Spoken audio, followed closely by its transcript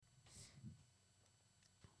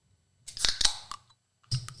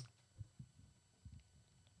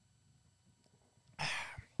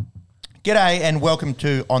G'day and welcome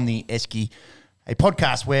to On the Esky, a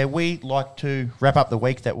podcast where we like to wrap up the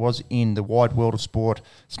week that was in the wide world of sport,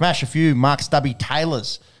 smash a few Mark Stubby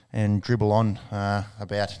Taylors and dribble on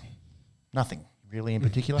about nothing really in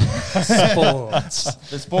particular. Sports.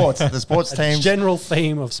 The sports teams. General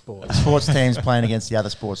theme of sports. The sports teams playing against the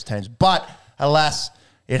other sports teams. But alas,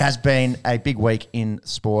 it has been a big week in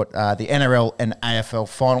sport. The NRL and AFL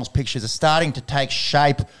finals pictures are starting to take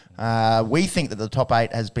shape. We think that the top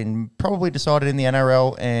 8 has been probably decided in the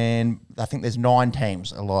NRL, and I think there's 9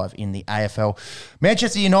 teams alive in the AFL.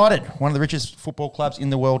 Manchester United, one of the richest football clubs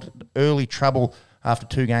in the world, early trouble after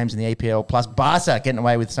 2 games in the EPL, plus Barca getting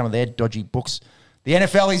away with some of their dodgy books. The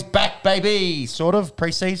NFL is back, baby, sort of,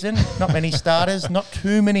 pre-season. Not many starters, not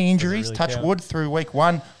too many injuries, really touch count. wood, through week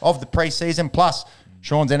 1 of the pre-season, plus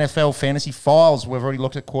Sean's NFL fantasy files. We've already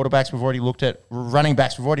looked at quarterbacks. We've already looked at running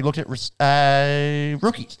backs. We've already looked at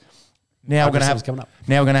rookies. Now we're going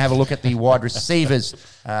to have a look at the wide receivers.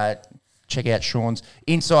 Check out Sean's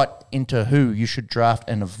insight into who you should draft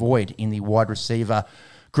and avoid in the wide receiver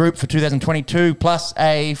group for 2022, plus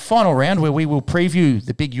a final round where we will preview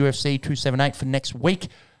the big UFC 278 for next week.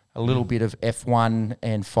 A little bit of F1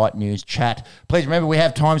 and fight news chat. Please remember, we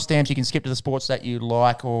have timestamps. You can skip to the sports that you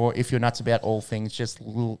like, or if you're nuts about all things, just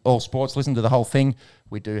all sports, listen to the whole thing.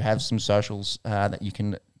 We do have some socials that you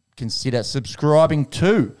can consider subscribing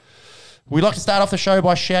to. We like to start off the show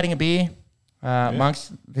by shouting a beer.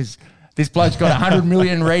 Monks, this bloke's got 100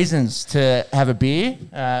 million reasons to have a beer.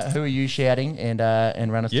 Who are you shouting?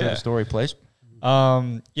 And run us through the story, please.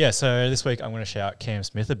 So this week I'm going to shout Cam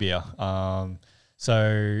Smith a beer.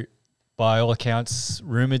 So by all accounts,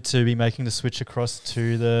 rumoured to be making the switch across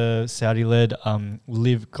to the Saudi-led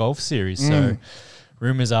Live Golf Series. So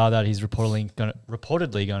rumours are that he's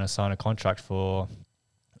reportedly going to sign a contract for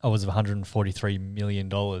upwards of $143 million.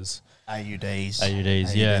 AUDs,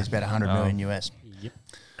 yeah. It's about 100 million US. Yep.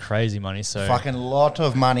 Crazy money. So fucking lot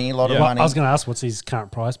of money, I was going to ask, what's his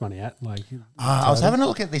current price money at? I was having a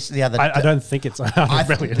look at this the other day. I don't think it's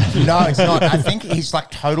 100 million. No, it's not. I think his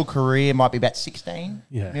total career might be about 16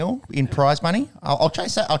 mil in prize money. I'll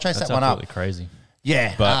chase that. That's that one up. Absolutely crazy.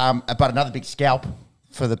 Yeah, but another big scalp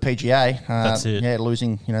for the PGA. That's it. Yeah,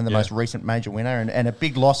 losing the most recent major winner, and a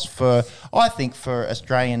big loss for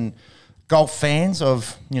Australian golf fans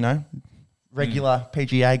of regular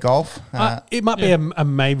PGA golf. It might be a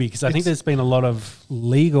maybe, because I think there's been a lot of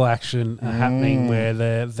legal action happening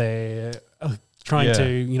where they're trying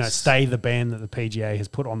to stay the ban that the PGA has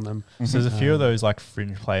put on them. So there's a few of those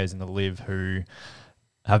fringe players in the Live who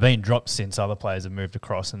have been dropped since other players have moved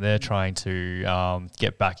across, and they're trying to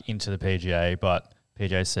get back into the PGA, but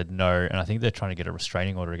PGA said no, and I think they're trying to get a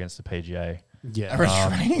restraining order against the PGA. Yeah, a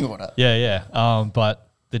restraining order. Yeah. But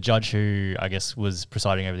the judge who I guess was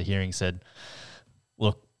presiding over the hearing said,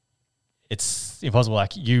 look, it's impossible.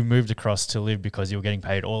 You moved across to Live because you were getting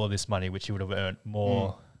paid all of this money, which you would have earned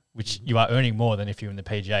more, which you are earning more than if you were in the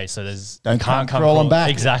PGA. So don't come crawling back.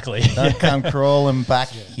 Exactly. Don't come crawling back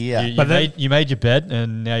here. You made your bed,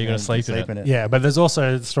 and now you're going to sleep in it. Yeah, but there's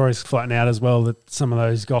also stories floating out as well that some of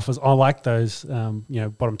those golfers, I like those,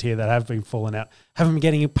 bottom tier that have been falling out, haven't been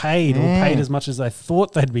getting paid or paid as much as they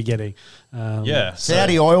thought they'd be getting.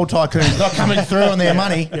 Saudi oil tycoons not coming through on their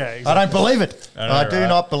money. Yeah, exactly. I don't believe it. I do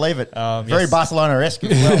not believe it. Very Barcelona-esque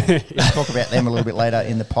as well. We'll talk about them a little bit later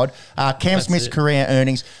in the pod. Cam Smith's career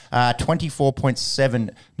earnings,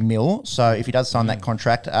 24.7 mil. So if he does sign that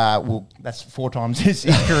contract, that's 4 times his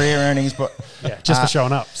career earnings. But just for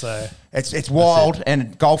showing up. So it's wild,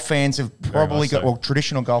 and golf fans have probably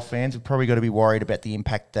traditional golf fans have probably got to be worried about the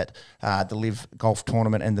impact that the Live Golf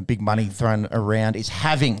Tournament and the big money thrown around is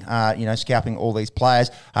having, scalping all these players.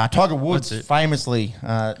 Tiger Woods famously,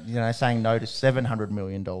 saying no to $700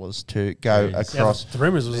 million to go across. The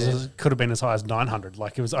rumours was it could have been as high as 900.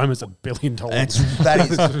 It was almost $1 billion. That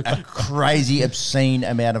is a crazy, obscene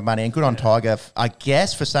amount of money, and good on Tiger, I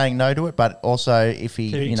guess, for saying no to it. But also, if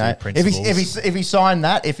he, if he signed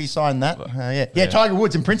that, Tiger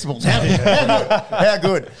Woods in principles. How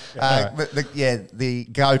good. The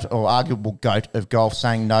GOAT or arguable GOAT of golf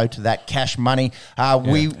saying no to that cash money.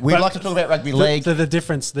 We like to talk about rugby league. The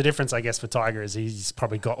difference, I guess, for Tiger is he's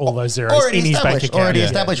probably got all those zeros in his bank account. Already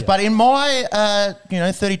established. But in my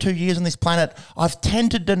 32 years on this planet, I've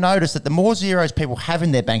tended to notice that the more zeros people have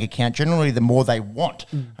in their bank account, generally the more they want.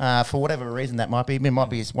 For whatever reason that might be. It might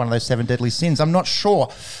be one of those 7 deadly sins. I'm not sure.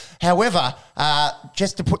 However,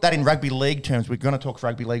 just to put that in rugby league terms, we're going to talk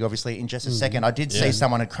rugby league obviously in just a second. I did see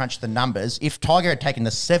someone had crunched the numbers. If Tiger had taken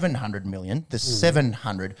the 700 million,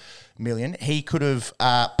 he could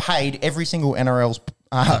have paid every single NRL's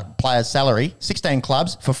player's salary, 16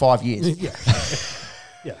 clubs for 5 years.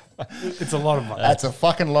 It's a lot of money. That's a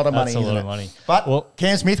fucking lot of money. That's a lot of money. But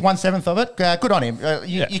Cam Smith, 1/7 of it. Good on him.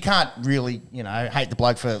 You can't really, hate the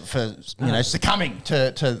bloke for succumbing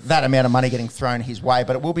to that amount of money getting thrown his way.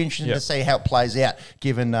 But it will be interesting to see how it plays out,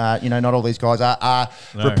 given not all these guys are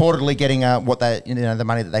reportedly getting what they the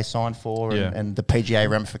money that they signed for and the PGA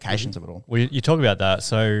ramifications of it all. Well, you talk about that.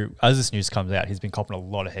 So as this news comes out, he's been copping a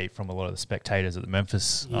lot of heat from a lot of the spectators at the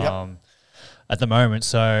Memphis. At the moment,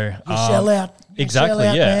 so you sell out. Exactly,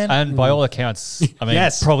 man. And by all accounts, I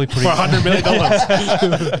mean, probably for $100 million.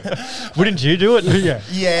 Wouldn't you do it?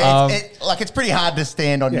 Yeah, it's pretty hard to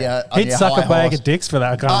stand on your. He'd suck a bag of dicks for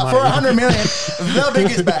that kind of money. For $100 million,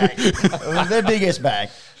 the biggest bag.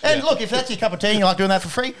 And look, if that's your cup of tea and you like doing that for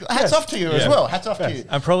free, hats off to you as well. Hats off to you.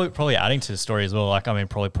 And probably adding to the story as well,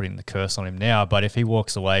 probably putting the curse on him now, but if he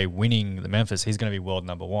walks away winning the Memphis, he's going to be world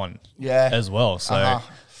number one as well. So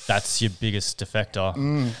that's your biggest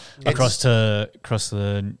defector across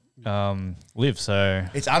the live. So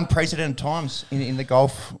it's unprecedented times in the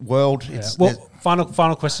golf world.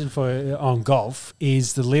 Final question on golf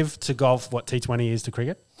is the live to golf what T20 is to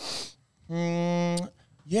cricket?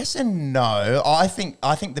 Yes and no. I think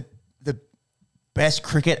the best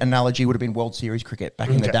cricket analogy would have been World Series cricket back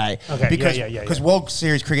in the day. Okay. Because World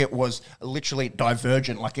Series cricket was literally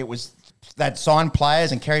divergent. Like it was, they'd signed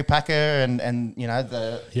players and Kerry Packer and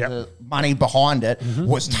the money behind it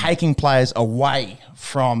was taking players away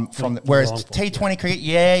from whereas T20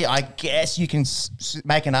 cricket, I guess you can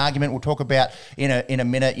make an argument. We'll talk about in a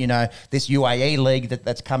minute, this UAE league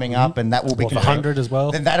that's coming up, and that will be 100 as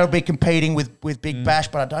well. Then that'll be competing with Big Bash,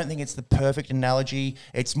 but I don't think it's the perfect analogy.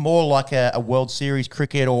 It's more like a World Series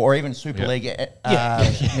cricket or even Super League,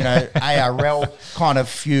 ARL kind of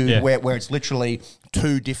feud where it's literally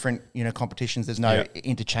two different competitions. There's no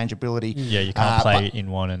interchangeability. Yeah, you can't play in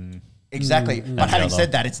one and. Exactly. But having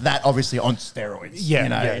said that, it's that obviously on steroids.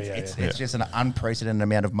 It's just an unprecedented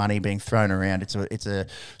amount of money being thrown around. It's a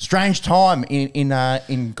strange time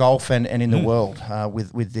in golf and in the world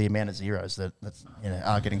with the amount of zeros that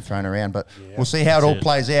are getting thrown around. But we'll see how it all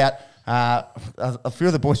plays out. A few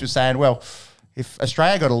of the boys were saying, well, if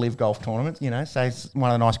Australia got a live golf tournament, say it's one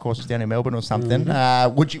of the nice courses down in Melbourne or something,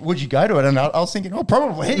 would you go to it? And I was thinking,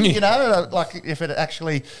 probably, like if it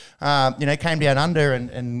actually, came down under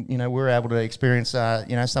and we were able to experience,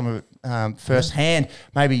 some of it firsthand,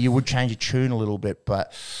 maybe you would change your tune a little bit.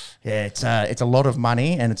 But it's a lot of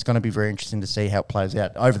money, and it's going to be very interesting to see how it plays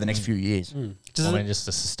out over the next few years. Just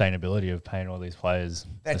the sustainability of paying all these players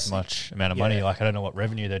this much amount of money. Like I don't know what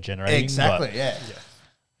revenue they're generating. Exactly.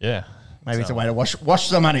 Yeah. Maybe it's a way to wash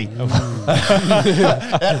some money.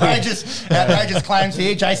 outrageous claims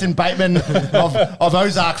here. Jason Bateman of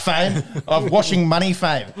Ozark fame, of washing money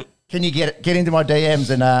fame. Can you get into my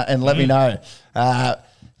DMs and let me know?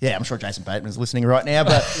 I'm sure Jason Bateman's listening right now,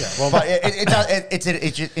 but it's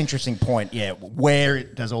an interesting point. Yeah, where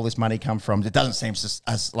does all this money come from? It doesn't seem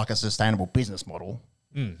like a sustainable business model.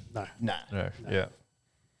 No. Yeah.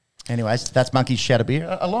 Anyways, that's Monkey's shout of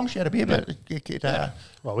beer. A long shout of beer, but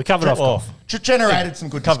we covered off. Generated some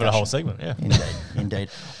good covered discussion. a whole segment. Yeah, indeed.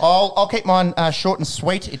 I'll keep mine short and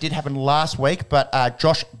sweet. It did happen last week, but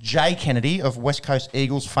Josh J. Kennedy of West Coast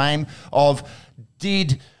Eagles fame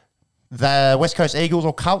did the West Coast Eagles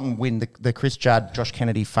or Carlton win the Chris Judd, Josh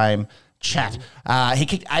Kennedy fame chat. He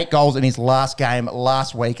kicked 8 goals in his last game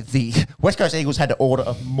last week. The West Coast Eagles had to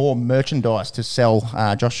order more merchandise to sell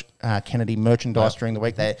Josh Kennedy merchandise during the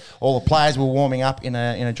week. All the players were warming up in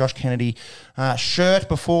a Josh Kennedy shirt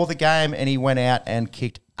before the game, and he went out and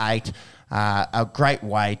kicked 8. A great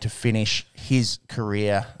way to finish his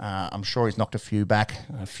career. I'm sure he's knocked a few back.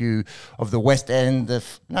 A few of the West End. What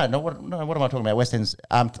am I talking about? West End's.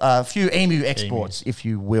 A few Emu exports, if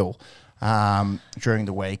you will. During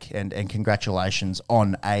the week, and congratulations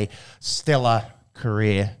on a stellar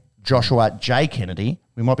career, Joshua J. Kennedy.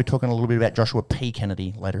 We might be talking a little bit about Joshua P.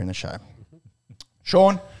 Kennedy later in the show.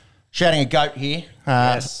 Sean, shouting a goat here.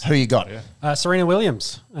 Who you got? Serena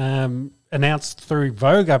Williams. Announced through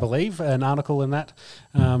Vogue, I believe, an article in that.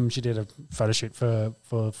 She did a photo shoot for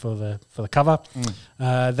the cover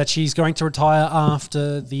that she's going to retire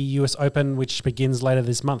after the US Open, which begins later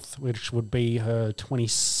this month, which would be her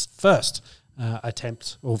 21st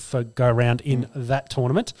attempt or go around in that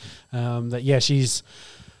tournament. She's.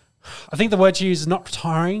 I think the word she used is not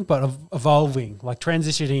retiring, but evolving, like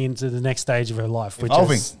transitioning into the next stage of her life. Which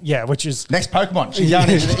is next Pokemon. She's going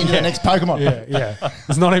into the next Pokemon.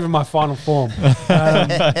 It's not even my final form.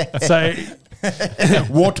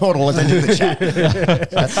 War Turtle has entered the chat.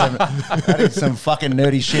 That is some fucking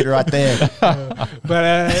nerdy shit right there. But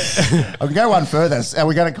I can go one further. Are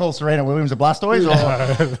we going to call Serena Williams a Blastoise?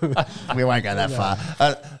 Or we won't go that far.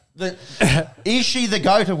 Is she the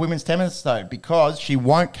GOAT of women's tennis, though? Because she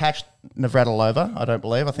won't catch Navratilova, I don't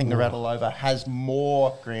believe. I think Navratilova has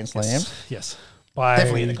more Grand Slams. Yes. By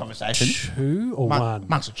Definitely in the conversation. 2 or 1?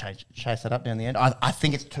 Monks will chase that up down the end. I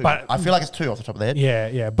think it's 2. But- I feel like it's 2 off the top of the head.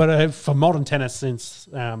 Yeah. But for modern tennis since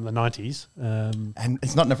the 90s, And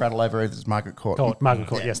it's not Navratilova, it's Margaret Court. Margaret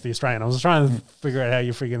Court, yes, the Australian. I was trying to figure out how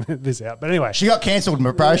you're figuring this out. But anyway. She got cancelled,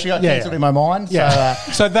 bro. She got cancelled in my mind. Yeah.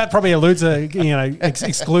 So that probably eludes her,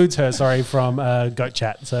 excludes her, from GOAT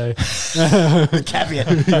chat. So the caveat.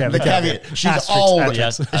 The caveat. She's Asterisks, old.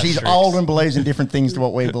 asterisks. She's old and believes in different things to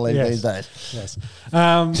what we believe these days. Yes.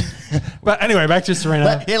 But anyway, back to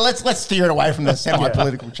Serena. Let's steer it away from the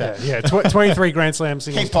semi-political chat. Yeah. 23 Grand Slam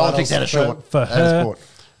singles Keep politics titles out of short. for Out of her.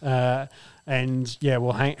 sport. And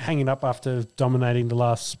well, hanging up after dominating the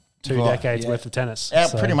last 2 decades worth of tennis.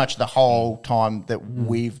 So- Pretty much the whole time that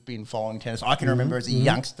we've been following tennis. I can remember as a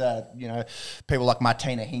youngster, people like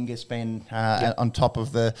Martina Hingis being on top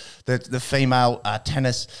of the female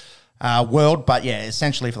tennis world. But yeah,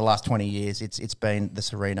 essentially for the last 20 years, it's been the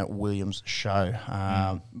Serena Williams show.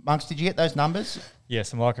 Monks, did you get those numbers? Yeah,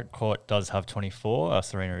 so Margaret Court does have 24.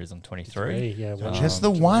 Serena is on 23. Yeah, well, Just the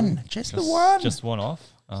one. Just the one. Just one off.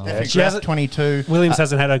 She has 22. Williams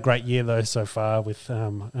hasn't had a great year though so far with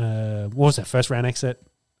what was that first round exit?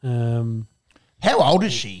 How old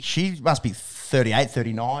is she? She must be 38,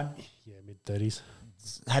 39. Yeah, mid 30s.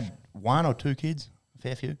 Had 1 or 2 kids. A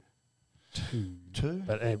fair few. Two.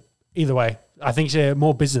 But either way, I think she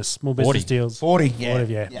more business 40. deals. 40,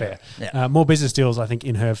 40, yeah. fair. Yeah. More business deals, I think,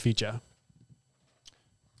 in her future.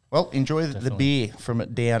 Well, enjoy the beer from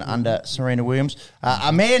down under Serena Williams.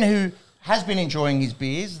 A man who has been enjoying his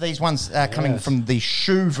beers. These ones coming from the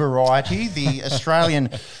shoe variety. The Australian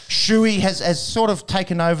shoey has sort of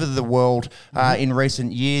taken over the world in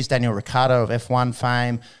recent years. Daniel Ricciardo of F1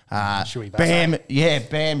 fame. Shuey Vasa.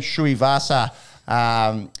 Bam Shuey Vasa.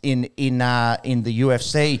 In the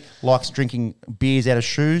UFC likes drinking beers out of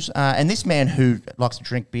shoes. And this man who likes to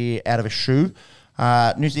drink beer out of a shoe,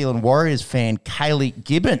 New Zealand Warriors fan Kaylee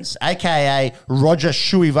Gibbons, a.k.a. Roger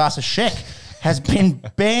Shuey Vasa Sheck, has been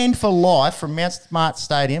banned for life from Mount Smart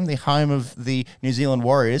Stadium, the home of the New Zealand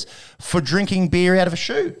Warriors, for drinking beer out of a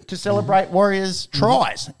shoe to celebrate Warriors'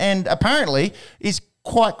 tries. And apparently is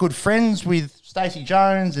quite good friends with Stacey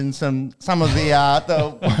Jones and some of the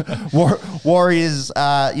Warriors,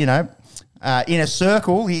 in a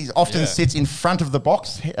circle. He often sits in front of the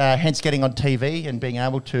box, hence getting on TV and being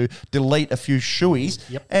able to delete a few shoeys.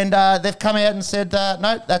 Yep. And they've come out and said,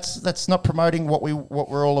 no, that's not promoting what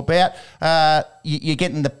we're all about. You're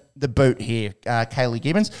getting the boot here, Kaylee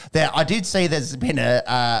Gibbons. I did see there's been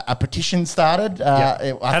a petition started.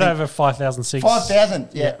 Had over 5,000 signatures. 5,000,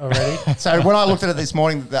 already. So when I looked at it this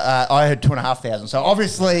morning, I heard 2,500. So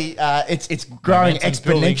obviously, it's growing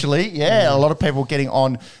exponentially. Yeah, a lot of people getting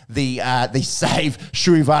on the Save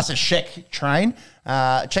Shuey Vasa Sheck train.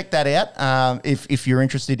 Check that out if you're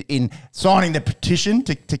interested in signing the petition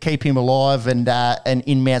to keep him alive and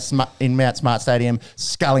in Mount Smart Stadium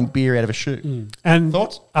sculling beer out of a shoe. And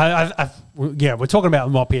Thoughts? We're talking about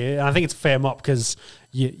the mop here, and I think it's a fair mop because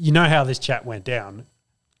you know how this chat went down.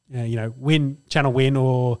 Channel Win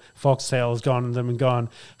or Foxtel has gone to them and gone,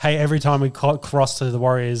 hey, every time we cross to the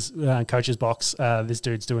Warriors coach's box, this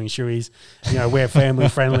dude's doing shoeys. We're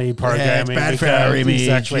family-friendly programming. It's bad for our image,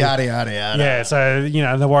 exactly. yada, yada, yada. Yeah, so,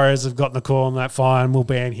 the Warriors have gotten the call on that, fine, we'll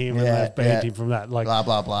ban him, and they've banned him from that. Blah,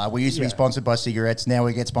 blah, blah. We used to be sponsored by cigarettes. Now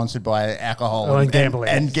we get sponsored by alcohol and gambling.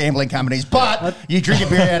 And gambling companies. But you drink a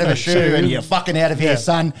beer out of a shoe and you're fucking out of here,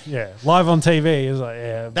 son. Yeah, live on TV is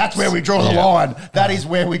like, That's where we draw the line. That is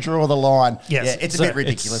where we draw the line. Yes. Yeah, it's a bit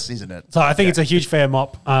ridiculous, isn't it? So I think it's a huge fair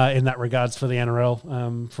mop in that regards for the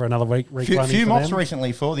NRL for another week. Few mops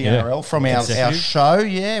recently for the NRL from our show.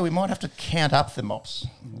 Yeah, we might have to count up the mops.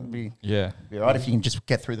 Be all right if you can just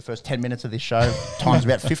get through the first 10 minutes of this show. Time's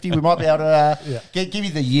about 50. We might be able to give you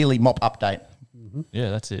the yearly mop update. Yeah,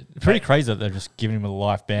 that's it. Pretty crazy that they're just giving him a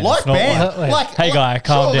life ban. Life ban? Hey, guy,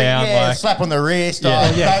 calm down. Yeah, slap on the wrist.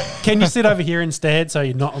 Can you sit over here instead so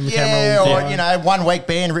you're not on the camera? Yeah, or, 1 week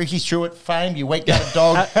ban, Ricky Stewart fame, you weeked out a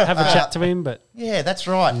dog. Have a chat to him, but... Yeah, that's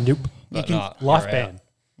right. Nope. Life ban.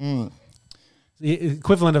 The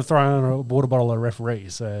equivalent of throwing a water bottle at a referee,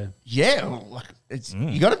 so... Yeah,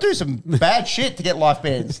 you got to do some bad shit to get life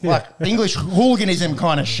bans. Like English hooliganism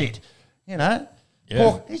kind of shit, Yeah.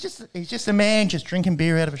 Well, he's just a man just drinking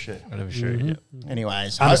beer out of a shoe.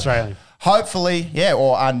 Anyways, Un-Australian. Hopefully,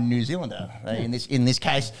 or a New Zealander in this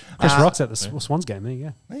case. Chris Rock's at the Swans game. There you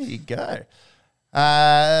go. There you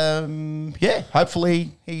go.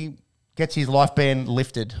 Hopefully he gets his life ban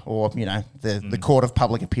lifted, or the Court of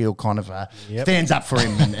Public Appeal kind of stands up for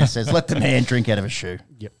him and says, "Let the man drink out of a shoe."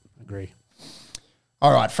 Yep, agree.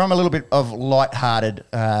 All right, from a little bit of light-hearted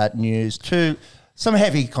news to some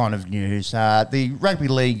heavy kind of news. The rugby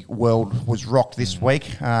league world was rocked this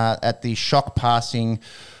week at the shock passing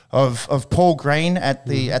of Paul Green at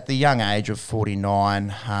the young age of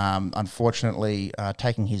 49. Unfortunately,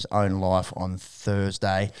 taking his own life on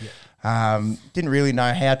Thursday. Yep. Didn't really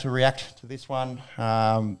know how to react to this one.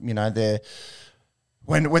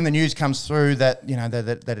 When the news comes through that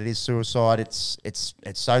that it is suicide, it's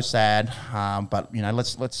so sad. But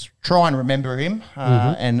let's try and remember him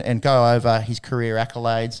and go over his career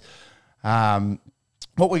accolades.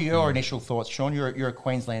 What were your initial thoughts, Sean? You're a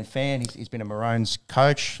Queensland fan. He's been a Maroons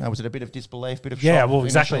coach. Was it a bit of disbelief, bit of shock? Yeah, well,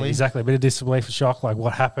 exactly. A bit of disbelief, shock. Like,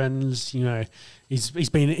 what happens? He's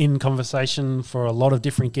been in conversation for a lot of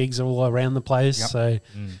different gigs all around the place. Yep. So,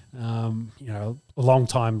 a long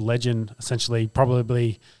time legend, essentially.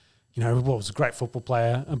 Probably, was a great football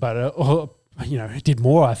player, but did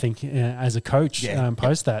more, I think, as a coach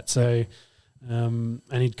post that. So, and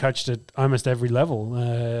he'd coached at almost every level.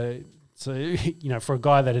 So, for a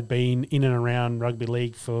guy that had been in and around rugby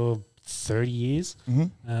league for 30 years,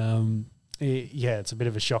 it's a bit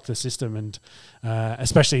of a shock to the system. And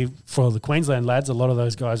especially for the Queensland lads, a lot of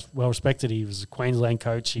those guys well respected. He was a Queensland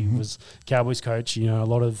coach. He was Cowboys coach. A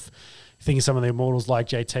lot of thinking some of the immortals like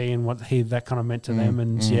JT and what that kind of meant to them.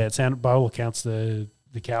 And it sounded, by all accounts, the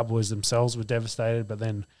Cowboys themselves were devastated, but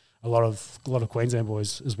then a lot of Queensland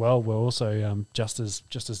boys as well were also just as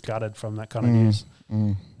gutted from that kind of news.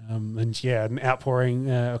 An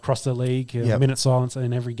outpouring across the league, a minute silence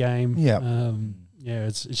in every game.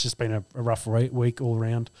 It's just been a rough week all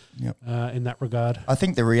around in that regard. I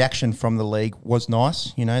think the reaction from the league was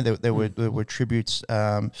nice. There were tributes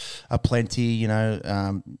aplenty.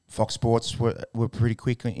 Fox Sports were pretty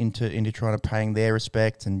quick into trying to paying their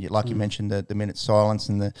respect, and like you mentioned, the minute silence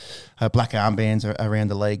and the black armbands around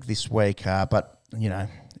the league this week. But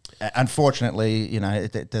unfortunately,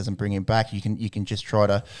 it doesn't bring him back. You can just try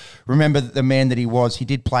to remember the man that he was. He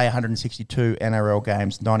did play 162 NRL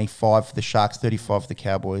games, 95 for the Sharks, 35 for the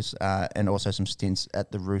Cowboys, and also some stints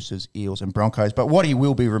at the Roosters, Eels, and Broncos. But what he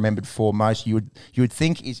will be remembered for most, you would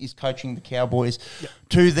think, is coaching the Cowboys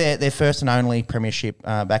to their first and only premiership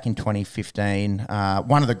back in 2015.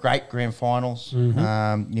 One of the great grand finals.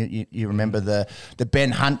 You remember the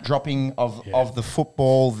Ben Hunt dropping of the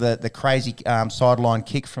football, the crazy sideline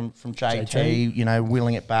kick from JT,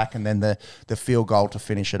 wheeling it back, and then the field goal to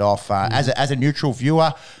finish it off. As a neutral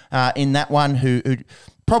viewer in that one, who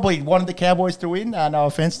probably wanted the Cowboys to win. No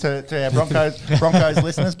offense to our Broncos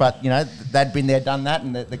listeners, but they'd been there, done that,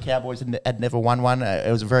 and the Cowboys had never won one.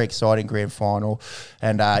 It was a very exciting grand final,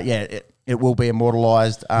 and it will be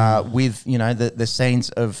immortalised with the scenes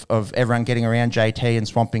of everyone getting around JT and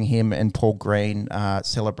swamping him, and Paul Green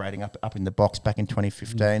celebrating up in the box back in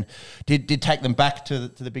 2015. Did take them back to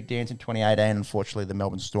the big dance in 2018. Unfortunately, the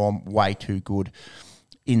Melbourne Storm way too good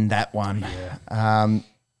in that one.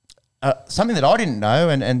 Something that I didn't know,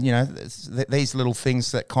 and these little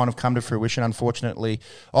things that kind of come to fruition, unfortunately,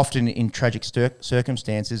 often in tragic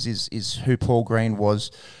circumstances, is who Paul Green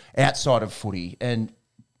was outside of footy. And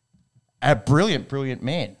a brilliant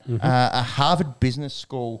man, a Harvard Business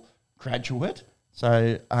School graduate.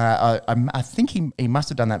 So I think he must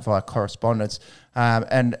have done that via correspondence,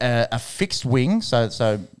 and a fixed wing,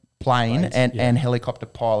 so plane and helicopter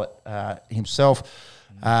pilot himself.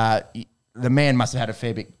 The man must have had a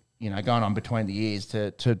fair bit, going on between the years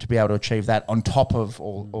to be able to achieve that on top of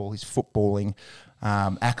all his footballing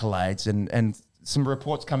accolades, and some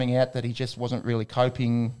reports coming out that he just wasn't really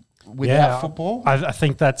coping without football. I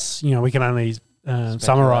think that's, we can only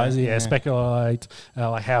summarise, speculate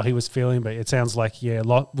like how he was feeling, but it sounds like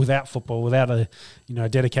without football, without a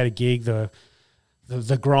dedicated gig,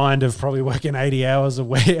 the grind of probably working 80 hours a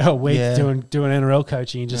week doing NRL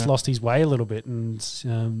coaching, he just lost his way a little bit, and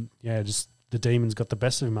just the demons got the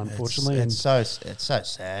best of him, unfortunately. It's so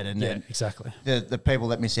sad, and exactly. The people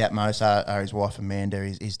that miss out most are his wife Amanda,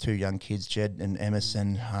 his two young kids, Jed and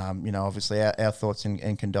Emerson. Obviously our thoughts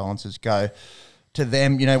and condolences go to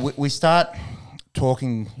them. We start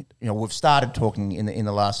talking. We've started talking in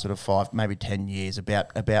the last sort of 5, maybe 10 years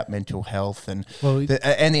about mental health and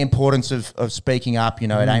the importance of speaking up.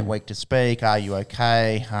 It ain't weak to speak. Are you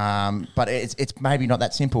okay? But it's maybe not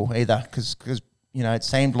that simple either, because it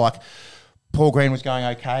seemed like Paul Green was going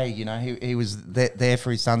okay. He was there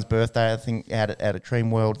for his son's birthday, I think, out at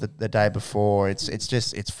Dream World the day before.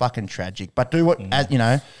 It's fucking tragic. But do what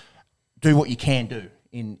you can do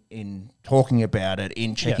in talking about it,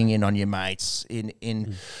 in checking in on your mates,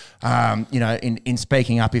 in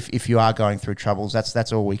speaking up if you are going through troubles.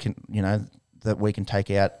 That's all we can that we can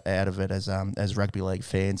take out of it as rugby league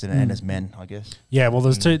fans and as men, I guess. Yeah, well,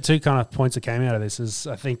 there's two kind of points that came out of this. Is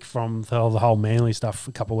I think from the whole Manly stuff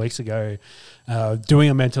a couple of weeks ago,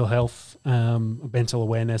 doing a mental health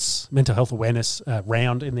awareness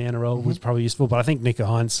round in the NRL was probably useful. But I think Nico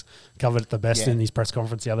Hines covered it the best in his press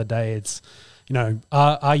conference the other day. It's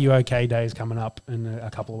are you okay day is coming up in a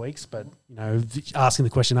couple of weeks, but asking the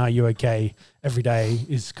question, are you okay, every day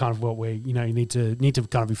is kind of what you need to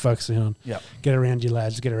kind of be focusing on. Get around your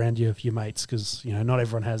lads, get around your mates, because not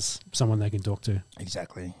everyone has someone they can talk to.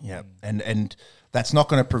 Exactly. Yeah, and that's not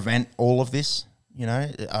going to prevent all of this.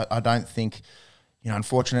 I don't think.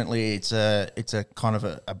 Unfortunately, it's a kind of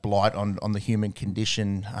a blight on the human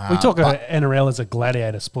condition. We talk about NRL as a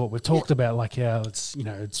gladiator sport. We've talked about like how it's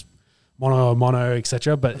it's mono,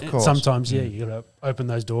 etc. But sometimes, you got to open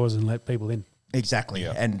those doors and let people in. Exactly,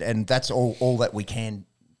 and that's all that we can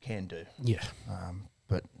do. Yeah.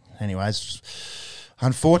 But anyways,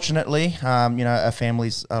 unfortunately, a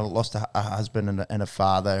family's lost a husband and a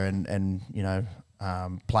father, and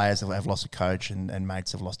players have lost a coach, and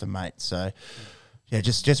mates have lost a mate. So,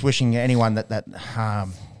 just wishing anyone that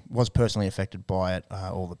was personally affected by it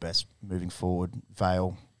all the best moving forward.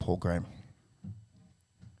 Vale, Paul Graham.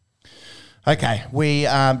 Okay, we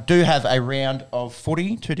do have a round of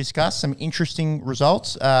footy to discuss. Some interesting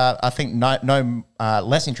results. I think no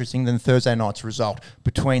less interesting than Thursday night's result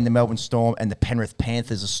between the Melbourne Storm and the Penrith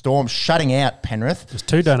Panthers. The Storm shutting out Penrith. There's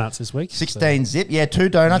 2 donuts this week. 16 zip. Yeah, 2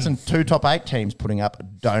 donuts and 2 top 8 teams putting up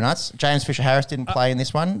donuts. James Fisher-Harris didn't play in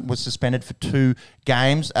this one, was suspended for 2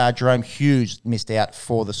 games. Jerome Hughes missed out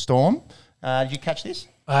for the Storm. Did you catch this?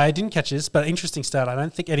 I didn't catch this, but interesting start. I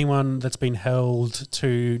don't think anyone that's been held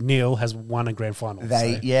to nil has won a grand final.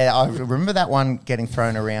 I remember that one getting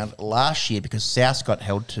thrown around last year because South got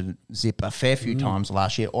held to zip a fair few times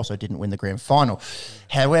last year, also didn't win the grand final.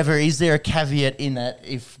 However, is there a caveat in that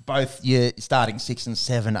if both your starting 6 and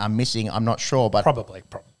 7 are missing? I'm not sure, but probably.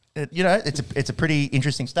 It's a pretty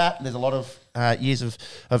interesting start. There's a lot of years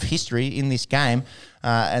of history in this game,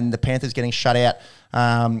 and the Panthers getting shut out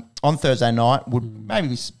on Thursday night would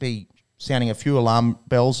maybe be sounding a few alarm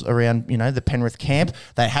bells around the Penrith camp.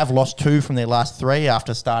 They have lost 2 from their last 3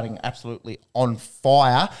 after starting absolutely on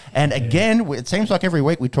fire. And again, it seems like every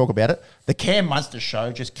week we talk about it. The Cam Munster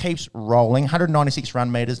show just keeps rolling. 196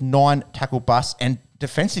 run meters, 9 tackle busts, and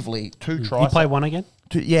defensively 2 tries. He play 1 again?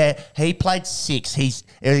 Yeah, he played 6. He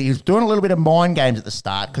was doing a little bit of mind games at the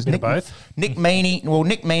start because Nick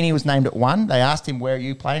Meaney was named at 1. They asked him, "Where are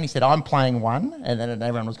you playing?" He said, "I'm playing 1," and then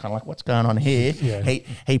everyone was kind of like, "What's going on here?" Yeah.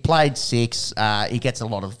 He played 6. He gets a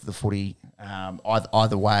lot of the footy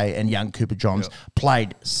either way, and young Cooper Johns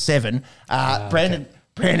played 7.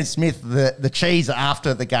 Brandon Smith, the cheese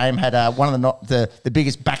after the game, had one of the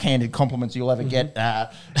biggest backhanded compliments you'll ever get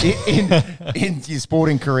in your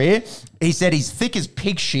sporting career. He said he's thick as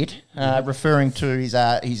pig shit, referring to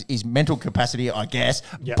his mental capacity, I guess.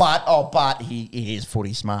 Yep. But he is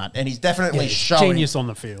footy smart, and he's definitely showing genius on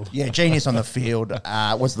the field. Yeah, genius on the field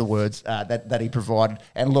was the words that he provided.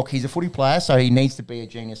 And look, he's a footy player, so he needs to be a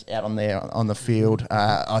genius out on the field.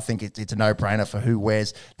 I think it's a no-brainer for who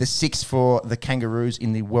wears the 6 for the Kangaroos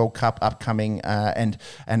in the World Cup upcoming, and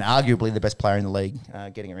arguably the best player in the league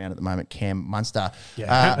getting around at the moment, Cam Munster.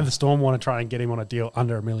 Yeah, and the Storm want to try and get him on a deal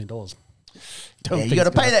under $1 million. You got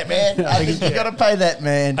to pay that, man. I think you got to pay that,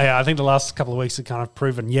 man. Yeah, I think the last couple of weeks have kind of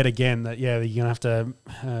proven yet again that you're gonna have to,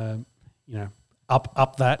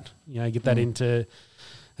 up that, get that into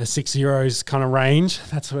the €6 kind of range.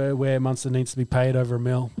 That's where Munster needs to be paid over $1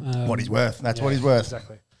 million. What he's worth. That's what he's worth.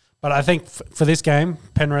 Exactly. But I think for this game,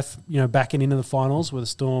 Penrith, backing into the finals with the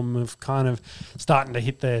Storm of kind of starting to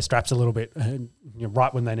hit their straps a little bit,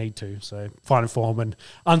 right when they need to. So finding form, and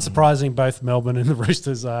unsurprising, both Melbourne and the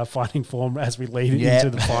Roosters are finding form as we lead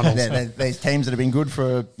into the finals. These teams that have been good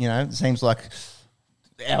for, it seems like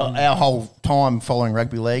our whole time following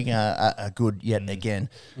rugby league are good yet again.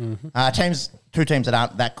 Mm-hmm. 2 teams that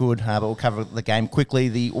aren't that good, but we'll cover the game quickly.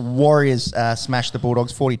 The Warriors smashed the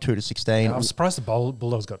Bulldogs 42-16. I'm surprised the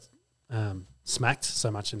Bulldogs got smacked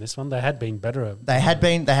so much in this one. They had been better. They had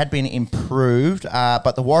been improved,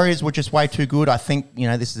 but the Warriors were just way too good. I think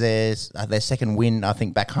this is their second win. I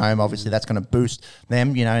think back home, obviously that's going to boost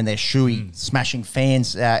them. And their shoey smashing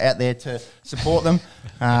fans out there to support them.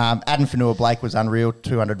 Adam Fanua-Blake was unreal.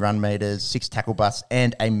 200 run meters, 6 tackle busts,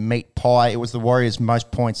 and a meat pie. It was the Warriors'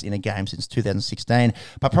 most points in a game since 2016.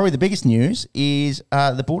 But probably the biggest news is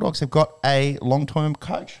the Bulldogs have got a long-term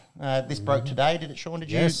coach. This broke today, did it, Sean?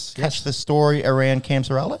 Did Yes, you catch the story around Cam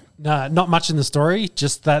Serraldo? No, not much in the story.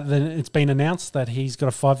 Just that it's been announced that he's got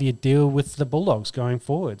a 5-year deal with the Bulldogs going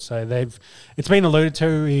forward. So it's been alluded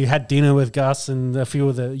to. He had dinner with Gus and a few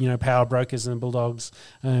of the power brokers and the Bulldogs.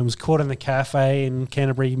 Was caught in the cafe in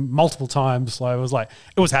Canterbury multiple times. So it was like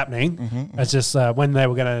it was happening. It's just when they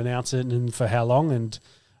were going to announce it and for how long. And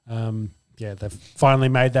they've finally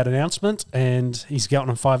made that announcement, and he's gotten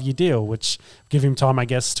a 5-year deal, which give him time, I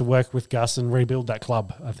guess, to work with Gus and rebuild that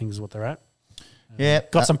club. I think is what they're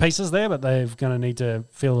at. Got some pieces there, but they're going to need to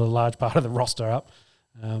fill a large part of the roster up.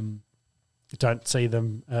 Don't see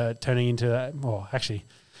them turning into a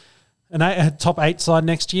top 8 side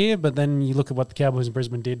next year, but then you look at what the Cowboys in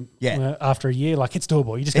Brisbane did after a year, like it's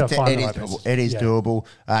doable. You just got to find the right person. It is doable.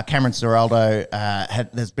 Cameron Serraldo,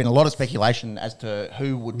 there's been a lot of speculation as to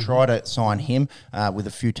who would try to sign him with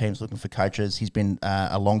a few teams looking for coaches. He's been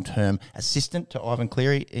a long-term assistant to Ivan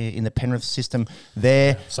Cleary in the Penrith system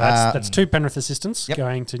there. So that's 2 Penrith assistants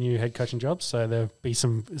going to new head coaching jobs. So there'll be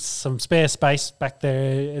some spare space back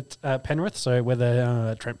there at Penrith. So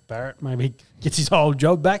whether Trent Barrett maybe gets his whole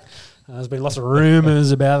job back. There's been lots of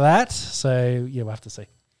rumours about that. So, we'll have to see.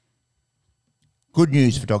 Good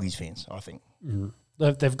news for Doggies fans, I think.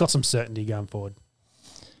 They've got some certainty going forward.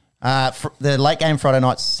 The late game Friday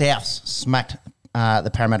night, Souths smacked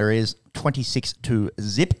the Parramatta Eels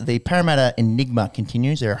 26-0. The Parramatta enigma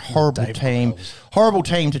continues. They're a horrible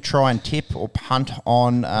team to try and tip or punt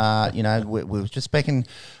on. We were just speaking,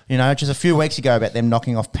 just a few weeks ago about them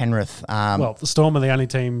knocking off Penrith. The Storm are the only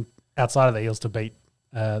team outside of the Eels to beat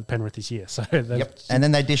Penrith this year. So and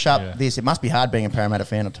then they dish up this. It must be hard being a Parramatta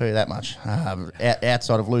fan, I'll tell you that much.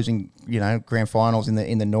 Outside of losing, grand finals in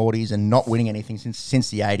the noughties and not winning anything since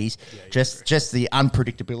the 80s, just the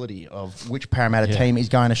unpredictability of which Parramatta team is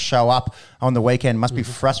going to show up on the weekend must be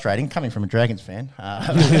frustrating. Coming from a Dragons fan,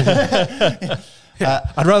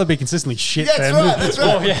 I'd rather be consistently shit. That's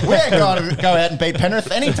right. We ain't going to go out and beat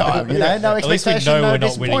Penrith anytime. No expectation. At least we know we're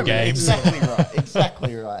not winning games.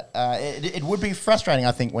 Exactly right. It would be frustrating,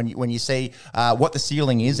 I think, when you see what the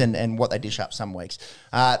ceiling is and what they dish up some weeks.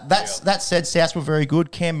 That said, South were very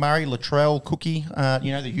good. Cam Murray, Latrell, Cookie,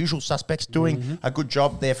 the usual suspects doing a good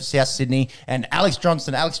job there for South Sydney. And Alex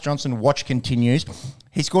Johnson, watch continues.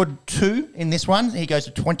 He scored 2 in this one. He goes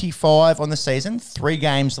to 25 on the season, 3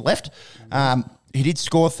 games left. He did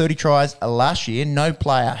score 30 tries last year. No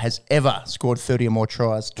player has ever scored 30 or more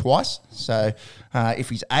tries twice. So if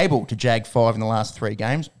he's able to jag 5 in the last 3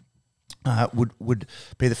 games, would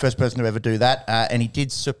be the first person to ever do that. And he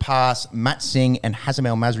did surpass Matt Singh and Hazem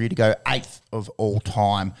El Masri to go 8th of all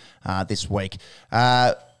time this week.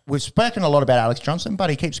 We've spoken a lot about Alex Johnson, but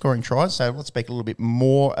he keeps scoring tries, so let's speak a little bit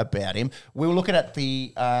more about him. We were looking at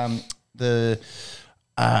the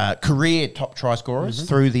career top try scorers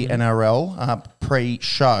through the NRL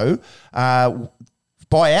pre-show.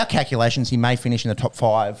 By our calculations, he may finish in the top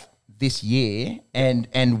 5 this year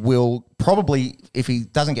and will probably, if he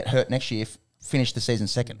doesn't get hurt next year, finish the season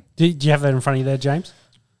second. Do you have that in front of you there, James?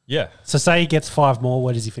 Yeah. So say he gets 5 more,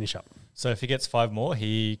 where does he finish up? So if he gets 5 more,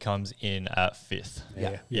 he comes in at 5th.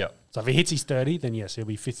 Yeah. So if he hits his 30, then yes, he'll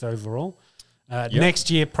be 5th overall. Next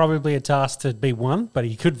year, probably a task to be 1, but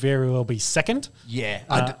he could very well be 2nd. Yeah,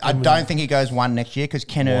 I don't think he goes 1 next year because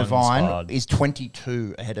Ken Irvine is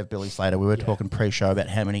 22 ahead of Billy Slater. We were talking pre-show about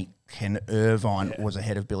how many Ken Irvine was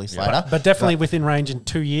ahead of Billy Slater. But definitely within range in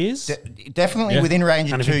 2 years. Definitely within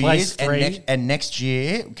range in 2 years. 3, and next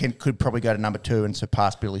year could probably go to number 2 and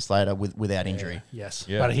surpass Billy Slater without injury. Yes,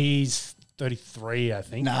 but he's 33, I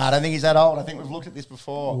think. No, I don't think he's that old. I think we've looked at this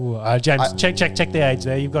before. Ooh, James, check the age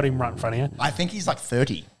there. You've got him right in front of you. I think he's like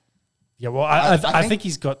 30. Yeah, well, I think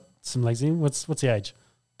he's got some legs in him. What's the age?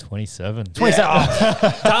 27. 27.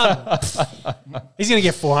 Oh, done. He's going to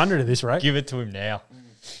get 400 at this rate. Give it to him now.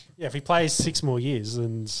 Yeah, if he plays 6 more years,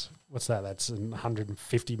 and what's that? That's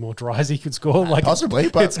 150 more tries he could score. Possibly,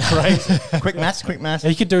 but it's crazy. quick maths. Yeah,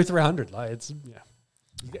 he could do 300.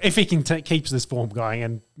 If he can keeps this form going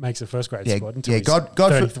and makes a first grade squad until he's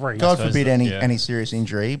 33. God forbid any serious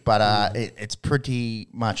injury, but it's pretty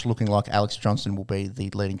much looking like Alex Johnson will be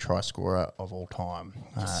the leading try scorer of all time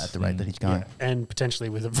at the rate that he's going. Yeah, and potentially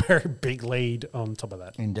with a very big lead on top of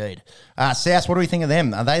that. Indeed. South, what do we think of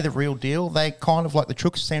them? Are they the real deal? They kind of like the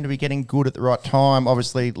Chooks seem to be getting good at the right time.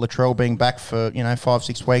 Obviously, Latrell being back for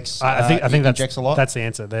 5-6 weeks. I think that's a lot. That's the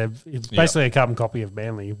answer. It's basically a carbon copy of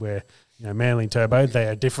Manly where Manly and Turbo, they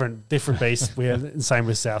are different beasts. We're same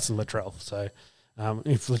with South and Latrell. So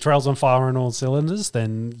if Latrell's on fire on all cylinders,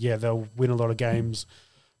 then they'll win a lot of games.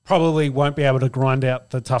 Probably won't be able to grind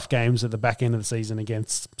out the tough games at the back end of the season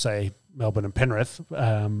against, say, Melbourne and Penrith,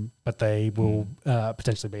 but they will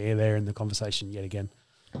potentially be there in the conversation yet again.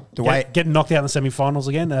 Getting knocked out in the semi-finals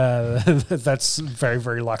again, that's very,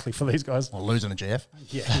 very likely for these guys. Or losing a GF.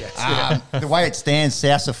 Yeah. The way it stands,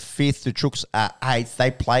 South are 5th, the Chooks are 8th. They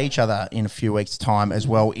play each other in a few weeks' time as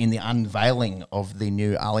well in the unveiling of the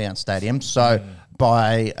new Allianz Stadium. So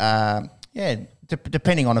by,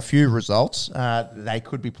 depending on a few results, they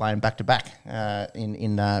could be playing back-to-back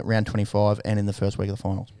in round 25 and in the first week of the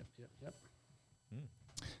finals.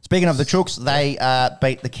 Speaking of the Chooks, they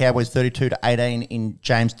beat the Cowboys 32-18 in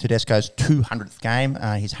James Tedesco's 200th game.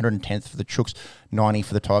 His 110th for the Chooks, 90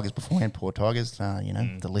 for the Tigers beforehand. Poor Tigers.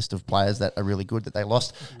 The list of players that are really good that they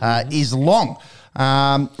lost is long.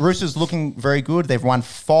 Roosters looking very good. They've won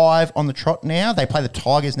 5 on the trot now. They play the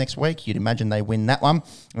Tigers next week. You'd imagine they win that one.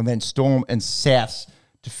 And then Storm and Souths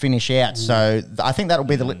to finish out. So I think that'll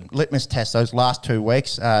be the litmus test, those last 2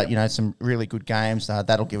 weeks. Some really good games.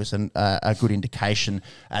 That'll give us a good indication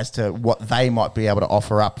as to what they might be able to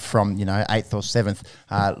offer up from, 8th or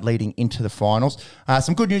 7th leading into the finals.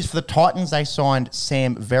 Some good news for the Titans. They signed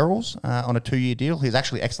Sam Verrills on a 2-year deal. He was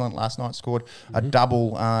actually excellent last night, scored a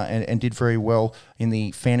double and did very well in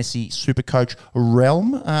the fantasy Supercoach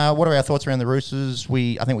realm. What are our thoughts around the Roosters?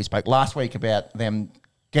 I think we spoke last week about them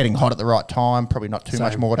getting hot at the right time, probably not too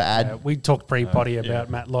much more to add. We talked pre-potty about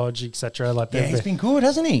Matt Lodge, etc. He's been good,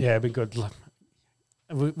 hasn't he? Yeah, been good.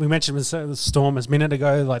 We mentioned with the Storm a minute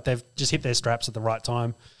ago, they've just hit their straps at the right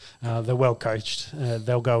time. They're well coached.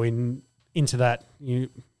 They'll go into that.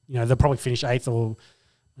 They'll probably finish 8th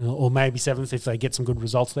or maybe 7th if they get some good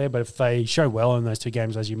results there. But if they show well in those 2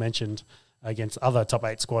 games, as you mentioned, against other top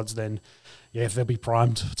 8 squads, then they'll be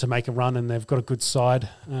primed to make a run, and they've got a good side.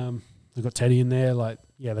 They've got Teddy in there.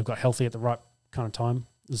 They've got healthy at the right kind of time.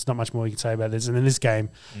 There's not much more you can say about this. And in this game,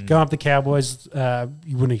 going up the Cowboys,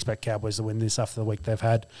 you wouldn't expect Cowboys to win this after the week they've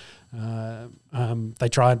had. They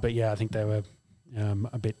tried, but I think they were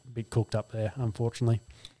a bit cooked up there, unfortunately.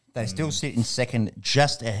 They still sit in second,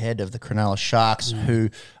 just ahead of the Cronulla Sharks, who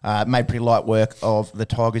made pretty light work of the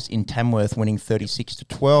Tigers in Tamworth, winning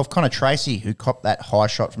 36-12. Connor Tracy, who copped that high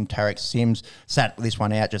shot from Tarek Sims, sat this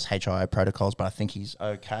one out, just HIO protocols, but I think he's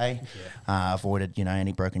okay. Avoided,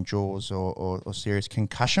 any broken jaws or serious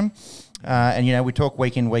concussion. We talk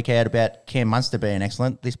week in, week out about Cam Munster being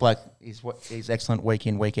excellent. This bloke is excellent week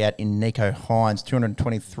in, week out in Nico Hines,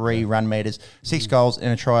 223 run meters, 6 goals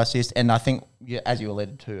and a try assist. And I think, as you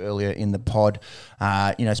alluded to earlier in the pod,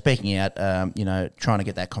 speaking out, trying to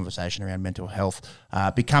get that conversation around mental health,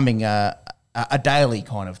 becoming a daily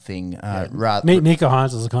kind of thing. Nico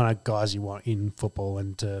Hines is the kind of guys you want in football,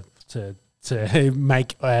 and to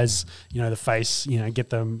make as the face, get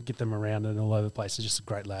them around and all over the place. He's just a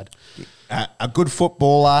great lad. A good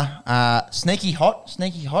footballer, sneaky hot.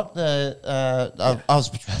 I was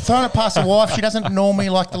throwing it past the wife. She doesn't normally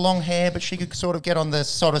like the long hair, but she could sort of get on the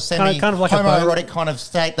sort of kind of like homoerotic kind of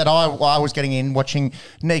state that I was getting in watching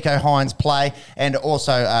Nico Hines play, and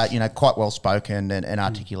also quite well spoken and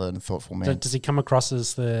articulate and thoughtful man. Does he come across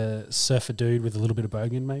as the surfer dude with a little bit of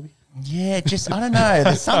bogan, maybe? Yeah, just I don't know.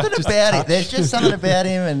 There's something about it. There's just something about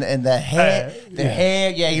him, and the hair.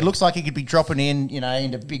 Hair. Yeah, he looks like he could be dropping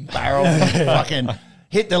into big barrels and fucking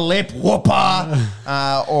hit the lip, whooper,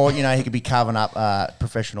 or he could be carving up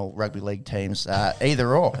professional rugby league teams.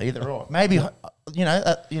 Either or. Maybe in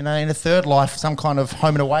a third life, some kind of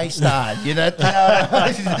home and away star. He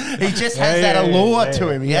just has that allure to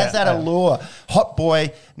him. He has that allure. Hot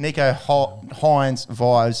boy Nico Hines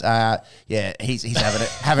vibes. He's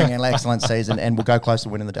having an excellent season, and will go close to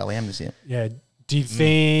winning the Dally M this year. Yeah. Do you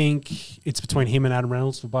think it's between him and Adam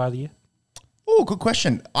Reynolds for Buyer of the Year? Oh, good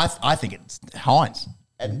question. I think it's Hines.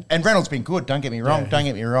 And Reynolds been good, don't get me wrong,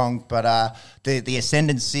 but the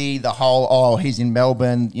ascendancy, the whole, he's in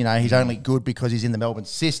Melbourne, he's only good because he's in the Melbourne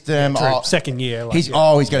system. Second year. He's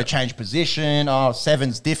got to change position.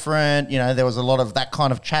 Seven's different. There was a lot of that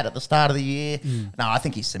kind of chat at the start of the year. No, I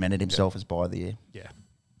think he's cemented himself as Buyer of the Year. Yeah.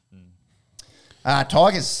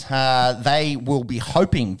 Tigers, they will be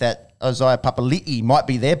hoping that Isaiah Papali'i might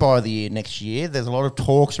be their Buyer of the Year next year. There's a lot of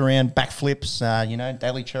talks around backflips,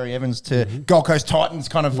 Daly Cherry Evans to Gold Coast Titans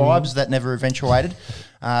kind of vibes that never eventuated.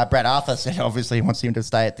 Brad Arthur said obviously he wants him to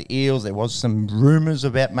stay at the Eels. There was some rumours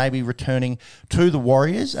about maybe returning to the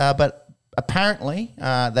Warriors, but apparently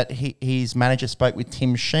that his manager spoke with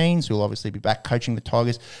Tim Sheens, who will obviously be back coaching the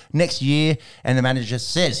Tigers next year, and the manager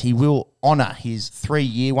says he will honour his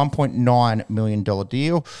 3-year, $1.9 million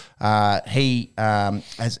deal. He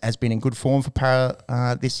has been in good form for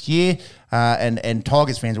Para this year, and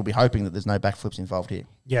Tigers fans will be hoping that there's no backflips involved here.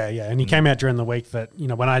 Yeah, and he came out during the week that,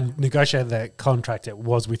 when I negotiated that contract, it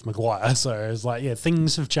was with Maguire. So it was like,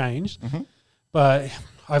 things have changed. Mm-hmm. But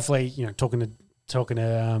hopefully, talking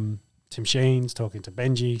to Tim Sheens, talking to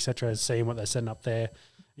Benji, etc., seeing what they're setting up there,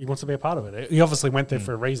 he wants to be a part of it. He obviously went there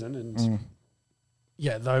for a reason.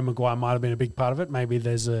 And though Maguire might have been a big part of it, maybe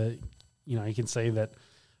there's you can see that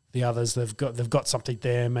the others, they've got something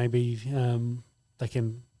there. Maybe they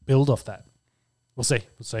can build off that. We'll see.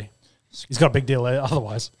 He's got a big deal there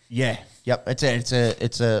otherwise. Yeah. Yep.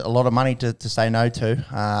 It's a lot of money to say no to.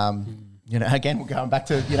 Again, we're going back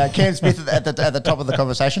to Cam Smith at the top of the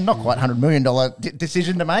conversation. Not quite $100 million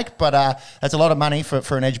decision to make, but that's a lot of money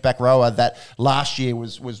for an edge back rower that last year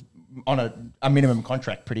was on a minimum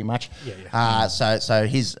contract pretty much. So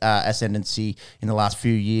his ascendancy in the last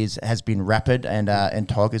few years has been rapid, and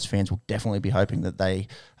Tigers fans will definitely be hoping that they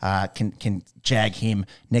can jag him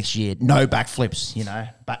next year. No backflips,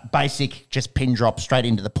 but basic, just pin drop straight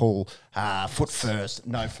into the pool, foot first,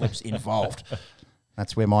 no flips involved.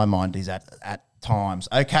 That's where my mind is at times.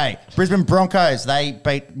 Okay, Brisbane Broncos, they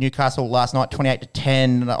beat Newcastle last night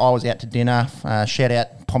 28-10. I was out to dinner. Shout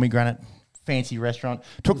out Pomegranate. Fancy restaurant.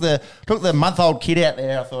 Took the month-old kid out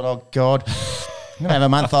there. I thought, oh, God, I'm going to have a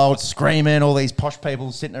month-old screaming, all these posh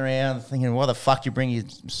people sitting around thinking, why the fuck do you bring your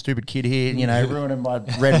stupid kid here, ruining my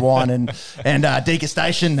red wine and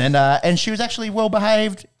degustation. And she was actually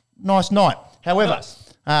well-behaved. Nice night. However,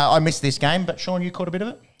 I missed this game, but Sean, you caught a bit of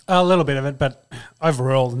it? A little bit of it, but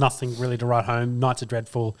overall, nothing really to write home. Knights are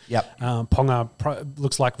dreadful. Yep. Ponga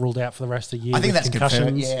looks like ruled out for the rest of the year. I think that's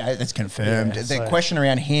confirmed. Yeah, that's confirmed. Yeah, the question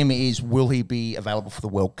around him is, will he be available for the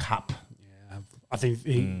World Cup? Yeah, I think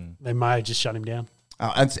they may just shut him down.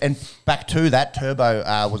 And back to that, Turbo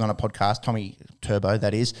was on a podcast, Tommy Turbo,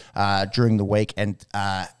 that is, during the week, and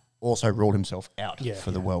also ruled himself out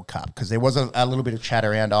for the World Cup, because there was a little bit of chat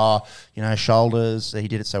around, shoulders, he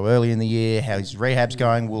did it so early in the year, how his rehab's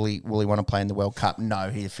going, will he want to play in the World Cup?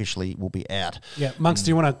 No, he officially will be out. Yeah, Monks,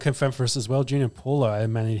 do you want to confirm for us as well? Junior Paulo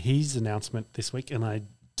made his announcement this week, and I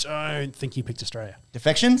don't think he picked Australia.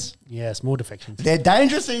 Defections? Yes, more defections. They're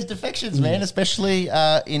dangerous, these defections, man, especially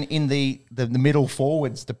in the middle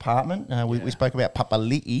forwards department. We spoke about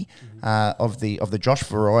Papali'i of the Josh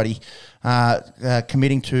variety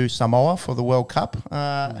committing to Samoa for the World Cup.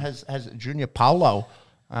 Has Junior Paulo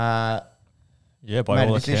by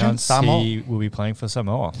all accounts, he will be playing for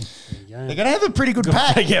Samoa. They're going to have a pretty good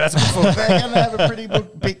pack. That's good. They're going to have a pretty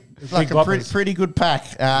good pretty good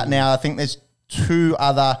pack. Now, I think there's two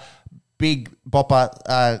other big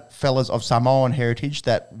bopper fellas of Samoan heritage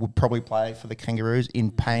that would probably play for the Kangaroos in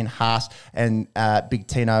Payne Haas and Big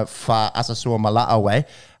Tino Fa'asasua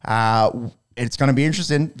Mala'awe. It's going to be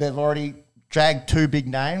interesting. They've already dragged two big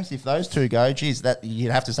names. If those two go, geez, that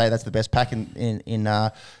you'd have to say that's the best pack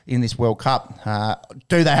in this World Cup.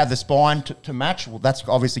 Do they have the spine to match? Well, that's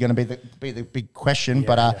obviously going to be the big question.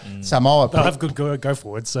 Samoa, they'll have good go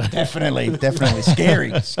forward. So definitely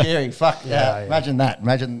scary. Fuck Imagine that.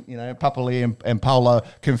 Imagine Papali and Paulo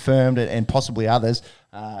confirmed and possibly others.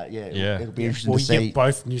 It'll be interesting to see. You get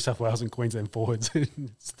both New South Wales and Queensland forwards.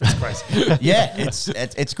 That's crazy.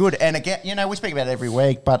 It's good. And again, we speak about it every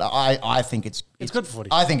week, but I think it's good for footy.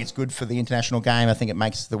 I think it's good for the international game. I think it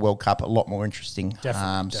makes the World Cup a lot more interesting.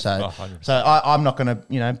 Definitely. So I'm not going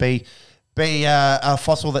to be a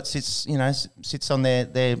fossil that sits on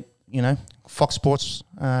their Fox Sports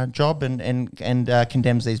job and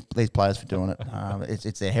condemns these players for doing it.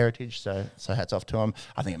 It's their heritage, so hats off to them.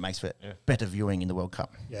 I think it makes for better viewing in the World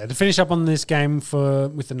Cup. Yeah, to finish up on this game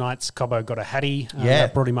with the Knights, Cobbo got a hattie.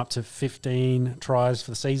 That brought him up to 15 tries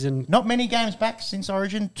for the season. Not many games back since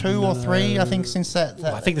Origin, two or three, I think, since that.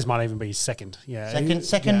 I think this might even be his second. Yeah,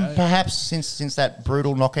 second perhaps since that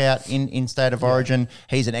brutal knockout in State of Origin.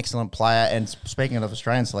 He's an excellent player, and speaking of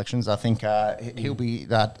Australian selections, I think he'll be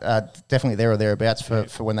definitely there or thereabouts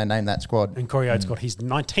for when they name that squad. And Corey Oates got his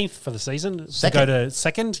 19th for the season. Second. To go to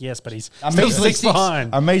second, yes, but he's a still measly six behind.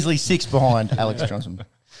 A measly 6 behind Alex Johnson.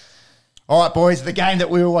 All right, boys, the game that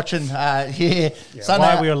we were watching here.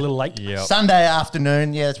 Sunday, why we were a little late. Yep. Sunday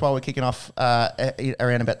afternoon, that's why we're kicking off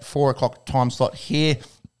around about 4 o'clock time slot here,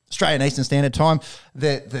 Australian Eastern Standard Time.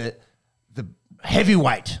 The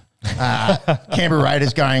heavyweight Canberra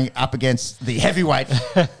Raiders going up against the heavyweight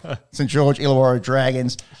St George Illawarra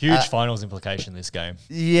Dragons. Huge finals implication this game.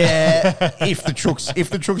 Yeah, if the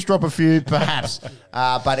Chooks drop a few, perhaps.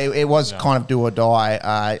 But it was kind of do or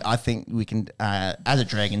die. I think we can, as a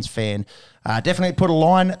Dragons fan, definitely put a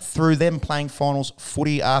line through them playing finals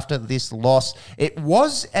footy after this loss. It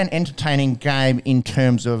was an entertaining game in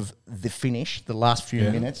terms of the finish, the last few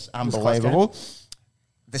minutes. Unbelievable.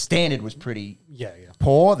 The standard was pretty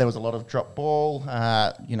poor. There was a lot of drop ball,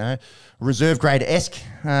 reserve grade-esque.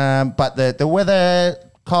 But the weather,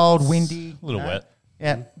 cold, windy. A little wet.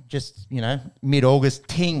 Yeah, just, mid-August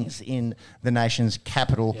tings in the nation's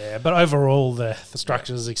capital. Yeah, but overall, the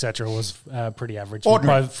structures, etc., was pretty average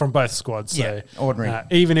from both squads. Yeah, so, ordinary.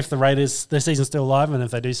 Even if the Raiders, their season's still alive, and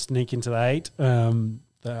if they do sneak into the 8,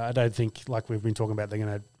 I don't think, like we've been talking about, they're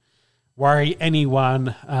going to worry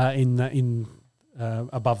anyone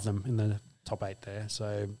above them in the top 8 there.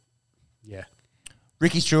 So, yeah.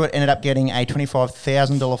 Ricky Stewart ended up getting a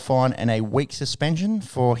 $25,000 fine and a week suspension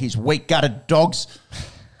for his weak gutted dogs.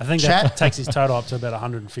 I think that takes his total up to about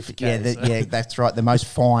 150K. Yeah, that's right. The most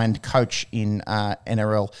fined coach in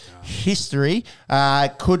NRL history.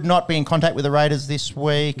 Could not be in contact with the Raiders this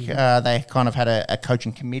week. They kind of had a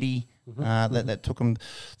coaching committee that took them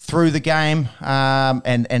through the game,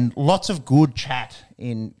 and lots of good chat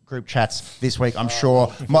in group chats this week, I'm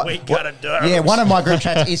sure. Weak gutted dogs. Yeah, one of my group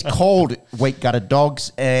chats is called Weak Gutted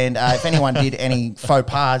Dogs, and if anyone did any faux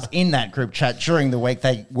pas in that group chat during the week,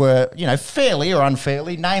 they were, fairly or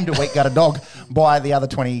unfairly named a weak gutted dog by the other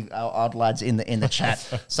 20 odd lads in the chat.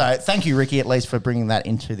 So thank you, Ricky, at least for bringing that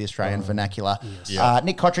into the Australian vernacular. Yes.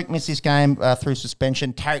 Nick Kotrick missed this game through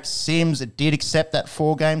suspension. Tarek Sims did accept that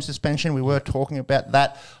 4-game suspension. We were talking about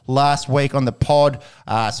that last week on the pod.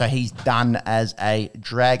 So he's done as a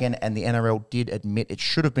Dragon, and the NRL did admit it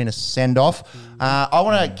should have been a send-off. I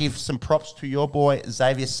want to give some props to your boy,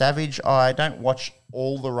 Xavier Savage. I don't watch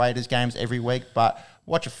all the Raiders games every week, but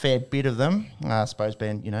watch a fair bit of them. I suppose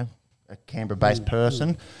being, a Canberra-based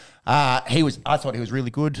person. I thought he was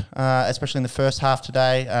really good, especially in the first half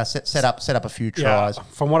today. Set up a few tries.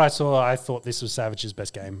 From what I saw, I thought this was Savage's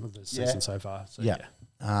best game of the season so far. So,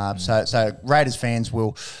 So Raiders fans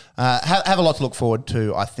will have a lot to look forward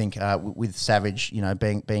to, I think, with Savage,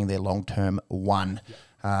 being their long-term one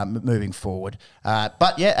moving forward.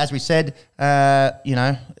 But yeah, as we said, there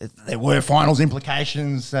were finals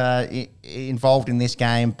implications involved in this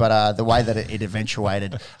game, but the way that it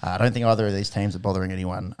eventuated, I don't think either of these teams are bothering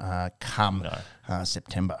anyone come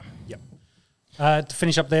September. Yep. To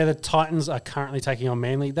finish up there, the Titans are currently taking on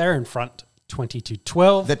Manly. They're in front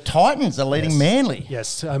 20-12. The Titans are leading Manly.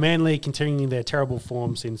 Yes, Manly continuing their terrible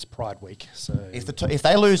form since Pride Week. So if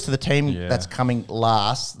they lose to the team that's coming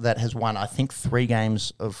last, that has won, I think, 3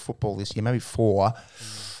 games of football this year, maybe 4.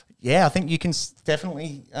 Yeah, I think you can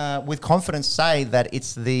definitely, with confidence, say that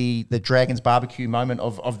it's the Dragons barbecue moment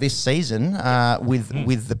of this season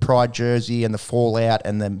with the Pride jersey and the fallout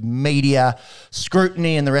and the media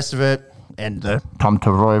scrutiny and the rest of it. And Tom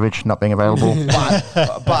Tavorovich not being available.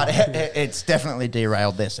 but it's definitely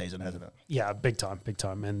derailed their season, hasn't it? Yeah, big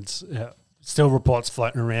time. And still reports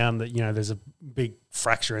floating around that, there's a big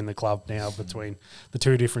fracture in the club now between the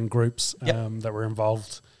 2 different groups that were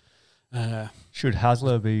involved. Should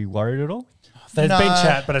Hasler be worried at all? There's been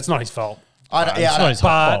chat, but it's not his fault. It's not his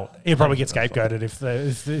fault. He'll probably get scapegoated if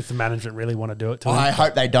the management really want to do it to him. I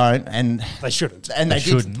hope they don't, and they shouldn't. And they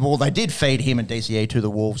did. Well, they did feed him and DCE to the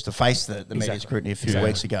Wolves to face the media scrutiny a few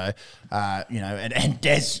weeks ago. And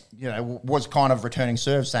Des, was kind of returning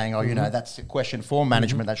serve, saying, that's a question for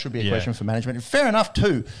management. That should be a question for management. And fair enough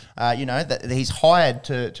too. That he's hired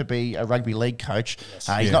to be a rugby league coach.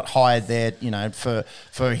 Yes. He's not hired there,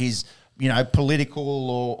 for his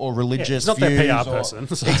political or religious not views. Their PR person.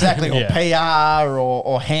 Exactly, or PR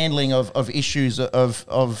or handling of issues of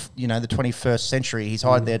the 21st century. He's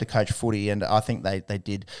hired there to coach footy, and I think they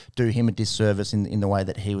did do him a disservice in the way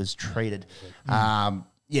that he was treated. I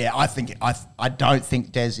don't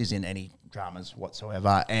think Des is in any dramas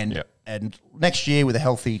whatsoever, and next year with a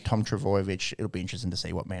healthy Tom Trbojevic, it'll be interesting to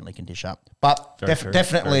see what Manly can dish up. But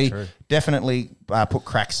definitely put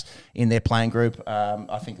cracks in their playing group.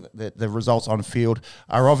 I think the results on field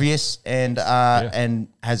are obvious and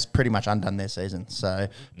has pretty much undone their season. So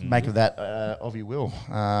make of that of you will.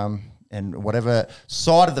 And whatever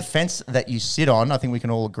side of the fence that you sit on, I think we can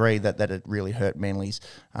all agree that it really hurt Manly's,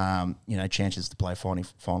 chances to play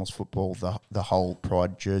finals football. The whole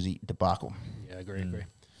Pride jersey debacle. Yeah, I agree.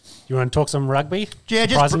 You want to talk some rugby? Yeah,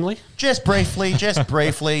 surprisingly. Just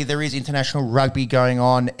briefly, there is international rugby going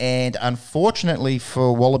on, and unfortunately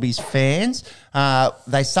for Wallabies fans,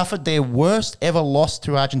 they suffered their worst ever loss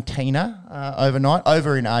to Argentina overnight,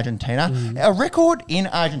 over in Argentina. A record in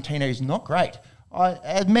Argentina is not great.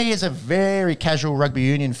 Me as a very casual rugby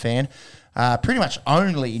union fan, pretty much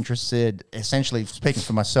only interested, essentially speaking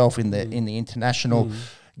for myself, in the international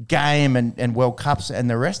game and World Cups and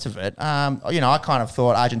the rest of it. I kind of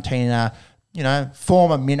thought Argentina,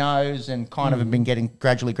 former minnows and kind of have been getting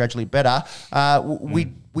gradually better.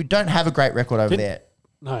 We don't have a great record over there.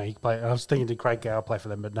 No, he played. I was thinking, did Craig Gower play for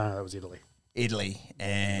them? But no, that was Italy. Italy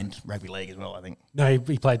and rugby league as well, I think. No,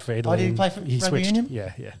 he played for Italy. Oh, did he play for rugby switched. union?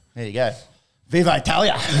 Yeah. There you go. Viva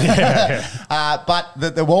Italia.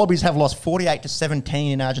 But the Wallabies have lost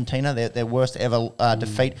 48-17 in Argentina, their worst ever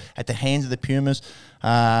defeat at the hands of the Pumas.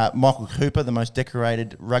 Michael Cooper, the most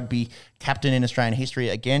decorated rugby captain in Australian history,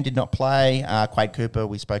 again did not play. Quade Cooper,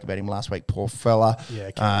 we spoke about him last week, poor fella,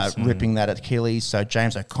 ripping that Achilles. So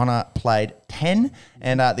James O'Connor played 10,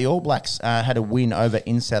 and the All Blacks had a win over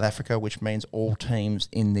in South Africa, which means all teams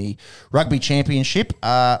in the Rugby Championship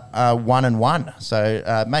are 1-1.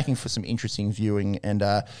 So making for some interesting viewing and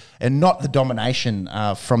not the domination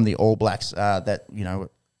from the All Blacks that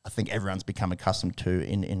I think everyone's become accustomed to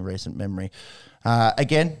in recent memory.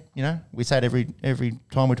 Again, we say it every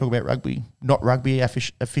time we talk about rugby, not rugby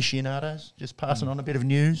aficionados, just passing on a bit of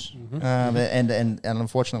news. And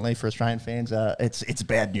unfortunately for Australian fans, it's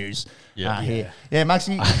bad news here. Yeah, Max,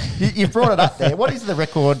 you brought it up there. What is the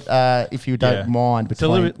record, if you don't mind,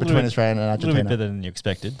 between Australia and Argentina? A little bit better than you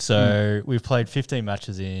expected. So we've played 15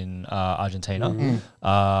 matches in Argentina.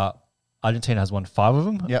 Argentina has won 5 of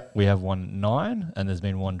them. Yep. We have won 9, and there's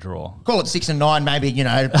been 1 draw. Call it 6 and 9, maybe,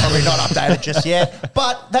 probably not updated just yet.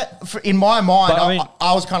 But in my mind,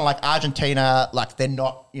 I was kind of like Argentina, like they're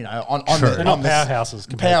not, they're not powerhouses.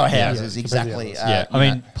 Powerhouses, exactly.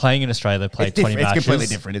 Playing in Australia, they played 20 matches. It's completely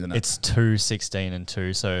different, isn't it? It's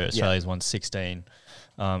 2-16-2, so Australia's won 16 in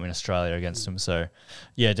Australia against them. So,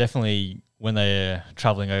 yeah, definitely when they're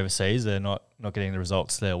travelling overseas, they're not getting the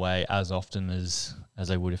results their way as often as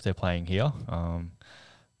they would if they're playing here.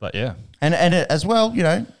 But yeah. And as well,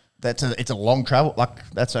 it's a long travel. Like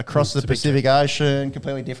that's across the Pacific Ocean,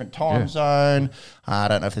 completely different time zone. I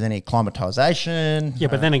don't know if there's any acclimatization. Yeah,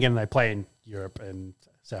 but then again, they play in Europe and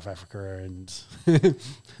South Africa and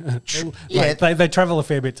they travel a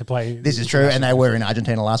fair bit to play. This is true, and they were in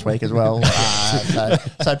Argentina last week as well.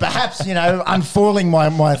 So perhaps, unfoiling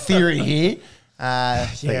my theory here.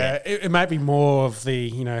 It might be more of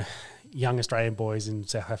the, young Australian boys in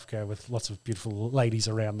South Africa with lots of beautiful ladies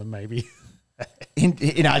around them, maybe.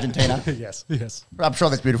 In Argentina? Yes. I'm sure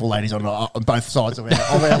there's beautiful ladies on both sides of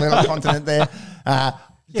our little continent there.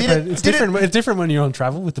 It's different when you're on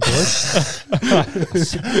travel with the boys.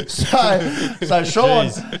 so Sean,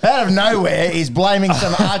 out of nowhere, is blaming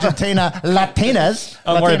some Argentina Latinas.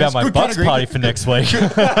 I'm worried about my butts party for next week.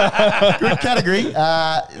 Good category.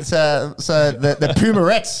 So the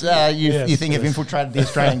Pumarettes, you think have infiltrated the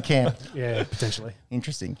Australian camp? Yeah, potentially.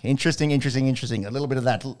 Interesting. A little bit of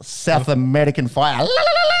that South American fire.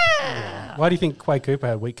 Yeah. Why do you think Quade Cooper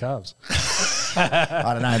had weak calves?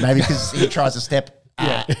 I don't know. Maybe because he tries to step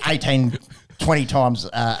 18, 20 times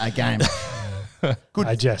a game. Good.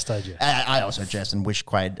 I jest. I also jest and wish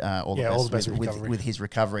Quade all the best with his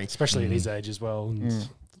recovery. Especially at his age as well. And the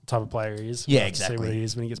type of player he is. Yeah, we'll exactly. See what he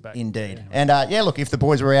is when he gets back. Indeed. And look, if the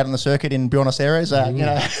boys were out on the circuit in Buenos Aires,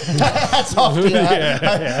 that's off to you.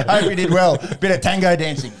 Hope you did well. Bit of tango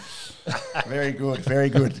dancing. Very good.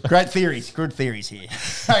 Great theories. Good theories here.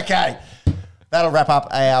 Okay. That'll wrap up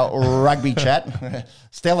our rugby chat.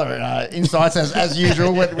 Stellar insights as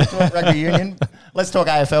usual. We talk rugby union. Let's talk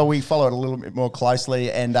AFL. We follow it a little bit more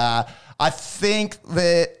closely. And I think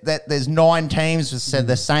that there's 9 teams. As said,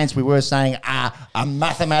 the Saints, we were saying, are a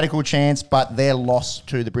mathematical chance, but their loss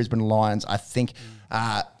to the Brisbane Lions, I think,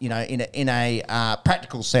 in a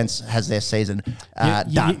practical sense, has their season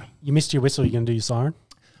done. You missed your whistle. You're going to do your siren?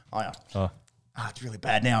 It's really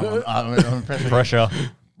bad now. I'm pressure.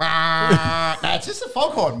 No, it's just a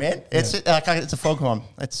foghorn, man. It's a foghorn.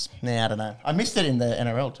 I don't know. I missed it in the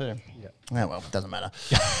NRL too. Yeah. Oh, well, it doesn't matter.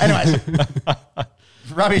 Anyways,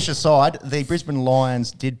 rubbish aside, the Brisbane Lions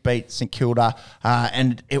did beat St Kilda,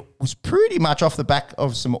 and it was pretty much off the back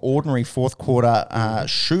of some ordinary fourth quarter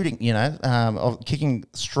shooting, of kicking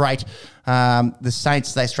straight. The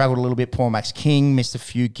Saints, they struggled a little bit. Paul Max King missed a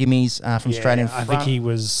few gimmies from straight in front. I think he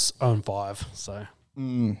was on 5, so...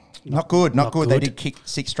 Not good. They did kick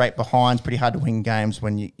 6 straight behinds. Pretty hard to win games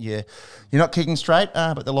when you're not kicking straight.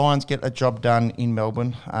 But the Lions get a job done in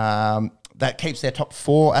Melbourne. that keeps their top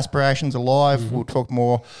 4 aspirations alive. We'll talk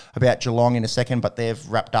more about Geelong in a second, but they've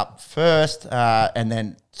wrapped up first, and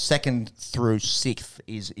then 2nd through 6th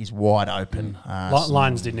is wide open.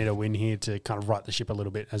 Lions did need a win here to kind of right the ship a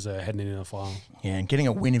little bit as they're heading into the final. Yeah, and getting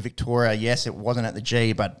a win in Victoria, yes, it wasn't at the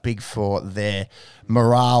G, but big for their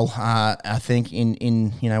morale. I think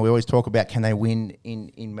in we always talk about can they win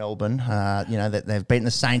in Melbourne. That they've beaten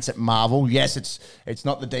the Saints at Marvel. Yes, it's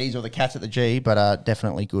not the D's or the Cats at the G, but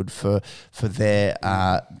definitely good for their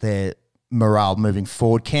morale moving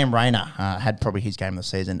forward. Cam Rayner had probably his game of the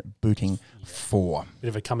season, booting 4. Bit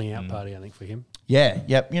of a coming out party, I think, for him. Yeah,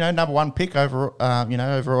 yep. Number 1 pick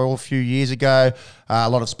overall a few years ago. A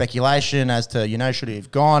lot of speculation as to, should he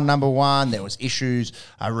have gone number 1? There was issues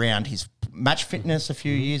around his match fitness a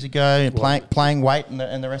few years ago, playing weight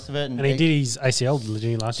and the rest of it. And he did his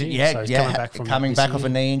ACL last year. Yeah, so he's coming back off a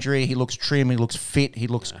knee injury. He looks trim. He looks fit. He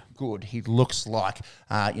looks good. He looks like,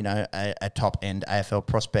 a top-end AFL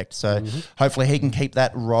prospect. So hopefully he can keep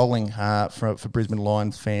that rolling for Brisbane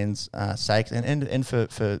Lions fans' sake and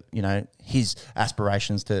for his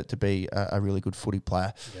aspirations to be a really good footy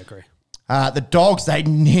player. Yeah, agree. The Dogs, they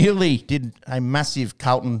nearly did a massive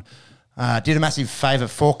Carlton. Did a massive favour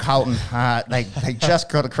for Carlton. They just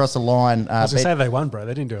got across the line. I was going to say they won, bro.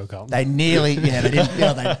 They didn't do a Carlton. They nearly, they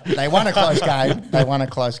didn't. They won a close game. They won a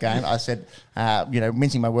close game. I said,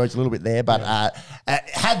 mincing my words a little bit there, but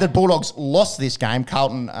had the Bulldogs lost this game,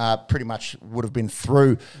 Carlton pretty much would have been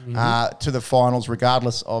through to the finals,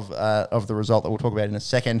 regardless of the result that we'll talk about in a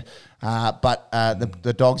second. But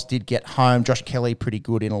the Dogs did get home. Josh Kelly pretty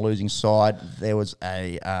good in a losing side. There was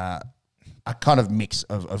a kind of mix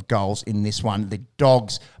of goals in this one. The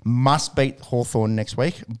Dogs must beat Hawthorn next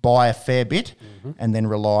week by a fair bit and then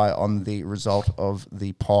rely on the result of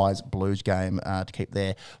the Pies-Blues game to keep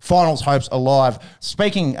their finals hopes alive.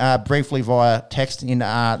 Speaking briefly via text in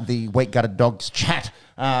the Week Gutted Dogs chat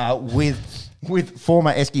with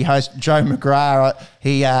former Esky host Joe McGrath,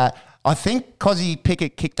 I think Cozzy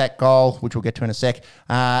Pickett kicked that goal, which we'll get to in a sec,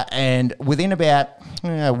 and within about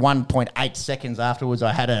 1.8 seconds afterwards,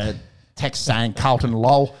 I had a text saying Carlton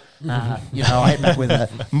lol. I hit back with a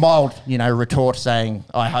mild, retort saying,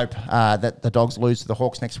 I hope that the Dogs lose to the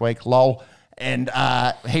Hawks next week, lol. And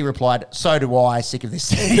he replied, so do I, sick of this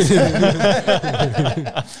season.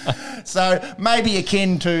 So maybe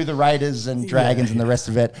akin to the Raiders and Dragons and the rest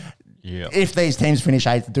of it. Yeah. If these teams finish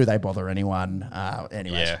 8th, do they bother anyone?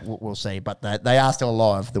 We'll see. But they are still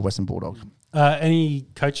alive, the Western Bulldogs. Any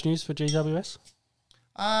coach news for GWS?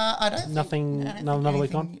 I don't Nothing, another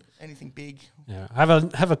week on? Anything big? Yeah.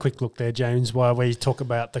 Have a quick look there, James, while we talk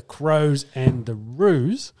about the Crows and the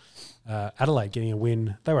Roos. Adelaide getting a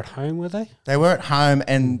win. They were at home, were they? They were at home,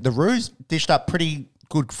 and the Roos dished up pretty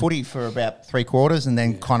good footy for about 3 quarters and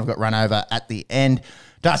then kind of got run over at the end.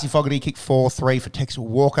 Darcy Fogarty kicked 4-3 for Tex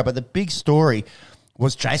Walker, but the big story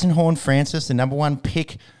was Jason Horne-Francis, the number 1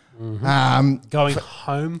 pick. Going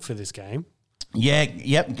home for this game. Yeah,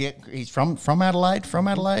 he's from Adelaide.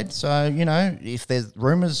 So, if there's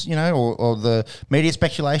rumours, or the media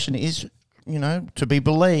speculation is, to be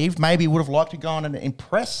believed, maybe he would have liked to go on and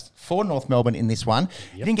impress for North Melbourne in this one.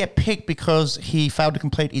 He didn't get picked because he failed to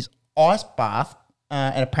complete his ice bath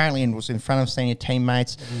and apparently was in front of senior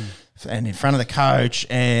teammates and in front of the coach.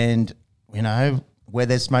 And, where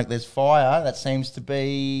there's smoke, there's fire. That seems to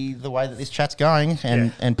be the way that this chat's going.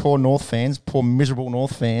 And poor North fans, poor miserable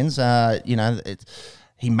North fans,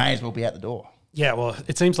 he may as well be out the door. Yeah, well,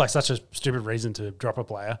 it seems like such a stupid reason to drop a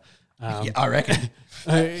player. I reckon.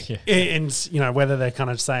 And, whether they're kind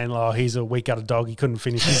of saying, oh, he's a weak-gutted dog, he couldn't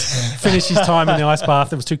finish his time in the ice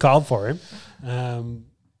bath, it was too cold for him.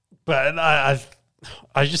 But I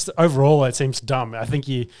just, overall, it seems dumb. I think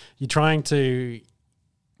you're trying to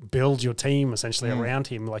build your team essentially around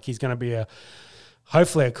him. Like he's going to be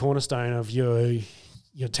hopefully a cornerstone of your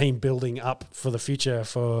team building up for the future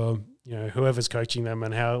for whoever's coaching them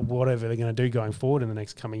and whatever they're going to do going forward in the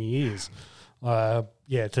next coming years. To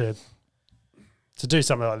do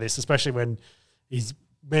something like this, especially when he's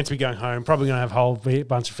meant to be going home, probably going to have a whole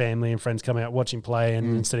bunch of family and friends come out watch him play,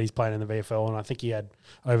 and instead he's playing in the VFL, and I think he had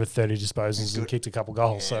over 30 disposals and kicked a couple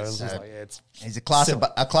goals. So he's a class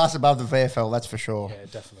above the VFL, that's for sure. Yeah,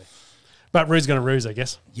 definitely. But Roo's going to Roos, I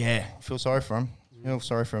guess. Yeah, feel sorry for him.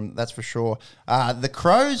 That's for sure. The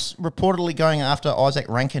Crows reportedly going after Isaac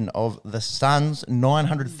Rankin of the Suns,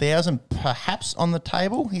 900,000 perhaps on the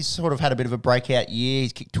table. He's sort of had a bit of a breakout year.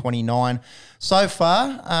 He's kicked 29 so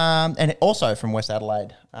far, and also from West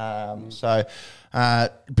Adelaide. So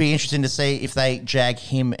be interesting to see if they jag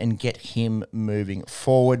him and get him moving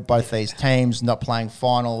forward. Both these teams not playing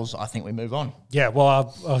finals. I think we move on. Yeah, well,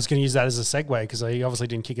 I was going to use that as a segue because he obviously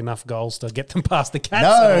didn't kick enough goals to get them past the Cats.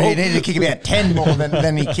 No, he needed to kick about 10 more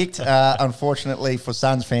than he kicked. Unfortunately for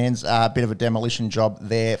Suns fans, a bit of a demolition job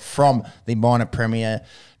there from the minor premier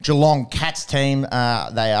Geelong Cats team.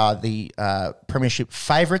 They are the premiership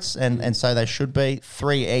favourites, and so they should be.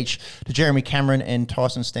 3 each to Jeremy Cameron and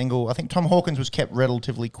Tyson Stengel. I think Tom Hawkins was kept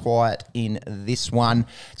relatively quiet in this one.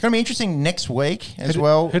 It's going to be interesting next week as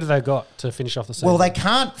well. Who do they got to finish off the season? Well, they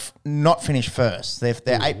can't not finish first. They're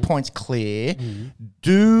 8 points clear.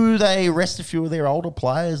 Do they rest a few of their older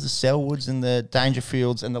players, the Selwoods and the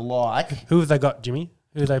Dangerfields and the like? Who have they got, Jimmy?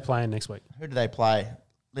 Who are they playing next week? Who do they play?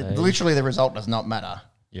 Literally, the result does not matter.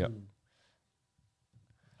 Yeah.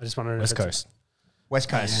 I just wondered. West Coast. West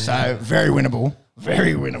Coast. So very winnable.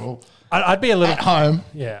 Very winnable. I'd be a little at home.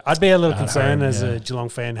 Yeah, I'd be a little At concerned home, as yeah. a Geelong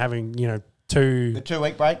fan having two. The 2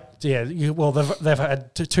 week break. Yeah, they've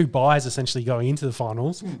had two buys essentially going into the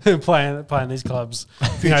finals, playing these clubs.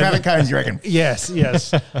 Few traffic cones, you reckon? Yes.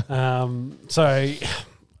 So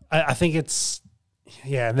I think it's.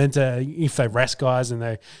 Yeah, and then if they rest guys and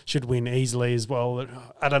they should win easily as well,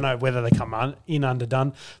 I don't know whether they come in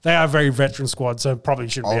underdone. They are a very veteran squad, so probably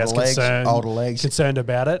shouldn't be as concerned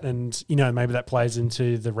about it. And, maybe that plays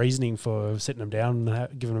into the reasoning for sitting them down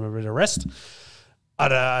and giving them a bit of rest. I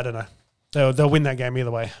don't know. They'll win that game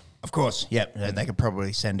either way. Of course, yep. They could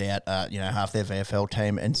probably send out, half their VFL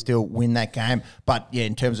team and still win that game. But, yeah,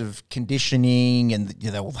 in terms of conditioning and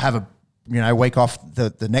they'll have a, week off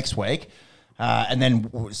the next week. And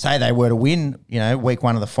then say they were to win, week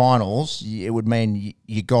one of the finals, it would mean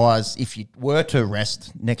you guys, if you were to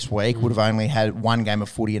rest next week, would have only had one game of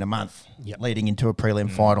footy in a month leading into a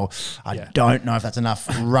prelim final. I don't know if that's enough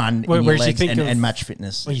run in your legs and match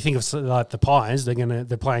fitness. Well, you think of like the Pies,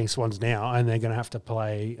 they're playing Swans now, and they're going to have to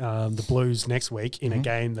play the Blues next week in a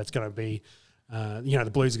game that's going to be. The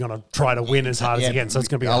Blues are going to try to win as hard as again, so it's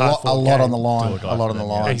going to be a lot on the line. A lot on the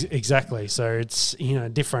line. Exactly. So it's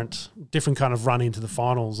different kind of run into the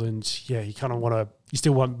finals, and you kind of you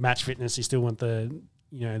still want match fitness, you still want the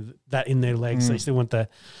that in their legs, so you still want they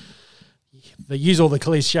use all the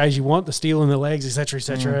cliches you want, the steel in the legs, etc.,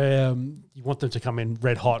 etc. You want them to come in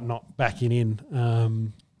red hot, not backing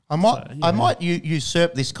in. I might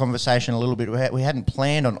usurp this conversation a little bit. We hadn't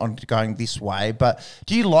planned on going this way, but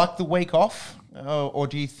do you like the week off? Or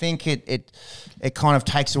do you think it kind of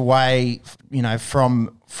takes away,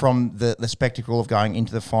 from the spectacle of going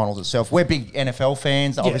into the finals itself? We're big NFL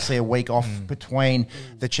fans. Obviously, a week off between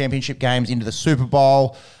the championship games into the Super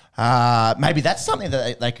Bowl. Maybe that's something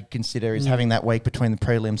that they could consider is having that week between the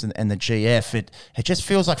prelims and the GF. It just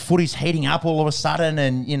feels like footy's heating up all of a sudden,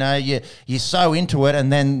 and you're so into it,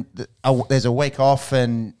 and then there's a week off,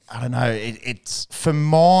 and I don't know. It's for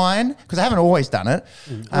mine because I haven't always done it.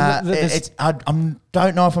 I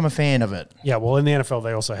don't know if I'm a fan of it. Yeah, well, in the NFL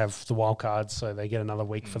they also have the wild cards, so they get another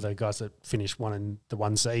week for the guys that finish the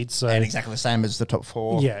one seed. So and exactly the same as the top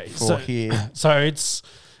four. Yeah, here. So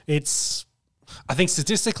it's. I think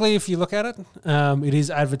statistically, if you look at it, it is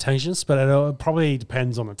advantageous, but it probably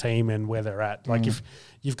depends on the team and where they're at. Like if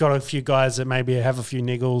you've got a few guys that maybe have a few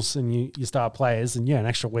niggles and you start players, and an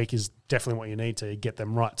extra week is definitely what you need to get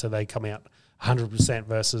them right so they come out 100%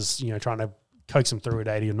 versus, trying to coax them through at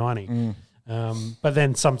 80 or 90. But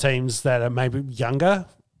then some teams that are maybe younger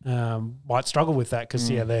might struggle with that because,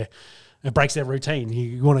 it breaks their routine.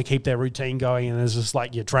 You want to keep their routine going, and it's just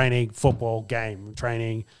like your training, football, game,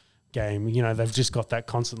 training, game. They've just got that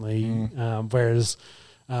constantly. Whereas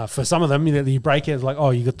for some of them, you break it like,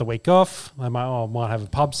 you got the week off. They might have a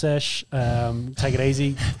pub sesh, take it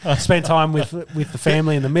easy, spend time with the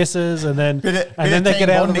family and the missus, and then they get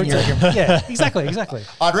out of the routine. Yeah, exactly.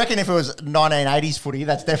 I'd reckon if it was 1980s footy,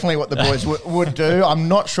 that's definitely what the boys would do. I'm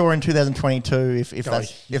not sure in 2022 if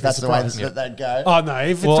that's the way that they'd go. Oh no,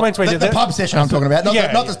 if it's 2022, the pub session I'm talking about,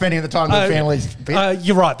 not the spending of the time with the families.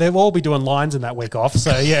 You're right. They'll all be doing lines in that week off.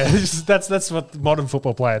 So that's what the modern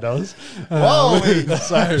football player does.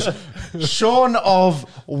 Sean of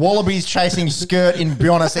Wallabies chasing skirt in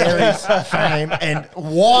Buenos Aires fame and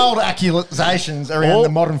wild accusations around the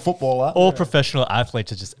modern footballer. All professional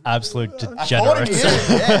athletes are just absolute degenerates.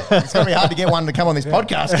 It's going to be hard to get one to come on this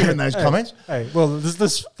podcast given those comments. Hey, well,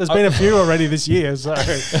 there's been a few already this year, so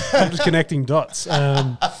I'm just connecting dots.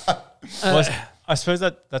 I suppose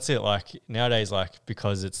that's it. Like nowadays,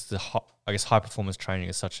 because it's high performance training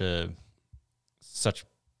is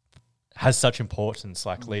has such importance,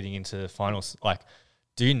 leading into finals.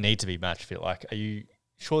 Do you need to be match fit?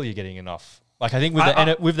 Surely you're getting enough Like I think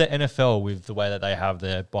with the NFL, with the way that they have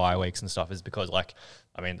their bye weeks and stuff, is because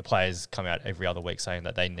the players come out every other week saying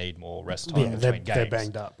that they need more rest time between games. They're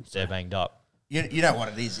banged up. They're banged up. You know what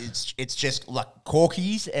it is? It's just like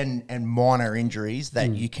corkies and minor injuries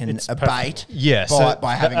that you can abate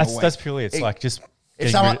by having a week. That's purely if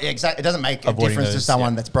someone it doesn't make a difference to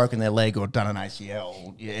someone that's broken their leg or done an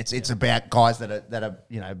ACL. It's about guys that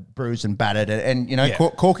are bruised and battered and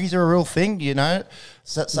corkies are a real thing.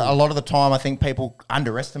 So a lot of the time I think people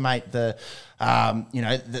underestimate the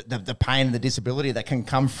pain and the disability that can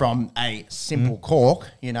come from a simple cork.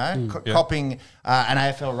 Copping an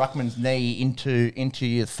AFL ruckman's knee into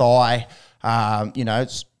your thigh.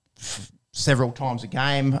 Several times a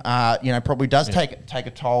game, probably does take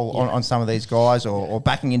a toll on some of these guys, or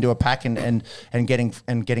backing into a pack and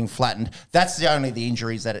getting flattened. That's the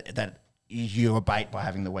injuries that you abate by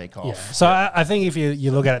having the week off. Yeah. So I think if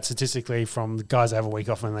you look at it statistically, from the guys that have a week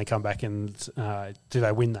off and they come back and do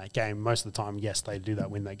they win that game? Most of the time, yes, they do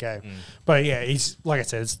win that game. But yeah, he's like I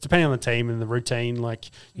said, it's depending on the team and the routine. Like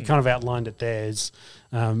you kind of outlined it there.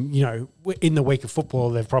 In the week of football,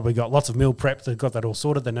 they've probably got lots of meal prep. They've got that all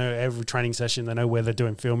sorted. They know every training session. They know where they're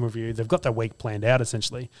doing film review. They've got their week planned out,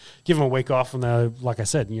 essentially. Give them a week off and they're, like I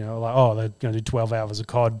said, they're going to do 12 hours of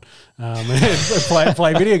COD and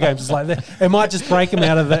play video games. It's like it might just break them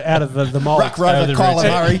out of the mold. Ruck Rover, Kyler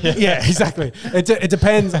Murray. Yeah, exactly. It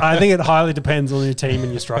depends. I think it highly depends on your team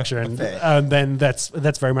and your structure. And then that's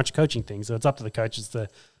very much a coaching thing. So it's up to the coaches to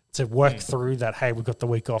work through that. Hey, we've got the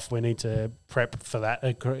week off. We need to prep for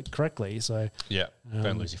that correctly. So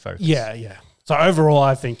don't lose your focus. Yeah. So overall,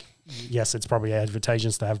 I think yes, it's probably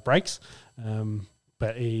advantageous to have breaks,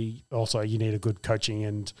 but also you need a good coaching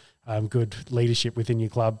and good leadership within your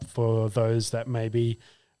club for those that maybe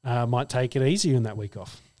might take it easy in that week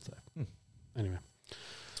off. So anyway.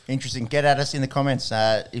 Interesting. Get at us in the comments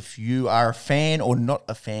if you are a fan or not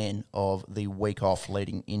a fan of the week off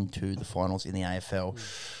leading into the finals in the AFL.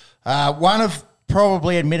 One of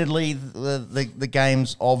probably, admittedly, the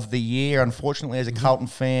games of the year. Unfortunately, as a Carlton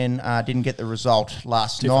fan, didn't get the result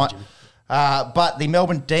last night. But the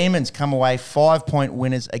Melbourne Demons come away 5-point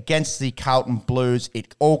winners against the Carlton Blues.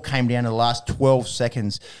 It all came down to the last 12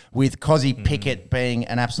 seconds with Kozzy Pickett being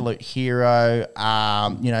an absolute hero,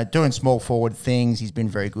 doing small forward things. He's been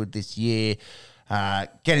very good this year.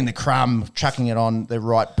 Getting the crumb, chucking it on the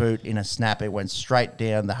right boot in a snap. It went straight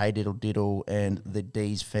down the hey diddle diddle, and the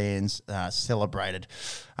D's fans celebrated.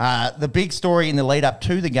 The big story in the lead up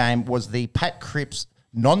to the game was the Pat Cripps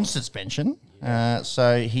non-suspension.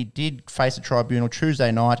 So he did face a tribunal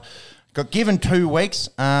Tuesday night. Got given 2 weeks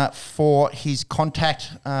for his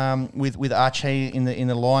contact with Archie in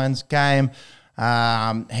the Lions game.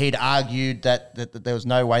 He'd argued that there was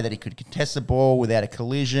no way that he could contest the ball without a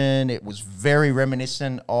collision. It was very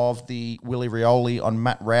reminiscent of the Willie Rioli on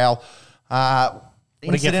Matt Rowell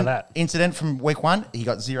incident from week 1. He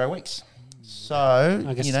got 0 weeks. So,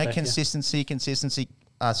 consistency,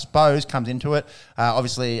 I suppose, comes into it.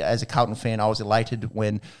 Obviously, as a Carlton fan, I was elated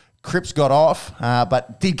when Cripps got off,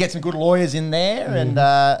 but did get some good lawyers in there,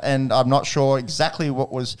 and I'm not sure exactly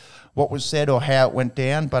what was said or how it went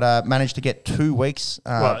down, but managed to get 2 weeks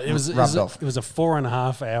rubbed off. It was a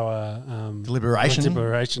 4.5 hour deliberation,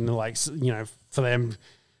 for them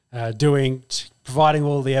providing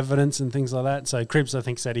all the evidence and things like that. So Cripps, I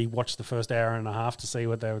think, said he watched the first hour and a half to see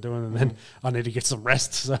what they were doing, and then I need to get some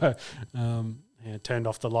rest. So turned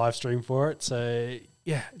off the live stream for it. So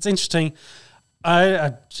yeah, it's interesting.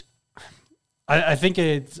 I think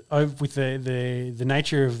it's with the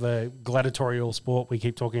nature of the gladiatorial sport we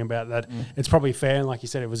keep talking about, that it's probably fair, and like you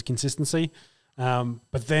said, it was consistency.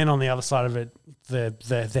 But then on the other side of it,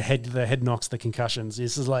 the head knocks, the concussions.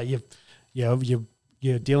 This is like you're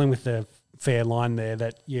dealing with the fair line there.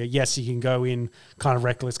 That yes, you can go in kind of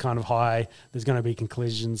reckless, kind of high. There's going to be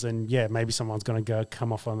collisions, and maybe someone's going to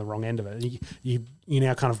come off on the wrong end of it. You're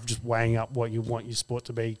now kind of just weighing up what you want your sport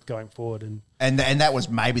to be going forward, and that was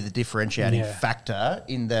maybe the differentiating factor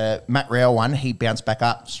in the Matt Rowell one. He bounced back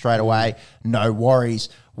up straight away, no worries.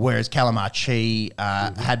 Whereas Callum Archie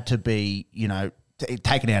had to be,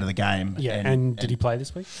 taken out of the game. Yeah, and did he play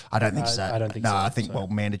this week? I don't think so. I don't think so. No, I think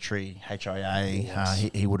mandatory HIA.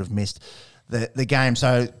 He would have missed the game.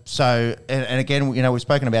 So and again, we've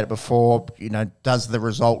spoken about it before. Does the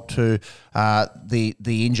result to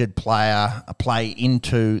the injured player play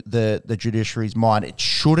into the judiciary's mind? It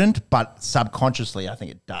shouldn't, but subconsciously, I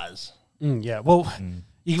think it does. Well,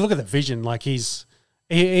 you look at the vision. Like it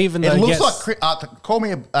looks like call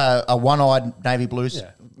me a one-eyed Navy Blues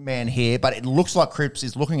man here, but it looks like Cripps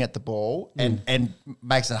is looking at the ball and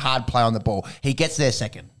makes a hard play on the ball. He gets there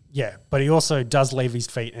second. Yeah, but he also does leave his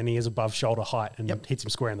feet, and he is above shoulder height, and hits him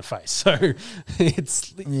square in the face. So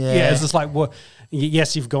it's it's just like, well,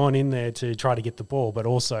 yes, you've gone in there to try to get the ball, but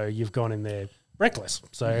also you've gone in there reckless.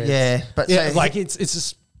 So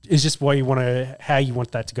it's just why you want to, how you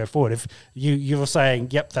want that to go forward. If you're saying,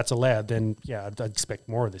 yep, that's allowed, then I'd expect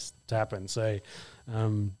more of this to happen. So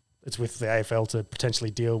it's with the AFL to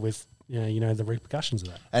potentially deal with the repercussions of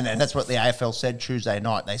that. And that's what the AFL said Tuesday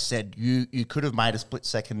night. They said you could have made a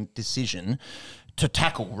split-second decision to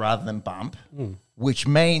tackle rather than bump, which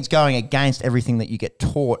means going against everything that you get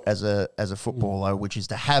taught as a footballer, which is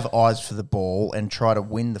to have eyes for the ball and try to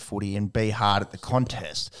win the footy and be hard at the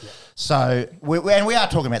contest. Yeah. So we are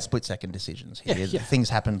talking about split-second decisions here. Yeah. Things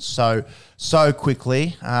happen so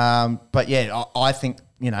quickly. But I think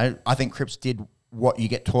Cripps did what you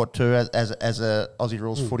get taught to as a Aussie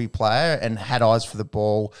rules footy player, and had eyes for the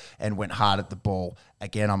ball and went hard at the ball.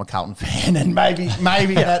 Again, I'm a Carlton fan, and maybe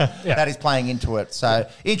that is playing into it. So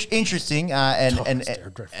interesting,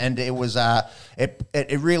 and it was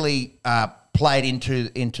it really played into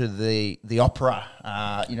the opera,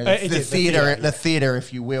 the theatre,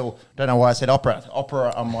 if you will. Don't know why I said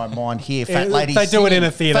opera on my mind here. Fat lady, they do it in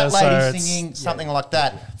a theatre, fat lady singing something like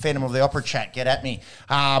that. Phantom of the Opera chat, get at me.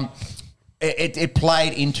 It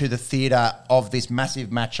played into the theatre of this massive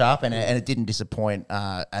matchup, and it didn't disappoint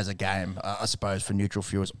as a game, I suppose, for neutral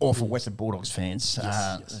viewers or for Western Bulldogs fans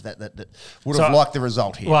that would have liked the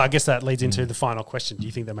result here. Well, I guess that leads into the final question. Do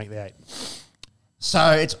you think they make the 8?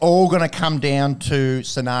 So it's all going to come down to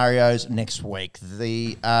scenarios next week.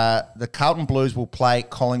 The Carlton Blues will play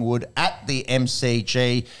Collingwood at the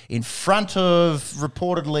MCG in front of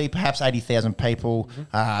reportedly perhaps 80,000 people.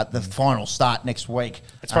 The final start next week.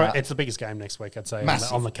 It's the biggest game next week, I'd say,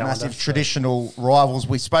 on the calendar. Massive traditional rivals.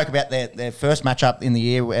 We spoke about their first matchup in the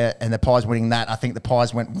year and the Pies winning that. I think the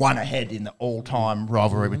Pies went one ahead in the all-time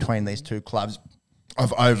rivalry between these two clubs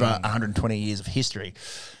of over 120 years of history.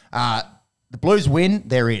 The Blues win,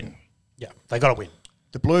 they're in. Yeah, they got to win.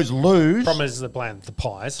 The Blues lose. Problem is the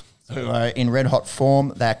Pies, who are in red-hot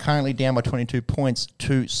form. They're currently down by 22 points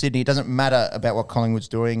to Sydney. It doesn't matter about what Collingwood's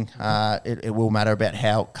doing. It will matter about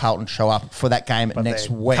how Carlton show up for that game next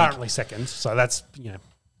week. Currently second, so that's,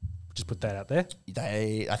 just put that out there.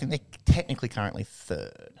 I think they're technically currently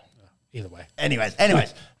third. Either way. Anyways,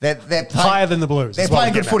 they're higher than the Blues. They're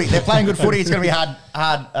playing good footy. They're playing good footy. It's going to be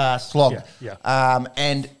hard slog. Yeah.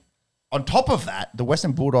 And on top of that, the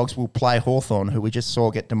Western Bulldogs will play Hawthorn, who we just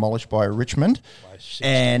saw get demolished by Richmond.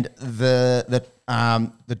 And the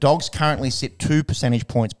Dogs currently sit 2 percentage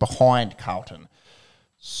points behind Carlton.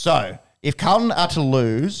 So if Carlton are to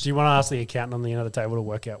lose... Do you want to ask the accountant on the end of the table to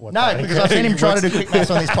work out what... No, because I've seen him try to do quick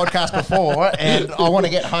maths on this podcast before, and I want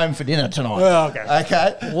to get home for dinner tonight. Well,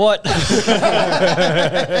 okay. What?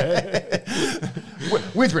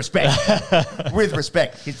 With respect. With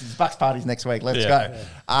respect. His Bucks party's next week. Let's go.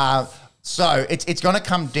 Yeah. So it's going to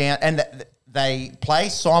come down, and they play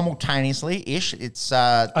simultaneously-ish. It's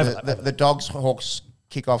the Dogs Hawks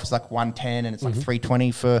kickoff is like 110, and it's like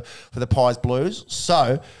 320 for the Pies Blues.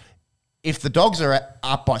 So if the Dogs are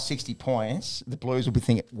up by 60 points, the Blues will be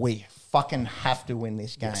thinking, we fucking have to win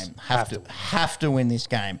this game. Yes, have to win this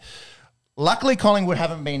game. Luckily, Collingwood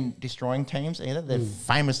haven't been destroying teams either. They've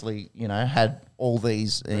famously, had all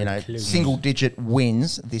these, single-digit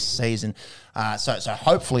wins this season. So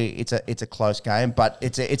hopefully it's a close game, but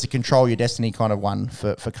it's a control your destiny kind of one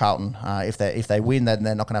for Carlton. If they win, then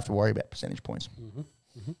they're not going to have to worry about percentage points. Mm-hmm.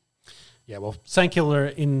 Mm-hmm. Yeah, well, St Kilda are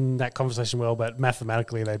in that conversation but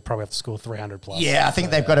mathematically they'd probably have to score 300 plus. Yeah, I think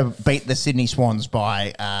they've got to beat the Sydney Swans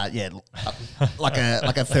by, like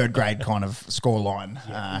a third grade kind of score line.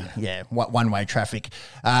 One-way traffic.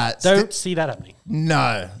 Don't see that happening.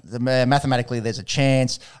 No, mathematically there's a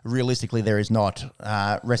chance. Realistically, there is not.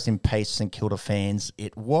 Rest in peace, St Kilda fans.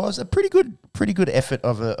 It was a pretty good effort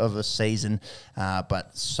of a season,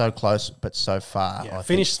 but so close, but so far. Yeah,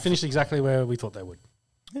 finished exactly where we thought they would.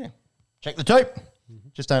 Yeah. Check the tape.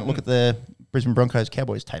 Just don't look at the Brisbane Broncos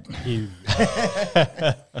Cowboys tape.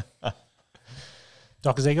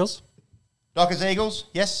 Dockers Eagles? Dockers Eagles,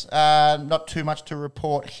 yes. Not too much to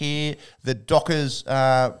report here. The Dockers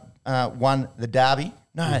won the derby.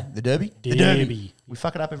 No, the derby. The derby. We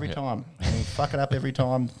fuck it up every time.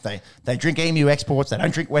 They drink Emu exports. They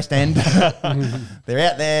don't drink West End.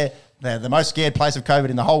 They're out there. They're the most scared place of COVID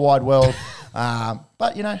in the whole wide world.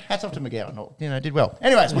 But, hats off to McGowan. Did well.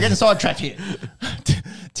 Anyways, we're getting sidetracked here.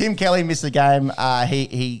 Tim Kelly missed the game.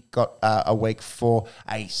 He got a week for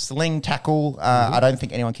a sling tackle. I don't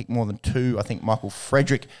think anyone kicked more than 2. I think Michael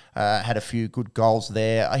Frederick had a few good goals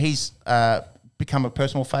there. He's become a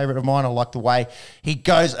personal favourite of mine. I like the way he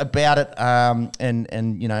goes about it, and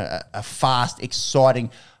a fast,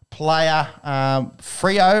 exciting player.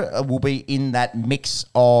 Freo will be in that mix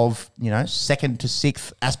of, second to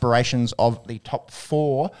sixth aspirations of the top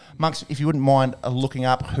four. Monks, if you wouldn't mind looking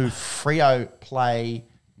up who Freo play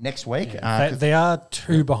next week. They are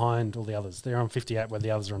 2 behind all the others. They're on 58 where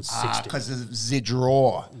the others are on 60. Because of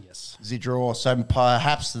Zidraw. Yes. Zidraw. So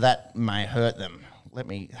perhaps that may hurt them. Let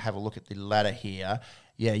me have a look at the ladder here.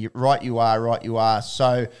 Yeah, you're right, you are.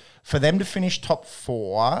 So for them to finish top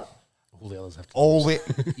 4... All the others have to lose.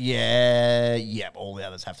 All the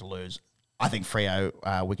others have to lose. I think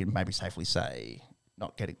Freo, we can maybe safely say,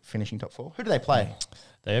 not finishing top 4. Who do they play?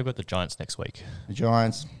 They have got the Giants next week. The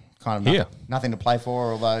Giants, kind of nothing to play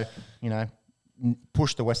for, although,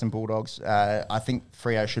 push the Western Bulldogs. I think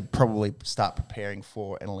Freo should probably start preparing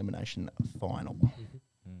for an elimination final.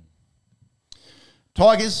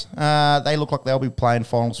 Tigers, they look like they'll be playing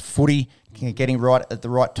finals footy, getting right at the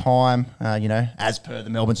right time, as per the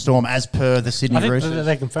Melbourne Storm, as per the Sydney Roosters.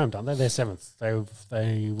 They're confirmed, aren't they? They're 7th. They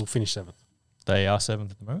will finish 7th. They are 7th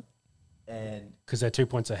at the moment. And because they're 2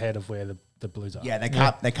 points ahead of where the Blues are. Yeah, they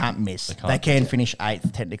can't miss. They can finish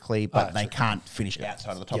 8th technically, but they can't finish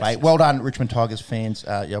outside of the top 8. Well done, Richmond Tigers fans.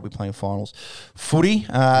 You'll be playing finals footy.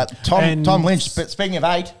 Tom Lynch, but speaking of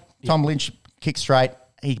 8, Tom Lynch kicked straight.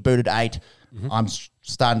 He booted 8. I'm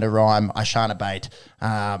starting to rhyme. I shan't abate.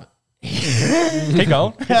 Keep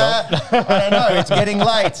going. I don't know. It's getting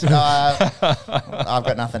late. I've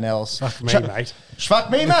got nothing else. Fuck me, mate.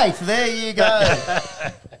 Fuck me, mate. There you go.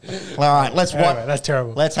 All right, anyway, that's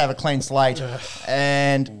terrible. Let's have a clean slate.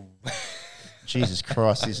 And Jesus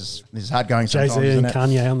Christ, this is hard going sometimes, Jay-Z isn't and it?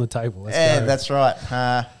 Kanye on the table. That's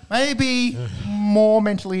right. Maybe more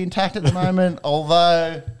mentally intact at the moment,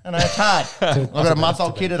 although it's hard. I've got a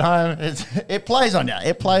month-old kid at home. It plays on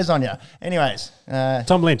you. Anyways.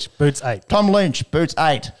 Tom Lynch, boots 8. Tom Lynch, boots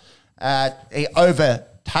 8. He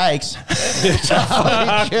overtakes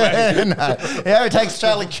Charlie Curnow. He overtakes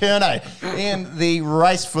Charlie Curnow in the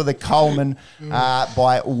race for the Coleman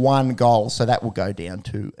by 1 goal. So that will go down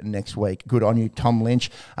to next week. Good on you, Tom Lynch.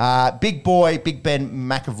 Big Ben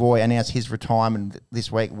McAvoy announced his retirement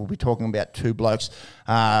this week. We'll be talking about 2 blokes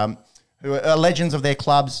who are legends of their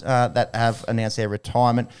clubs that have announced their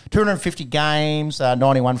retirement. 250 games,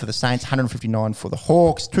 91 for the Saints, 159 for the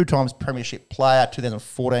Hawks, 2 times premiership player,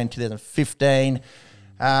 2014, 2015.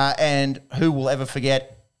 And who will ever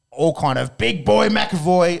forget all kind of big boy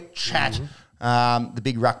McAvoy chat. The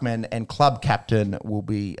big ruckman and club captain will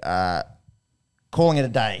be calling it a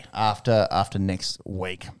day after next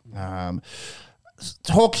week.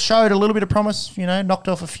 Hawks showed a little bit of promise, knocked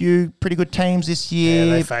off a few pretty good teams this year.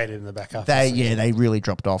 Yeah, they faded in the back half. They really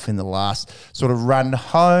dropped off in the last sort of run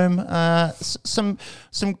home. Some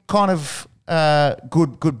kind of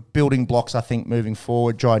good building blocks, I think, moving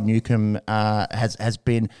forward. Jai Newcomb has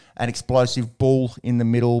been an explosive bull in the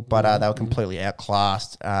middle, but they were completely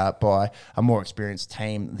outclassed by a more experienced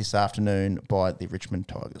team this afternoon by the Richmond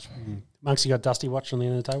Tigers. Monks, you got Dusty watch on the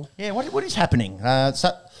end of the table? Yeah, what is happening?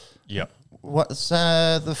 Yep. What's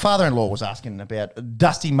the father-in-law was asking about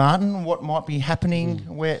Dusty Martin? What might be happening?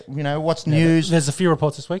 Where what's news? There's a few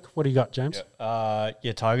reports this week. What do you got, James?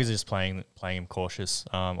 Tigers is playing him cautious.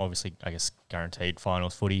 Obviously, I guess guaranteed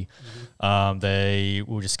finals footy. They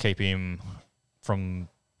will just keep him, from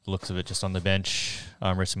the looks of it, just on the bench,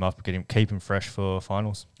 rest him up, keep him fresh for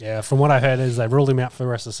finals. Yeah, from what I heard is they've ruled him out for the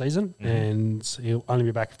rest of the season, and he'll only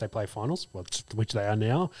be back if they play finals, which they are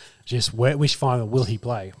now. Just which final will he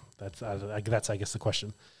play? That's I guess the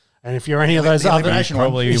question. And if you're any of those other,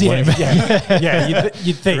 probably you'd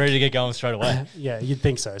think ready to get going straight away. You'd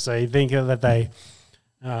think so. So you think that they,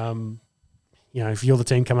 if you're the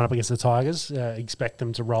team coming up against the Tigers, expect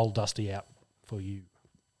them to roll Dusty out for you.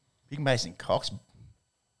 Big Mason Cox,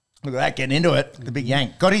 look at that, getting into it. The big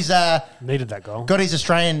yank got his needed that goal. Got his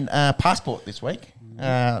Australian passport this week.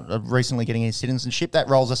 Recently getting his citizenship. That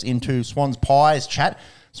rolls us into Swans Pies chat.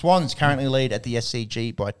 Swans currently lead at the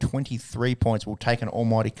SCG by 23 points. Will take an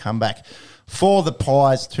almighty comeback for the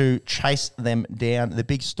Pies to chase them down. The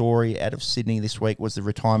big story out of Sydney this week was the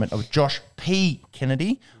retirement of Josh P.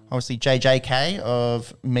 Kennedy. Obviously, JJK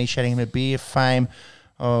of Me Shedding Him a Beer fame,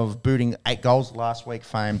 of booting 8 goals last week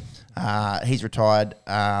fame. He's retired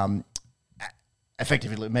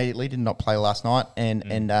effectively immediately, did not play last night.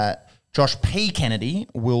 And Josh P. Kennedy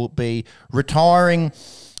will be retiring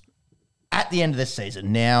at the end of the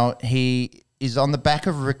season. Now, he is on the back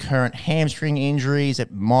of recurrent hamstring injuries. It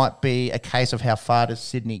might be a case of how far does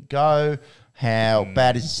Sydney go. How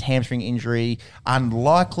bad is his hamstring injury?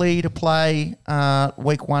 Unlikely to play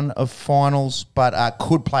week 1 of finals, but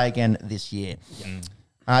could play again this year.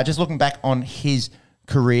 Just looking back on his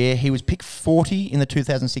career, he was picked 40 in the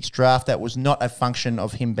 2006 draft. That was not a function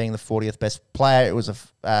of him being the 40th best player. It was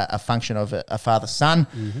a function of a father-son.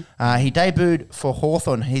 He debuted for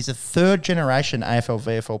Hawthorn. He's a third-generation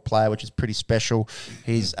AFL-VFL player, which is pretty special.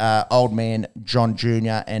 His old man, John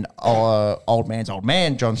Jr., and old man's old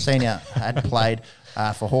man, John Sr., had played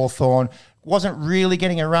for Hawthorn. Wasn't really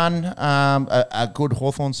getting a run, a good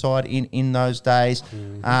Hawthorn side in those days.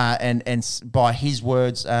 And by his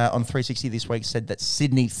words on 360 this week, said that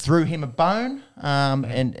Sydney threw him a bone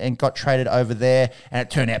and got traded over there. And it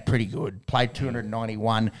turned out pretty good. Played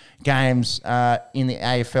 291 games in the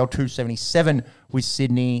AFL, 277 with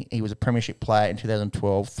Sydney. He was a premiership player in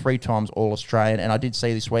 2012, 3 times All-Australian. And I did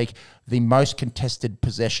see this week the most contested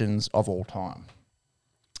possessions of all time.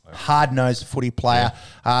 Hard-nosed footy player.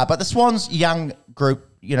 But the Swans' young group,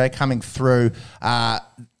 coming through, are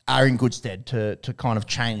in good stead to kind of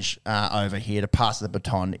change over here, to pass the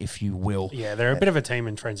baton, if you will. Yeah, they're a bit of a team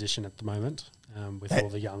in transition at the moment with all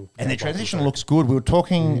the young... And their transition looks good. We were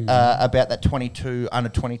talking about that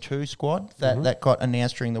under-22 squad that got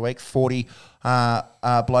announced during the week. 40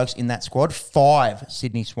 blokes in that squad. 5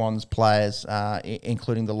 Sydney Swans players,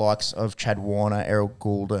 including the likes of Chad Warner, Errol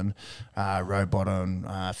Goulden, Rowbottom,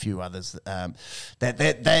 a few others.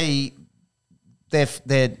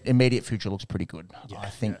 Their immediate future looks pretty good. I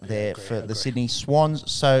think for the Sydney Swans.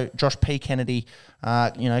 So Josh P. Kennedy,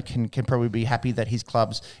 can probably be happy that his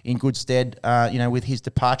club's in good stead, with his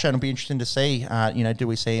departure. And it'll be interesting to see, do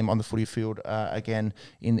we see him on the footy field again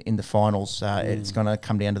in the finals? It's going to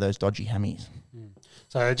come down to those dodgy hammies.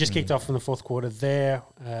 So it just kicked off from the fourth quarter there,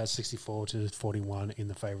 64-41 in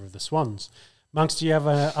the favour of the Swans. Monks, do you have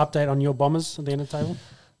an update on your Bombers at the end of the table?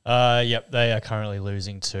 Yep, they are currently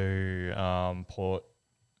losing to Port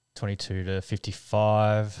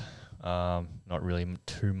 22-55. Not really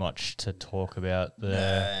too much to talk about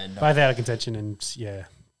there. Both out of contention and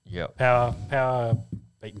power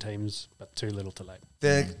beaten teams, but too little too late.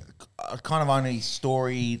 The kind of only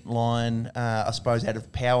storyline, I suppose, out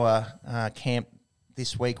of Power camp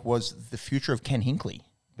this week was the future of Ken Hinkley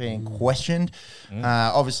being questioned.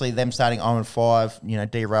 Obviously, them starting 0-5,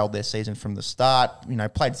 derailed their season from the start.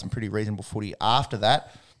 Played some pretty reasonable footy after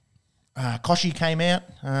that. Koshy came out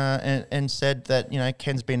and said that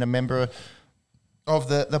Ken's been a member of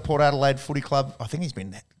the Port Adelaide Footy Club. I think he's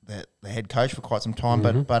been the head coach for quite some time,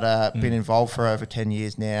 but been involved for over 10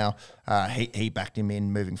 years now. He backed him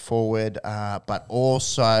in moving forward, but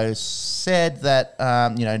also said that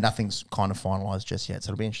nothing's kind of finalised just yet.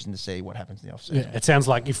 So it'll be interesting to see what happens in the offseason. Yeah, it sounds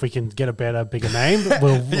like if we can get a better, bigger name,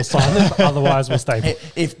 we'll sign them. Otherwise, we'll stay put.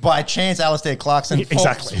 If by chance Alistair Clarkson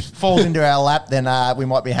falls into our lap, then we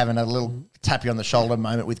might be having a little tap you on the shoulder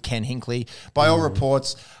moment with Ken Hinkley. By all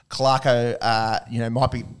reports, Clarko,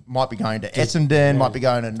 might be going to Essendon, might be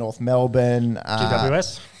going to North Melbourne.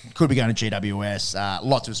 GWS? Could be going to GWS.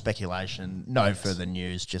 Lots of speculation. No further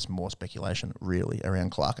news, just more speculation, really,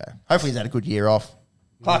 around Clarko. Hopefully he's had a good year off.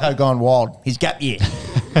 Clarko gone wild. His gap year.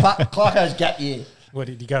 Clarko's gap year. What,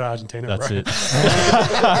 did you go to Argentina, That's bro? it.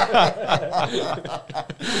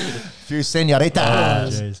 Few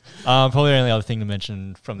senoritas. Probably the only other thing to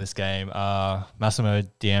mention from this game, Massimo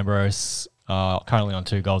D'Ambrose, currently on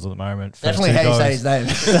 2 goals at the moment. Definitely how you say his name.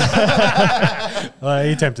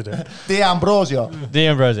 He attempted it. D'Ambrosio.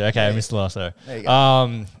 Okay, I missed the last though. There you go.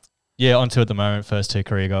 On 2 at the moment. First 2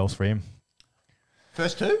 career goals for him.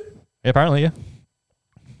 First 2? Yeah, apparently, yeah.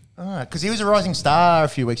 Because he was a rising star a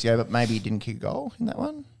few weeks ago, but maybe he didn't kick a goal in that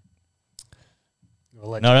one.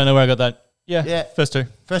 No, I don't know where I got that. Yeah. First 2.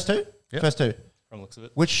 First 2? Yep. First 2. From the looks of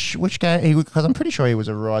it. Which game? Because I'm pretty sure he was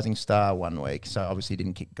a rising star one week, so obviously he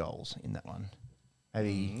didn't kick goals in that one.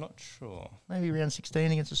 Maybe I'm not sure. Maybe round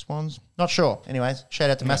 16 against the Swans. Not sure. Anyways,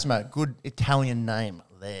 shout out to Massimo. Good Italian name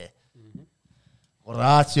there.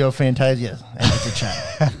 Orazio Fantasia. End of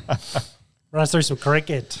chat. Run us through some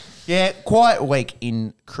cricket. Yeah, quiet week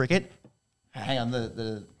in cricket. Hang on,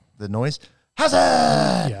 the noise.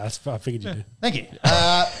 Hazard! Yeah, I figured you did. Thank you.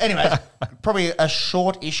 Anyways, probably a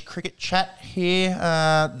short-ish cricket chat here.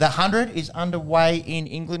 The 100 is underway in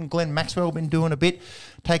England. Glenn Maxwell been doing a bit,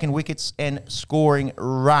 taking wickets and scoring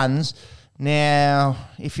runs. Now,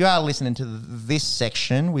 if you are listening to this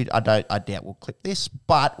section, I doubt we'll clip this,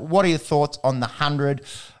 but what are your thoughts on the 100?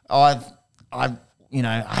 I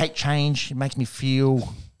hate change. It makes me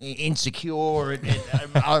feel insecure.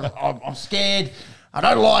 I'm scared. I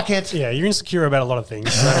don't like it. Yeah, you're insecure about a lot of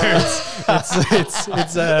things. So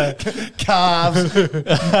it's Calves,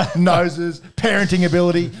 noses, parenting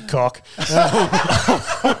ability. cock.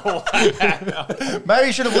 Maybe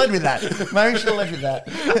you should have led with that.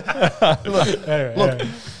 Look,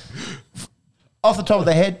 off the top of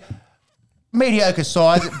the head, mediocre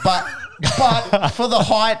size, but for the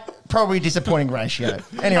height, probably disappointing ratio.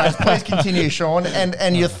 Anyways, please continue, Sean,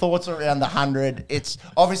 and your thoughts around the 100. It's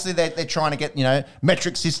obviously they're trying to get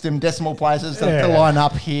metric system decimal places to line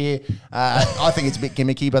up here. I think it's a bit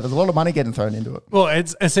gimmicky, but there's a lot of money getting thrown into it. Well,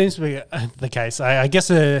 it seems to be the case. I guess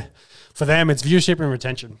for them, it's viewership and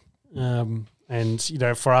retention. And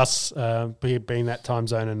for us, being that time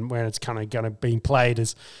zone and when it's kind of going to be played,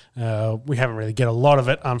 is we haven't really get a lot of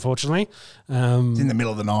it, unfortunately. It's in the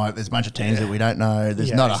middle of the night. There's a bunch of teams that we don't know.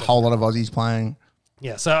 There's not a whole lot of Aussies playing.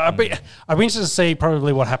 Yeah, so I'd be interested to see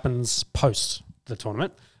probably what happens post the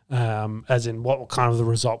tournament, as in what kind of the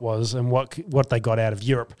result was and what they got out of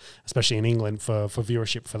Europe, especially in England for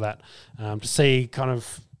viewership for that, to see kind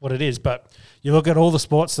of what it is. But you look at all the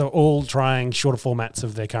sports; they're all trying shorter formats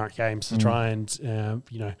of their current games to try and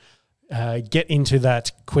get into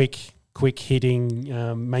that quick hitting,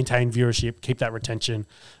 maintain viewership, keep that retention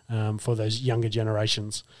for those younger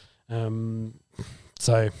generations.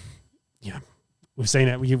 So, we've seen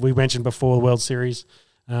it. We mentioned before the World Series.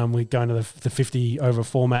 We're going to the 50 over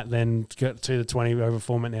format, then get to the 20 over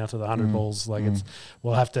format, now to the 100 balls.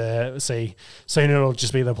 We'll have to see. Soon it'll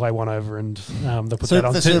just be they'll play one over and they'll put that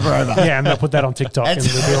on super over. Yeah, and they'll put that on TikTok and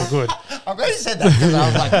we'll be all good. I'm glad you said that because I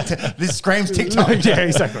was like, this screams TikTok. Yeah,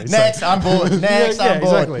 exactly. Next, I'm bored. Next, I'm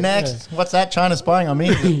bored. Exactly. Next, what's that? China spying on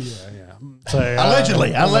me? So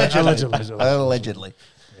Allegedly.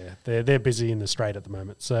 Yeah, they're busy in the Strait at the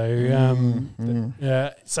moment. So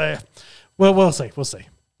we'll see.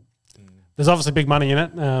 There's obviously big money in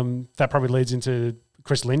it. That probably leads into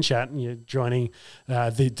Chris Lynn chat and you're joining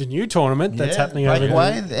the new tournament that's happening over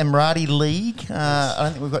there. The Emirati League. I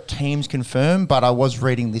don't think we've got teams confirmed, but I was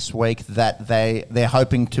reading this week that they're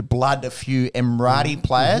hoping to blood a few Emirati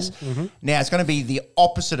players. Now, it's going to be the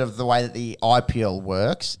opposite of the way that the IPL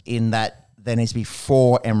works, in that there needs to be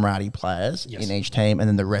 4 Emirati players in each team, and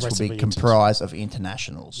then the rest will be comprised of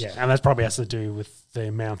internationals. Yeah, and that probably has to do with the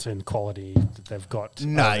amount and quality that they've got.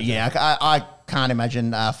 I can't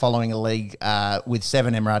imagine following a league with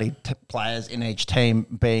 7 Emirati players in each team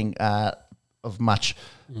being of much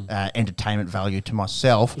entertainment value to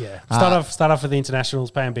myself. Yeah, start off with the internationals,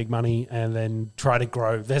 paying big money, and then try to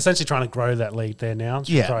grow. They're essentially trying to grow that league there now.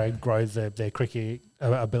 Try to grow their cricket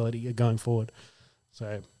ability going forward.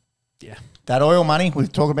 So. Yeah, that oil money.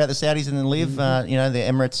 We've talked about the Saudis and then Live. The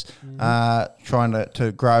Emirates trying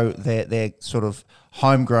to grow their sort of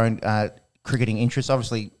homegrown cricketing interests.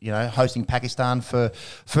 Obviously, hosting Pakistan for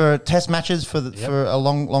test matches for a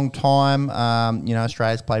long time.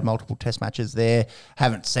 Australia's played multiple test matches there.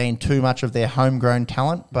 Haven't seen too much of their homegrown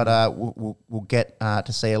talent, but we'll get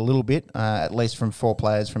to see a little bit, at least from 4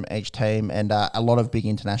 players from each team, and a lot of big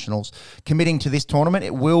internationals committing to this tournament.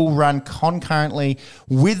 It will run concurrently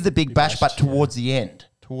with the Big Bash, but towards the end.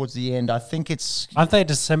 I think it's... Aren't they a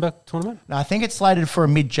December tournament? No, I think it's slated for a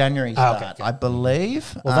mid-January start, I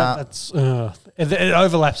believe. Well, it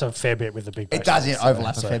overlaps a fair bit with the Big Bash. It does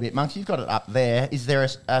overlap a fair bit. Monks, you've got it up there. Is there an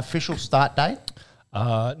official start date?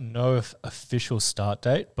 No official start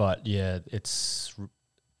date, but it's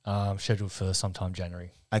scheduled for sometime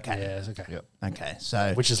January. Okay. Yeah. Okay. Yep. Okay.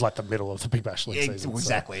 So, which is like the middle of the Big Bash League season.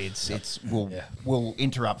 Exactly. So. We'll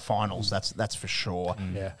interrupt finals. That's for sure.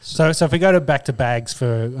 Yeah. So if we go back to bags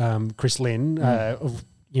for Chris Lynn,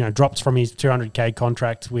 drops from his 200K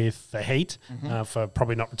contract with the Heat for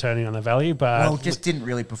probably not returning on the value, but just didn't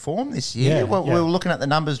really perform this year. We were looking at the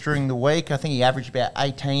numbers during the week. I think he averaged about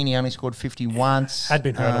 18. He only scored 50 once. Had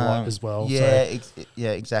been hurt a lot as well. Yeah.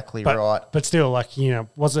 Exactly right. But still,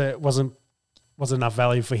 wasn't enough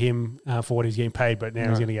value for him for what he's getting paid, but now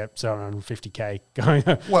he's going to get 750K going.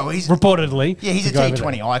 Well, he's reportedly. Yeah, he's a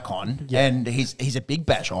T20 icon, and he's a Big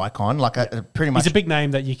Bash icon. Pretty much, he's a big name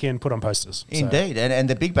that you can put on posters. Indeed, and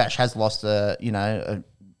the Big Bash has lost one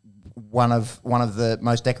of the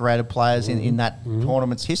most decorated players in that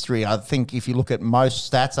tournament's history. I think if you look at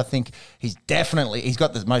most stats, I think he's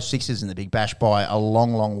got the most sixes in the Big Bash by a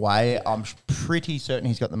long way. I'm pretty certain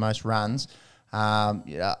he's got the most runs.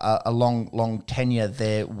 A long tenure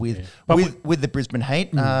there with the Brisbane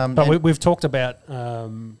Heat. But we've talked about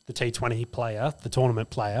the T20 player, the tournament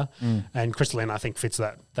player, and Chris Lynn, I think, fits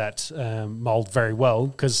that mould very well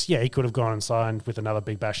because, he could have gone and signed with another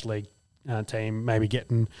Big Bash League team, maybe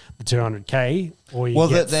getting the 200K or you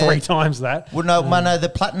get 3 times that. Well, no, the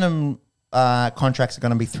Platinum contracts are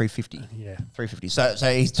going to be 350. Yeah. 350.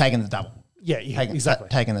 So he's taking the double. Yeah, exactly.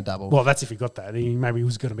 Taking the double. Well, that's if he got that. Maybe he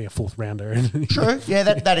was going to be a fourth rounder. True. Yeah,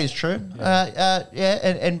 that is true.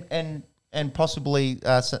 And possibly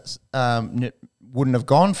wouldn't have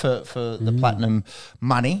gone for the platinum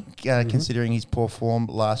money, considering his poor form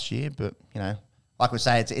last year. But, like we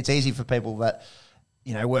say, it's easy for people that,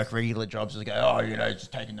 work regular jobs to go,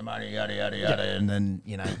 just taking the money, yada, yada, yada. And then,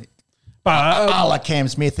 but a la Cam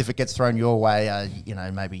Smith, if it gets thrown your way,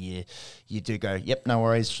 maybe you do go, yep, no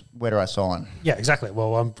worries. Where do I sign? Yeah, exactly.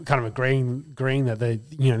 Well, I'm kind of agreeing that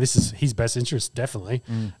this is his best interest, definitely.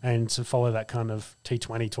 And to follow that kind of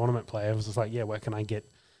T20 tournament play, I was just like, where can I get,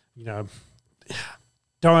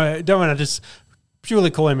 don't want to just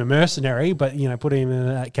purely call him a mercenary, but, put him in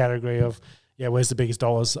that category of, where's the biggest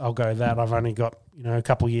dollars? I'll go that. I've only got, a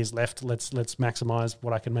couple of years left. Let's maximise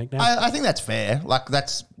what I can make now. I think that's fair. Like,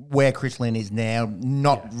 that's where Chris Lynn is now,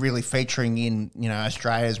 not really featuring in,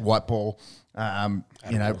 Australia's white ball,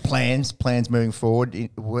 plans moving forward,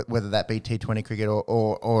 whether that be T20 cricket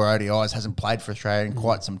or ODIs. Hasn't played for Australia in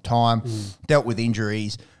quite some time, dealt with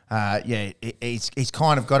injuries. He's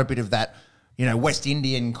kind of got a bit of that, West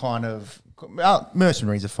Indian kind of,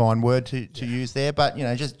 mercenary is a fine word to use there, but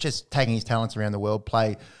just taking his talents around the world,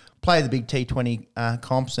 play the big T20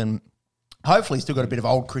 comps, and hopefully he's still got a bit of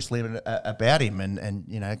old Chris Lynn about him,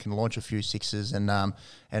 and can launch a few sixes and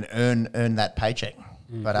earn that paycheck.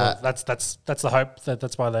 But that's the hope.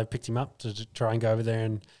 That's why they've picked him up to try and go over there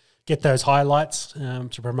and get those highlights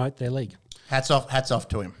to promote their league. Hats off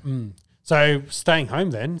to him. So staying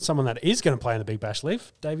home then, someone that is going to play in the Big Bash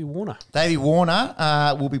Live, Davey Warner. Davey Warner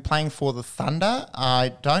will be playing for the Thunder.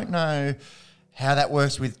 I don't know how that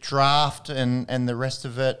works with draft and the rest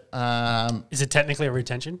of it. Is it technically a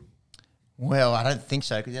retention? Well, I don't think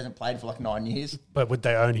so because he hasn't played for like 9 years. But would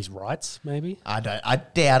they own his rights, maybe? I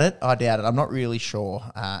doubt it. I'm not really sure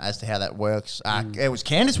as to how that works. It was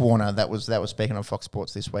Candice Warner that was speaking on Fox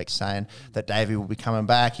Sports this week saying that Davey will be coming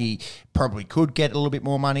back. He probably could get a little bit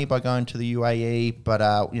more money by going to the UAE, but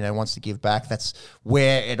wants to give back. That's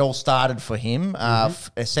where it all started for him.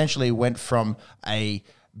 Essentially went from a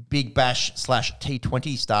Big Bash /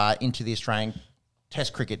 T20 star into the Australian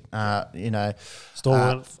Test cricket.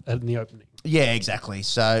 Stalwart in the opening. Yeah, exactly.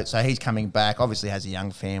 So he's coming back. Obviously has a young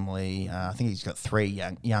family. I think he's got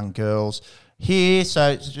 3 young girls here.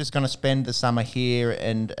 So he's just going to spend the summer here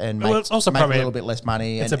and make, it's also make probably a little bit less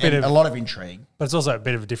money and a lot of intrigue. But it's also a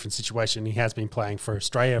bit of a different situation. He has been playing for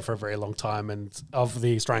Australia for a very long time, and of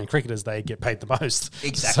the Australian cricketers, they get paid the most.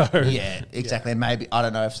 Exactly. And maybe, I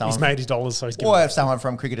don't know if someone... He's made his dollars, so he's giving... Or if someone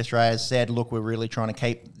from Cricket Australia has said, look, we're really trying to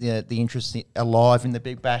keep the interest alive in the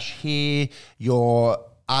Big Bash here. You're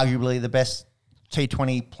arguably the best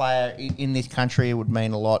T20 player in this country. It would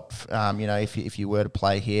mean a lot, if you were to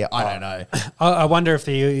play here. I don't know. I wonder if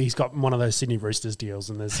he's got one of those Sydney Roosters deals,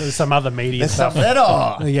 and there's some other media stuff.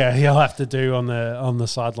 Yeah, he'll have to do on the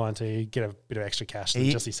sideline to get a bit of extra cash than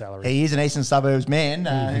just his salary. He is an Eastern Suburbs man.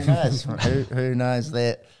 Who knows? who knows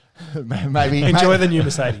that? Maybe enjoy the new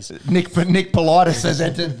Mercedes. Nick Politis has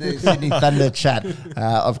entered the Sydney Thunder chat.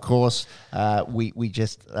 Of course, we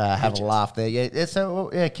just have a laugh there. Yeah. So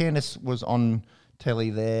Candice was on telly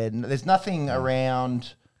there. There's nothing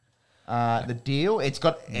around the deal. It's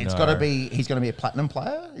got to be. He's going to be a platinum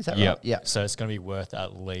player. Is that right? Yeah. So it's going to be worth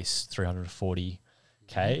at least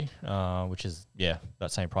 $340K, which is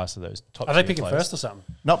that same price of those top. Are they picking first or something?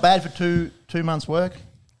 Not bad for two months' work.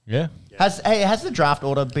 Yeah. Has the draft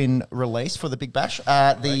order been released for the Big Bash?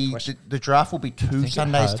 The draft will be 2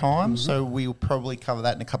 Sundays' time, so we'll probably cover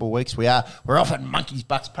that in a couple of weeks. We're off at Monkeys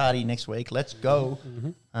Bucks party next week. Let's go.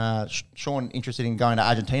 Sean interested in going to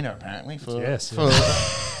Argentina apparently for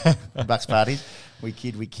Bucks parties. We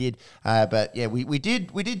kid. But yeah, we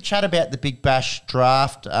did chat about the Big Bash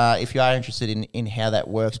draft. If you are interested in how that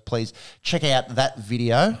works, please check out that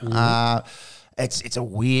video. It's a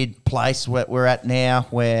weird place where we're at now,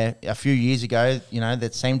 where a few years ago,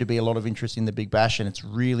 there seemed to be a lot of interest in the Big Bash, and it's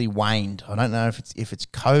really waned. I don't know if it's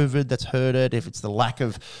COVID that's hurt it, if it's the lack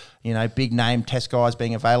of, big name test guys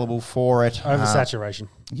being available for it. Oversaturation.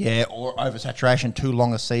 Or oversaturation, too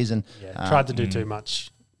long a season. Yeah, tried to do too much,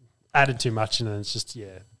 added too much, and then it's just,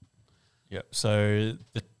 Yep. So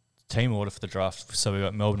the team order for the draft. So we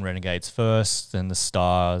got Melbourne Renegades first, then the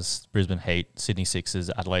Stars, Brisbane Heat, Sydney Sixers,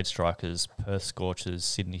 Adelaide Strikers, Perth Scorchers,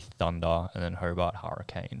 Sydney Thunder, and then Hobart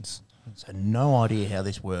Hurricanes. So no idea how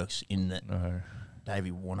this works in that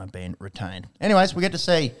Davey Warner being retained. Anyways, we get to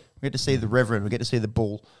see the Reverend, we get to see the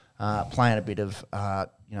Bull playing a bit of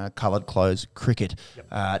coloured clothes cricket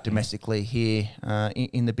domestically here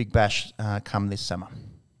in the Big Bash come this summer.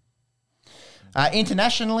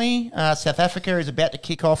 Internationally, South Africa is about to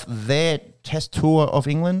kick off their test tour of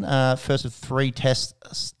England. First of 3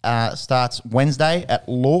 tests starts Wednesday at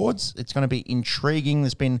Lords. It's going to be intriguing.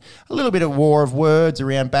 There's been a little bit of war of words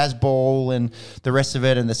around Bazball and the rest of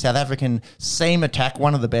it, and the South African seam attack,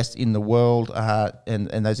 one of the best in the world,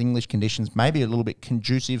 and those English conditions may be a little bit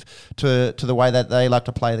conducive to the way that they like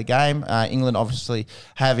to play the game. England obviously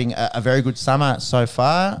having a very good summer so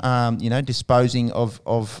far, disposing of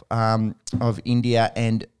India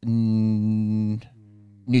and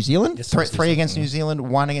New Zealand. Yes, three against New Zealand,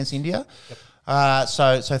 1 against India. Yep.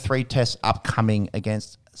 So 3 tests upcoming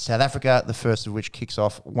against South Africa, the first of which kicks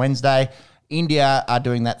off Wednesday. India are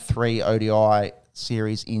doing that 3 ODI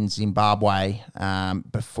series in Zimbabwe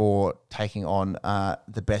before taking on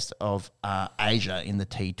the best of Asia in the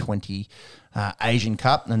T20 Asian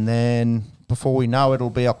Cup. And then before we know it,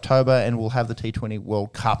 it'll be October and we'll have the T20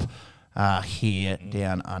 World Cup here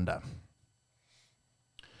down under.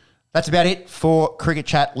 That's about it for Cricket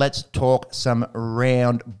Chat. Let's talk some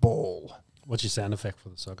round ball. What's your sound effect for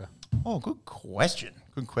the soccer? Oh, good question.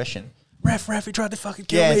 Good question. Ref, he tried to fucking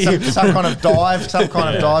kill me. Some kind of dive, some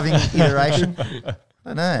kind of diving iteration. I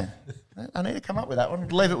don't know. I need to come up with that one.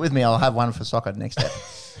 Leave it with me. I'll have one for soccer next step.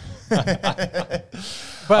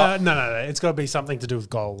 But no. It's got to be something to do with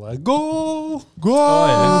goal. Goal! Goal!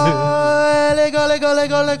 Oh, yeah. Go!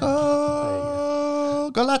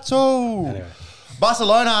 Golazzo! Anyway.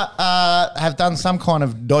 Barcelona have done some kind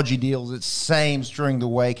of dodgy deals, it seems, during the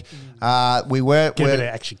week. Give it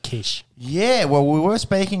actually cash. Yeah, well, we were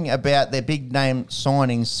speaking about their big name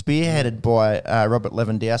signings spearheaded by Robert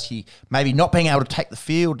Lewandowski maybe not being able to take the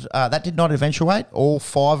field. That did not eventuate. All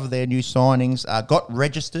 5 of their new signings got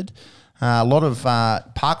registered. A lot of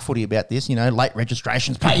park footy about this, late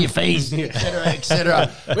registrations, pay your fees, et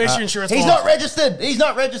cetera. Where's your insurance? He's not registered.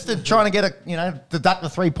 Trying to get deduct the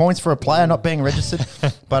 3 points for a player not being registered.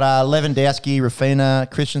 But Lewandowski,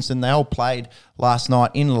 Rafinha, Christensen, they all played last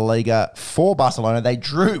night in La Liga for Barcelona. They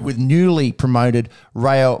drew with newly promoted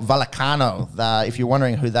Rayo Vallecano. If you're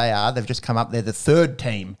wondering who they are, they've just come up. They're the 3rd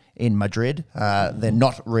team in Madrid. They're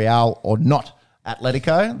not Real or not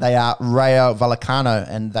Atletico. They are Rayo Vallecano,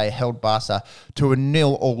 and they held Barca to a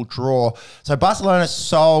 0-0 draw. So Barcelona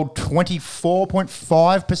sold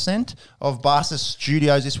 24.5% of Barca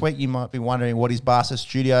Studios this week. You might be wondering, what is Barca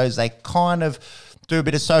Studios? They kind of do a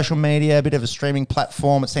bit of social media, a bit of a streaming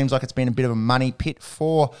platform. It seems like it's been a bit of a money pit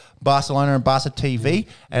for Barcelona and Barca TV,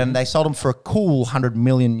 and they sold them for a cool 100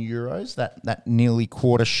 million euros, that nearly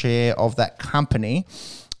quarter share of that company.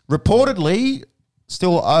 Reportedly,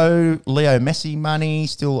 still owe Leo Messi money,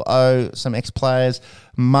 still owe some ex-players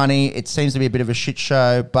money. It seems to be a bit of a shit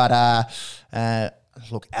show, but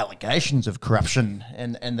look, allegations of corruption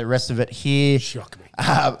and the rest of it here. Shock me.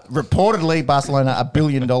 Reportedly, Barcelona $1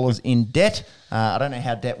 billion in debt. I don't know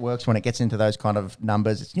how debt works when it gets into those kind of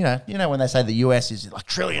numbers. It's, when they say the US is like $1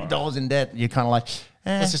 trillion in debt, you're kind of like,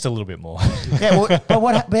 It's just a little bit more. but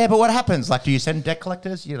what happens? Like, do you send debt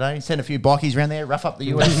collectors? You send a few bikies around there, rough up the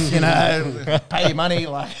US, pay your money.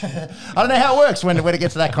 Like, I don't know how it works when it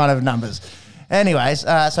gets to that kind of numbers. Anyways,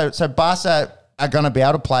 so Barca are going to be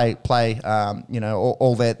able to play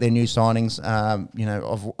all their new signings,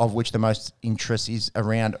 of which the most interest is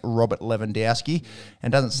around Robert Lewandowski,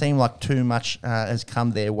 and doesn't seem like too much has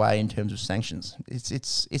come their way in terms of sanctions.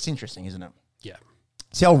 It's interesting, isn't it? Yeah.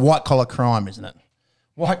 It's the old white collar crime, isn't it?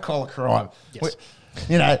 White collar crime. Yes.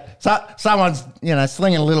 Someone's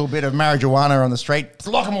slinging a little bit of marijuana on the street,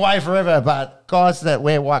 lock them away forever. But guys that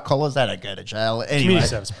wear white collars, they don't go to jail. Anyway, Community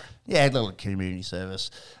service, bro. Yeah, a little community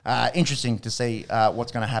service. Interesting to see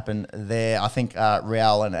what's going to happen there. I think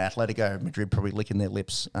Real and Atletico Madrid probably licking their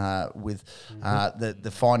lips with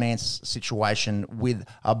the finance situation with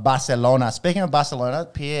Barcelona. Speaking of Barcelona,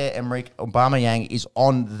 Pierre-Emerick Aubameyang is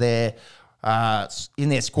on their in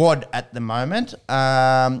their squad at the moment,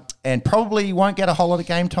 and probably won't get a whole lot of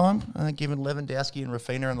game time, given Lewandowski and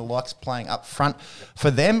Rafinha and the likes playing up front for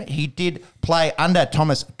them. He did play under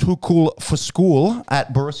Thomas Tuchel for school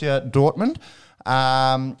at Borussia Dortmund,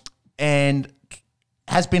 and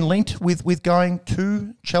has been linked with going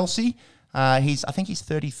to Chelsea. I think he's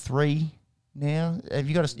 33 now.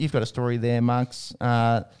 You've got a story there, Monks.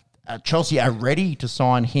 Chelsea are ready to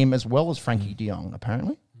sign him as well as Frankie de Jong,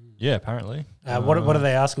 apparently. Yeah, apparently. What are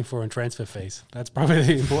they asking for in transfer fees? That's probably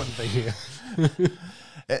the important thing here.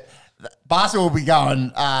 Barca will be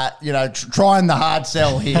going, trying the hard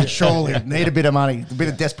sell here, surely. Need a bit of money, a bit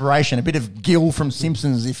of desperation, a bit of Gil from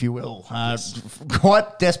Simpsons, if you will.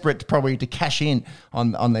 Quite desperate probably to cash in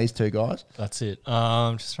on these two guys. That's it.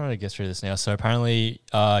 Just trying to get through this now. So apparently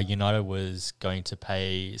United was going to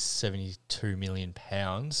pay £72 million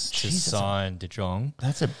to sign De Jong.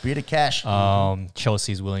 That's a bit of cash.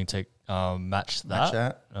 Chelsea's willing to match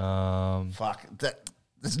that. Fuck.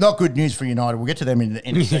 It's not good news for United. We'll get to them in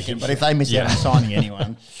a second. But if they miss out on signing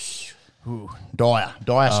anyone, dire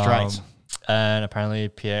straits. And apparently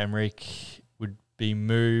Pierre-Emerick would be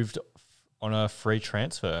moved on a free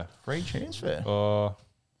transfer. Free transfer? Or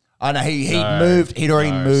I know he'd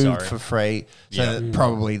already moved for free. So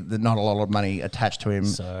probably not a lot of money attached to him.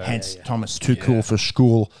 Hence Thomas Tuchel for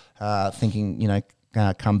school, thinking,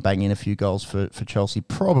 come bang in a few goals for Chelsea,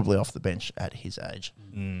 probably off the bench at his age.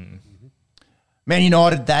 Man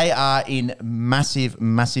United, they are in massive,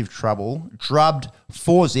 massive trouble. Drubbed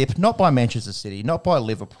 4-0, not by Manchester City, not by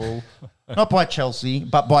Liverpool, not by Chelsea,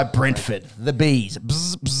 but by Brentford, the Bees.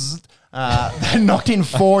 They knocked in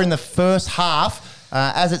 4 in the first half.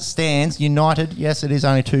 As it stands, United, yes, it is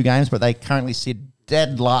only 2 games, but they currently sit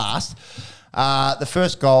dead last. The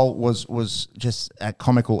first goal was just a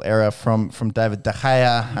comical error from David De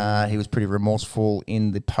Gea. He was pretty remorseful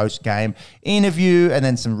in the post-game interview, and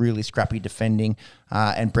then some really scrappy defending.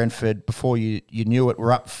 And Brentford, before you knew it,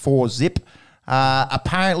 were up 4-0.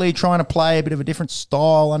 Apparently trying to play a bit of a different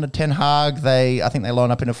style under Ten Hag. I think they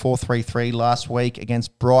lined up in a 4-3-3 last week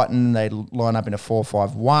against Brighton. They line up in a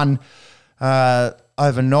 4-5-1.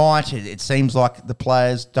 Overnight, it seems like the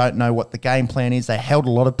players don't know what the game plan is. They held a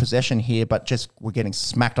lot of possession here, but just were getting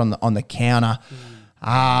smacked on the counter.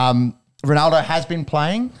 Ronaldo has been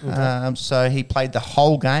playing, so he played the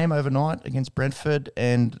whole game overnight against Brentford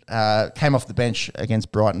and came off the bench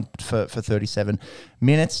against Brighton for 37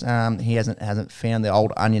 minutes. He hasn't found the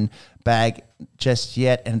old onion bag just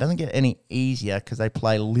yet, and it doesn't get any easier because they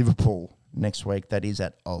play Liverpool next week. That is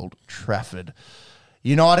at Old Trafford.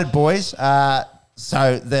 United boys.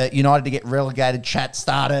 So the United to get relegated chat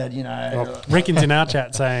started, Well, Rickon's in our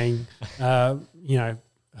chat saying,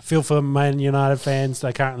 feel for Man United fans.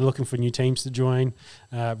 They're currently looking for new teams to join.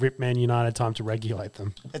 Rip Man United, time to regulate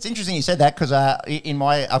them. It's interesting you said that because I've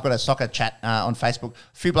got a soccer chat on Facebook.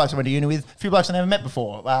 A few blokes I went to uni with, a few blokes I never met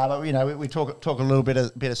before. But we talk a little bit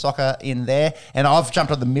of soccer in there. And I've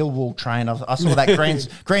jumped on the Millwall train. I saw that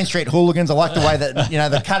Green Street Hooligans. I like the way that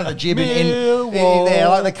the cut of the jib in there. I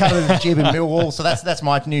like the cut of the jib in Millwall. So that's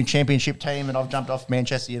my new championship team. And I've jumped off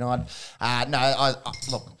Manchester United.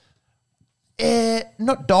 Look.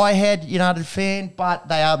 Not diehard United fan, but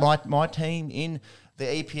they are my team in the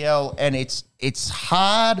EPL, and it's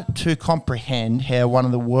hard to comprehend how one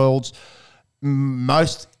of the world's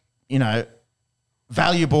most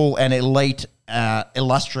valuable and elite,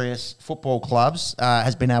 illustrious football clubs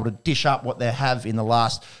has been able to dish up what they have in the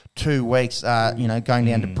last 2 weeks, going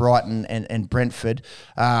down to Brighton and Brentford.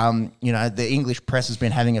 The English press has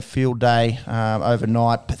been having a field day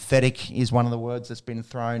overnight. Pathetic is one of the words that's been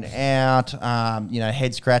thrown out.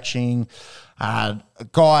 Head scratching.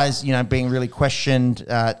 Guys, being really questioned.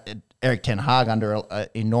 Erik Ten Hag under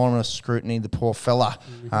enormous scrutiny. The poor fella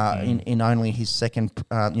in only his second,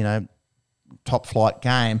 top flight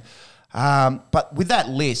game. But with that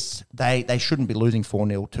list, they shouldn't be losing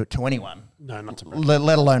 4-0 to anyone. No, not to Brentford.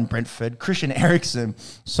 Let alone Brentford. Christian Eriksen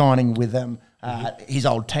signing with them. His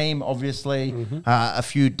old team, obviously. A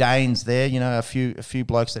few Danes there, a few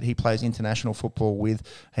blokes that he plays international football with.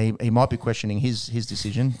 He might be questioning his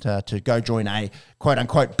decision to go join a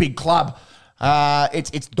quote-unquote big club.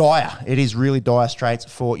 It's dire. It is really dire straits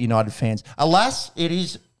for United fans. Alas, it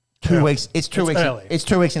is 2 weeks. It's 2 weeks. Early. It's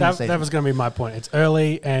 2 weeks in the season. That was going to be my point. It's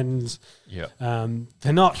early, and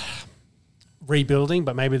they're not rebuilding,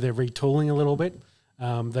 but maybe they're retooling a little bit.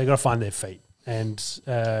 They've got to find their feet. And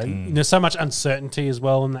there's so much uncertainty as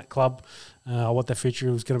well in that club, what their future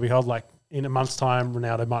is going to be held. Like in a month's time,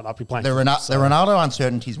 Ronaldo might not be playing. The Ronaldo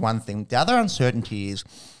uncertainty is one thing. The other uncertainty is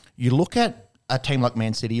you look at a team like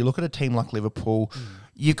Man City, you look at a team like Liverpool,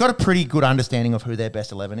 you've got a pretty good understanding of who their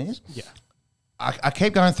best 11 is. Yeah. I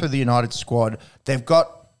keep going through the United squad. They've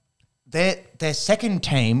got their second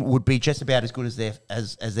team would be just about as good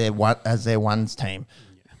as their ones team.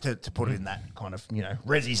 To put it in that kind of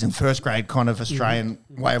resis and first grade kind of Australian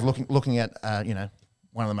way of looking at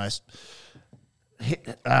one of the most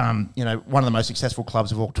one of the most successful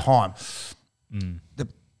clubs of all time.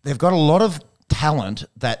 They've got a lot of talent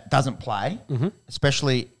that doesn't play,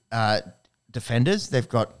 especially defenders. They've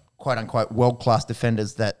got quote unquote world class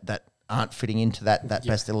defenders that aren't fitting into that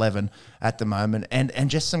best 11 at the moment, and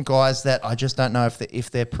just some guys that I just don't know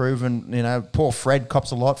if they're proven. Poor Fred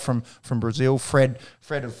cops a lot from Brazil. Fred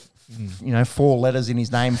of 4 letters in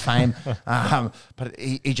his name, fame, but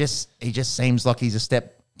he just seems like he's a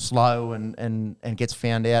step slow and gets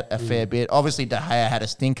found out a fair bit. Obviously, De Gea had a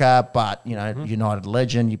stinker, but United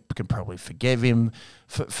legend, you can probably forgive him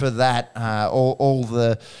for that. All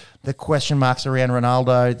the question marks around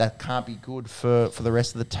Ronaldo, that can't be good for the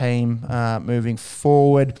rest of the team moving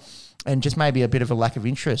forward, and just maybe a bit of a lack of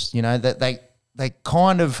interest. That they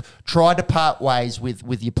kind of tried to part ways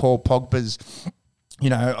with your Paul Pogba's,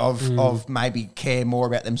 of maybe care more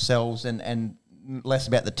about themselves and less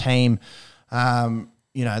about the team.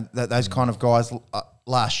 Those kind of guys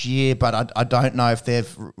last year, but I don't know if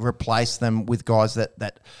they've replaced them with guys that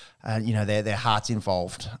their heart's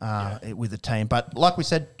involved with the team. But like we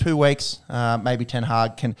said, 2 weeks, maybe Ten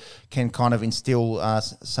Hag can kind of instill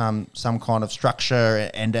some kind of structure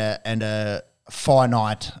and a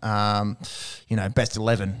finite, best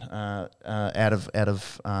 11 out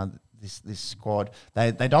of this squad.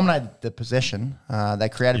 They dominated the possession. They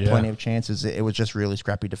created plenty of chances. It was just really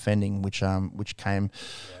scrappy defending, which came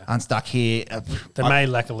unstuck here. They may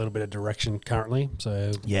lack a little bit of direction currently.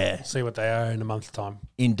 So see what they are in a month's time.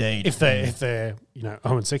 Indeed, if they're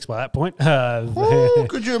 0-6 by that point.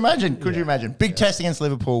 Could you imagine? Could you imagine? Big test against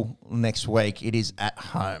Liverpool next week. It is at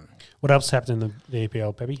home. What else happened in the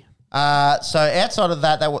EPL, Peppy? So outside of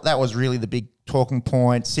that was really the big talking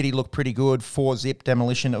point. City looked pretty good. 4-0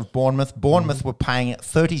 demolition of Bournemouth. Bournemouth were paying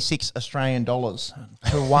 36 Australian dollars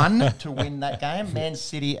to 1 to win that game. Man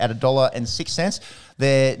City at $1.06.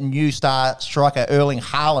 Their new star striker Erling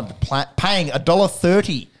Haaland paying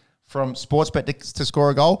 $1.30 from Sportsbet to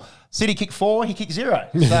score a goal. City kicked 4, he kicked 0.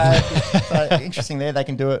 So interesting there. They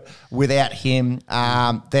can do it without him.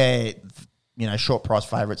 They're short price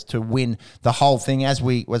favourites to win the whole thing. As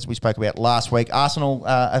we spoke about last week, Arsenal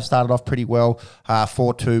have started off pretty well,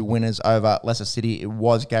 4-2 winners over Leicester City. It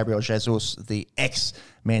was Gabriel Jesus, the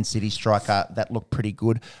ex-Man City striker, that looked pretty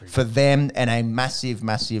good for them, and a massive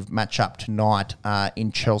matchup tonight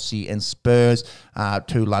in Chelsea and Spurs,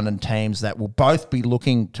 2 London teams that will both be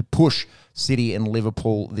looking to push City and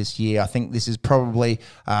Liverpool this year. I think this is probably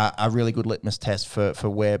a really good litmus test for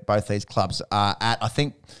where both these clubs are at. I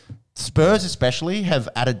think Spurs especially have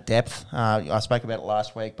added depth. I spoke about it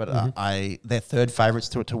last week, but they're third favourites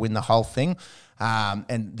to win the whole thing.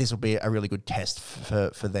 And this will be a really good test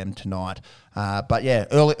for them tonight. But yeah,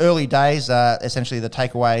 early days, essentially the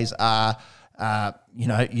takeaways are,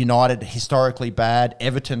 United historically bad.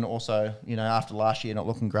 Everton also, after last year not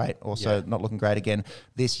looking great, not looking great again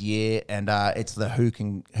this year. And it's the who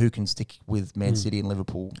can stick with Man City and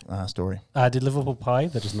Liverpool story. Did Liverpool play?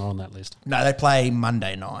 That is not on that list. No, they play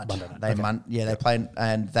Monday night. They play,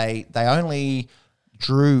 and they only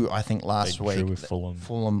drew, I think, last week. Drew with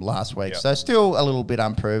Fulham last week. Yep. So still a little bit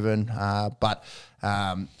unproven, but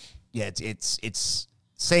it's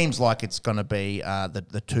seems like it's going to be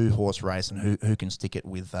the 2-horse race and who can stick it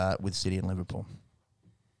with City and Liverpool.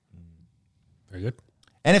 Very good.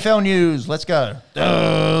 NFL news, let's go.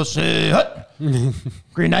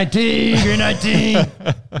 Green 19.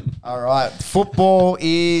 All right, football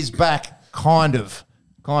is back, kind of.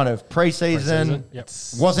 Pre-season. Yep.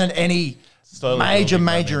 Wasn't any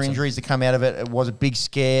major injuries to come out of it. It was a big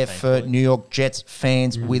scare for New York Jets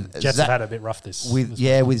fans. With Jets have had a bit rough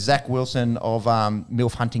with Zach Wilson of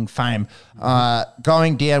MILF hunting fame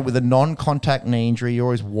going down with a non-contact knee injury. You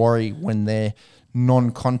always worry when they're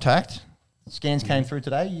non-contact. Scans came through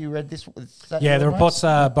today. You read this? The reports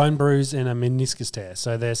are bone bruise and a meniscus tear.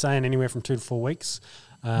 So they're saying anywhere from 2 to 4 weeks.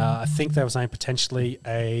 I think they were saying potentially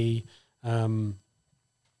a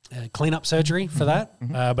clean-up surgery for that,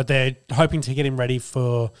 but they're hoping to get him ready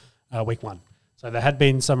for week 1. So there had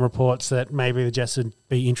been some reports that maybe the Jets would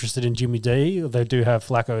be interested in Jimmy D. They do have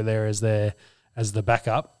Flacco there as the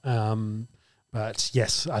backup. But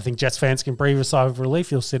yes, I think Jets fans can breathe a sigh of relief.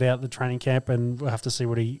 He'll sit out the training camp, and we'll have to see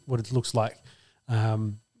what it looks like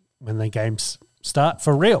when the games start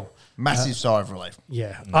for real. Massive sigh of relief.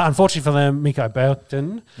 Yeah. Unfortunately for them, Miko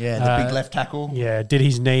Belton. Yeah, the big left tackle. Yeah, did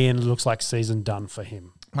his knee, and it looks like season done for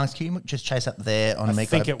him. Marcus, can you just chase up there on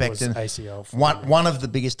Miko Becton? I think it was ACL. One of the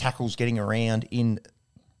biggest tackles getting around in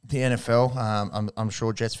the NFL. I'm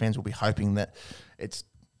sure Jets fans will be hoping that it's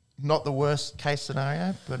not the worst case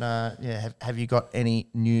scenario, but have you got any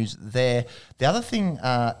news there? The other thing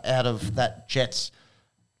out of that Jets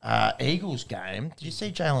Eagles game, did you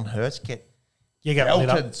see Jalen Hurts get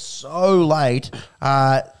belted so late?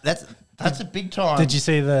 They That's a big time. Did you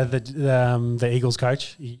see the Eagles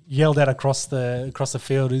coach? He yelled out across the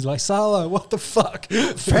field. He's like, Salo, what the fuck?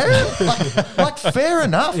 Fair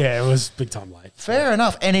enough. Yeah, it was big time late. Fair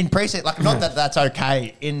enough. And in preseason, like, not that that's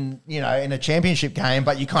okay in a championship game,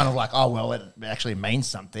 but you kind of like, oh well, it actually means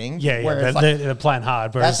something. Yeah, Whereas, they're playing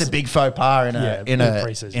hard. That's a big faux pas in a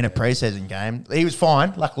preseason preseason game. He was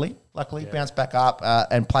fine, luckily, bounced back up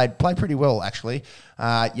and played pretty well actually.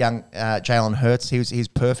 Young Jalen Hurts, he was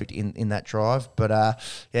perfect in that drive. But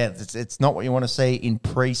it's not what you want to see in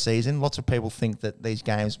preseason. Lots of people think that these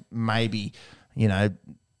games maybe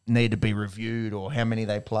need to be reviewed, or how many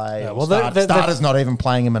they play. Yeah, well, starters not even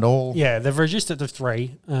playing him at all. Yeah, they've reduced it to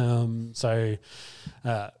 3.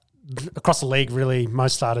 Across the league, really,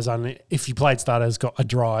 most starters only, if you played starters, got a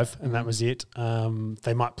drive, and that was it.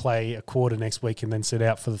 They might play a quarter next week and then sit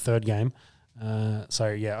out for the third game.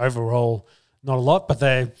 Overall, not a lot, but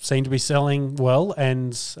they seem to be selling well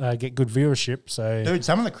and get good viewership. So, dude,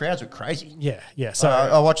 some of the crowds were crazy. Yeah. So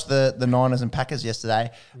I watched the Niners and Packers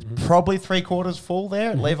yesterday. Mm-hmm. Probably 3/4 full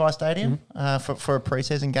there at Levi Stadium for a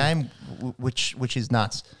preseason game, which is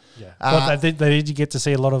nuts. Yeah, but they did get to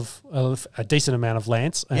see a decent amount of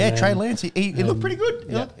Lance. Trey Lance, he looked pretty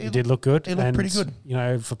good. He did look good. He looked pretty good.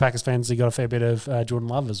 For Packers fans, he got a fair bit of Jordan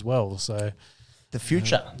Love as well. So the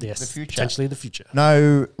future, yes, the future, potentially the future.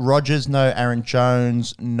 No Rodgers, no Aaron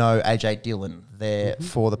Jones, no AJ Dillon there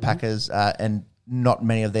for the Packers, and not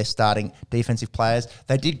many of their starting defensive players.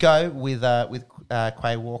 They did go with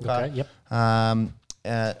Quay Walker.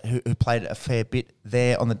 Okay, who played a fair bit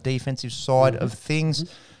there on the defensive side of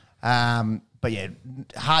things. But yeah,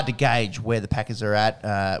 hard to gauge where the Packers are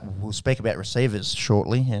at. We'll speak about receivers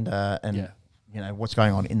shortly, and what's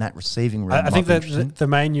going on in that receiving room. I think that the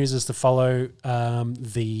main news is to follow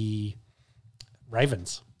the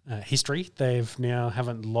Ravens history. They've now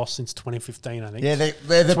haven't lost since 2015. I think. Yeah,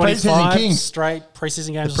 they're the preseason kings. Straight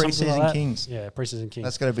preseason games. The preseason kings. Yeah, preseason kings.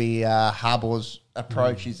 That's going to be Harbaugh's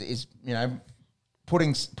approach. Is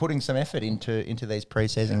putting some effort into these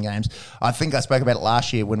preseason games. I think I spoke about it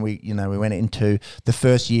last year when we went into the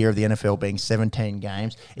first year of the NFL being 17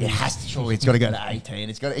 games. It's got to go to 18.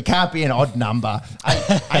 It can't be an odd number.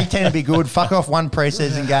 18 would be good. Fuck off one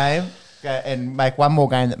preseason game and make one more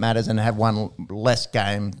game that matters, and have one less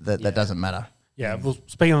game that doesn't matter. Yeah. Well,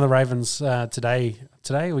 speaking of the Ravens, today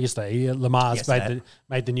or yesterday, Lamar's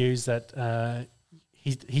made the news that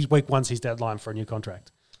he week one's his deadline for a new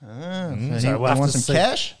contract. So we'll have to see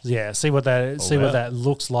cash. Yeah, see what that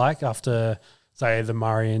looks like after, say, the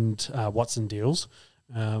Murray and Watson deals.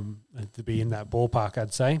 To be in that ballpark,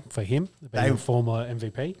 I'd say, for him, being a former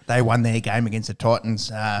MVP. They won their game against the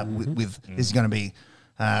Titans. With this is going to be,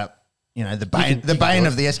 the bane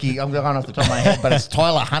of the Esky. I'm going off the top of my head, but it's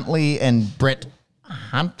Tyler Huntley and Brett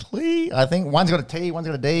Huntley. I think one's got a T, one's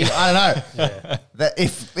got a D. I don't know. That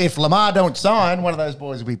if Lamar don't sign, one of those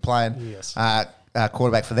boys will be playing. Yes.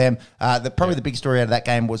 Quarterback for them. The big story out of that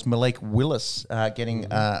game was Malik Willis getting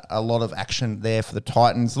a lot of action there for the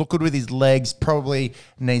Titans. Looked good with his legs. Probably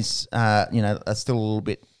needs still a little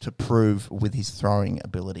bit to prove with his throwing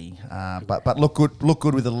ability. But look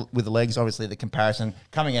good with the legs. Obviously, the comparison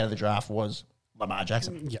coming out of the draft was Lamar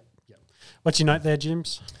Jackson. Yeah. What's your note there,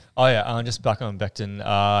 Jims? Oh, yeah, just back on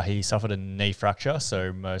Becton. He suffered a knee fracture,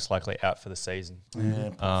 so most likely out for the season.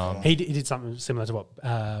 Yeah, he did something similar to what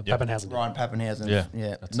Pappenhausen did. Ryan Pappenhausen.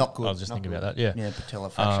 Yeah. Not good. I was just thinking about that, yeah. Yeah, patella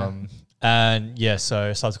fracture.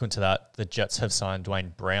 So subsequent to that, the Jets have signed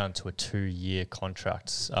Dwayne Brown to a 2-year contract,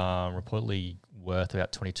 reportedly worth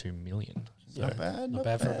about $22 million. So not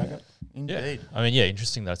bad for a backup. Indeed. Yeah.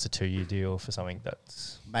 Interesting that it's a 2-year deal for something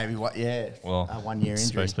that's... Maybe a 1 year injury. It's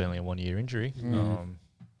supposed to be only a 1-year injury.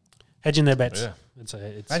 Hedging their bets. Yeah.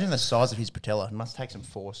 Imagine the size of his patella. It must take some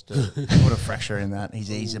force to put a fracture in that.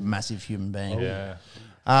 He's a massive human being. Yeah.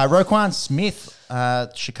 Roquan Smith,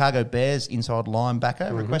 Chicago Bears inside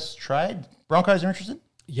linebacker, requests trade. Broncos are interested?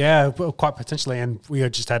 Yeah, well, quite potentially. And we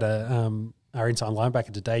just had our inside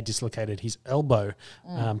linebacker today dislocated his elbow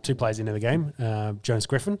 2 plays into the game, Jonas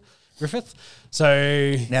Griffith.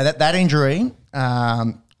 So now that injury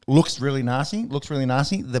looks really nasty.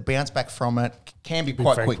 The bounce back from it can be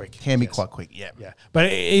quite quick. Quite quick. Yeah.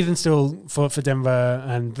 But even still, for Denver,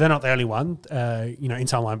 and they're not the only one.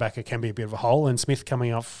 Inside linebacker can be a bit of a hole. And Smith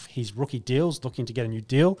coming off his rookie deals, looking to get a new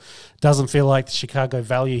deal, doesn't feel like Chicago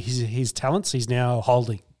value his talents. He's now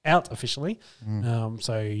holding out officially.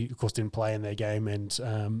 So he, of course, didn't play in their game and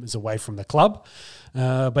is away from the club.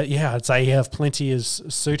 But yeah, I'd say he have plenty of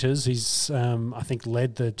suitors. He's, I think,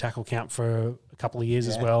 led the tackle count for a couple of years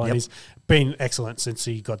as well. And he's been excellent since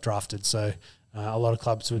he got drafted. So a lot of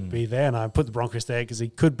clubs would be there, and I put the Broncos there because he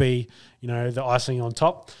could be, the icing on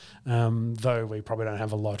top. Though we probably don't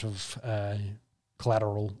have a lot of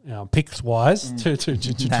collateral picks wise to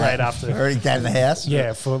trade after. Already down the house.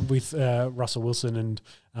 Yeah, with Russell Wilson, and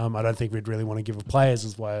I don't think we'd really want to give players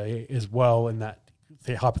as well in that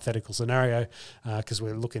hypothetical scenario because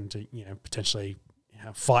we're looking to potentially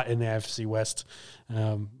fight in the AFC West,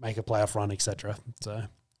 make a playoff run, etc. So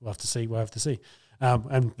we'll have to see.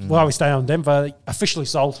 And while we stay on Denver, officially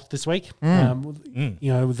sold this week. With the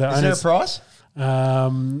Is there a owners. price?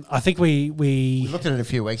 I think we We looked at it a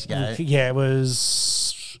few weeks ago. Yeah, it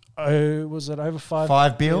was. Oh, was it over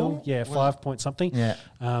 $5 billion? Yeah, 5 point something. Yeah.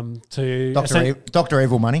 To Dr.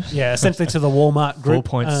 Evil money. yeah, essentially to the Walmart group.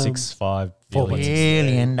 $4.65 $4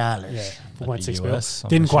 billion. Yeah, US, 4.6 billion. I'm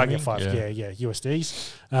Didn't quite assuming. get 5. Yeah,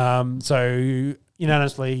 USDs. So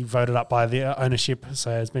unanimously voted up by the ownership.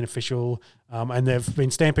 So it's been official, and they've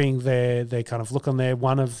been stamping their kind of look on there.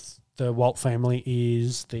 One of the Walt family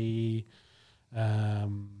is the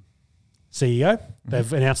CEO.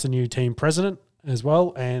 They've announced a new team president as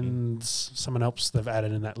well, and someone else they've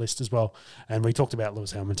added in that list as well. And we talked about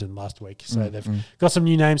Lewis Hamilton last week. So they've got some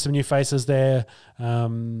new names, some new faces there.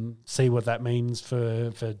 See what that means for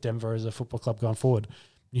Denver as a football club going forward.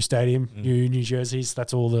 New stadium, new jerseys.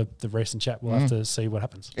 That's all the recent chat. We'll have to see what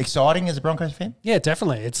happens. Exciting as a Broncos fan? Yeah,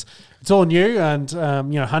 definitely. It's all new, and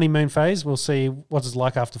honeymoon phase. We'll see what it's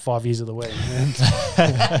like after 5 years of the wedding,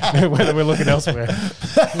 and whether we're looking elsewhere.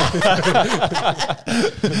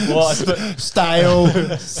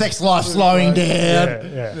 Stale, sex life slowing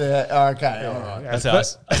down. Yeah. Okay, all right. I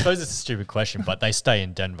suppose it's a stupid question, but they stay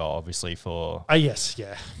in Denver, obviously, for Yes,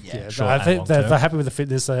 yeah. Short I and think long they're term. happy with the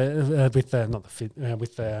fitness, with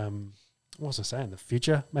the what was I saying? The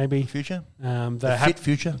future, maybe. Future? They're Fit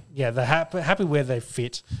future? Yeah, they're happy where they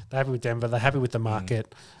fit. They're happy with Denver. They're happy with the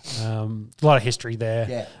market. A lot of history there.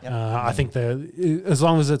 Yeah, yep. I think as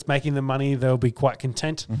long as it's making them money, they'll be quite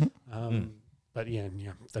content. But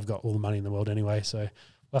they've got all the money in the world anyway. So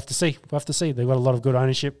we'll have to see. They've got a lot of good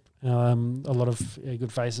ownership. A lot of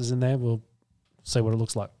good faces in there. We'll see what it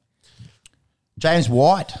looks like. James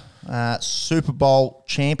White, Super Bowl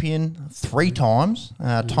champion 3 times.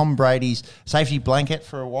 Tom Brady's safety blanket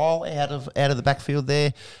for a while out of the backfield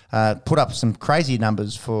there. Put up some crazy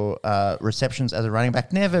numbers for receptions as a running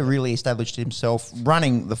back. Never really established himself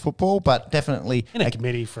running the football, but definitely In a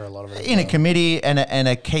committee for a lot of it. in a committee and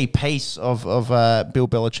a key piece of Bill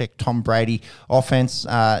Belichick, Tom Brady offense.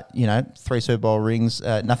 3 Super Bowl rings,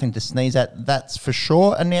 nothing to sneeze at. That's for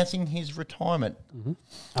sure. Announcing his retirement.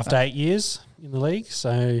 After 8 years in the league.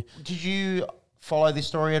 So Did you follow this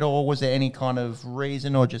story at all? Was there any kind of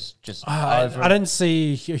reason or just over? I didn't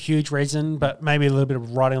see a huge reason, but maybe a little bit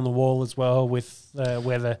of writing on the wall as well with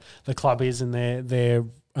where the club is in their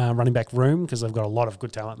running back room, because they've got a lot of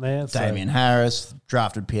good talent there. Damien Harris,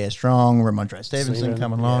 drafted Pierre Strong, Ramondre Stevenson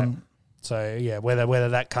coming along. So whether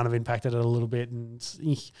that kind of impacted it a little bit, and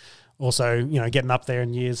also getting up there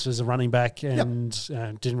in years as a running back, and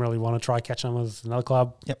didn't really want to try catch on with another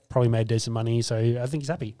club. Probably made decent money, so I think he's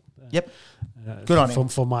happy. Good on him.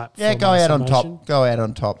 For my Go out on summation. top. Go out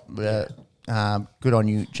on top. Good on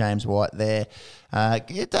you, James White. There,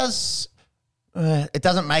 it does. It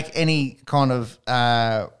doesn't make any kind of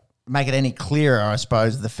make it any clearer, I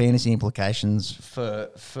suppose, the fantasy implications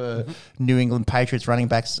for New England Patriots running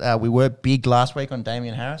backs. We were big last week on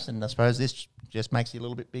Damien Harris, and I suppose this just makes you a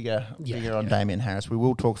little bit bigger on Damien Harris. We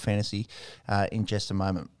will talk fantasy in just a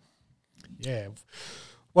moment. Yeah.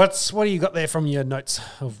 What do you got there from your notes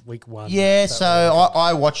of week 1? Yeah, so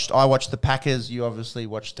I watched the Packers. You obviously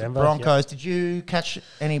watched Denver, the Broncos. Did you catch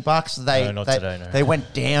any Bucks? No, not today, no. They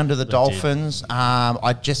went down to the Dolphins.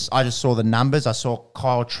 I just saw the numbers. I saw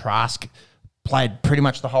Kyle Trask played pretty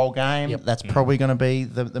much the whole game. That's probably going to be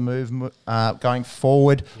the move going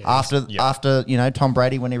forward after Tom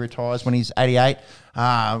Brady when he retires when he's 88.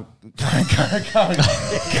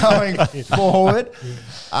 Going forward.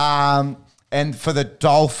 And for the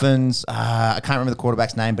Dolphins, I can't remember the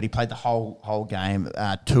quarterback's name, but he played the whole game.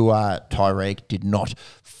 Tua Tyreek did not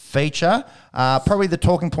feature. Probably the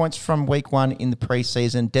talking points from week 1 in the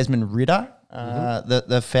preseason, Desmond Ridder,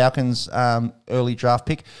 the Falcons' early draft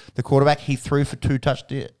pick, the quarterback. He threw for 2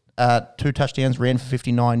 touchdowns, ran for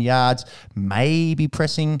 59 yards, maybe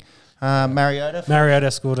pressing Mariota.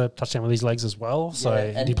 Mariota scored a touchdown with his legs as well. So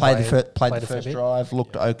and he played the first drive,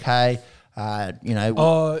 looked okay.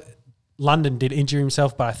 London did injure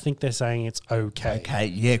himself, but I think they're saying it's okay. Okay,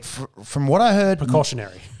 yeah. From what I heard,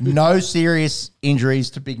 Precautionary. no serious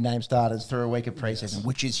injuries to big name starters through a week of preseason,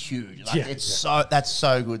 which is huge. Like, that's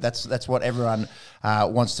so good. That's what everyone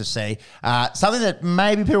wants to see. Something that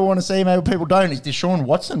maybe people want to see, maybe people don't, is Deshaun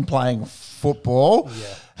Watson playing football.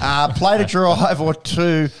 Played a drive or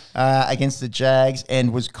two against the Jags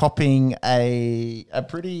and was copping a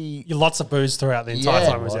pretty... Lots of booze throughout the entire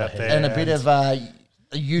time he was out there. And a bit of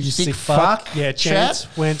you sick fuck. Yeah, chance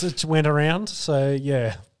went around. So,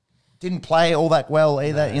 yeah. Didn't play all that well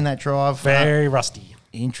either in that drive. Very rusty.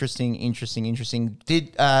 Interesting.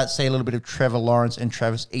 Did see a little bit of Trevor Lawrence and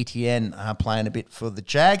Travis Etienne playing a bit for the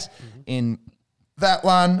Jags in that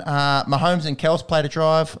one. Mahomes and Kels played a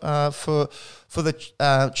drive for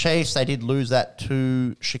the Chiefs. They did lose that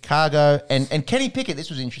to Chicago. And Kenny Pickett, this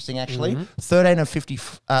was interesting actually. 13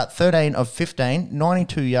 of 15,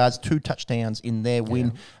 92 yards, 2 touchdowns in their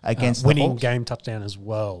win against the winning Hawks. game touchdown as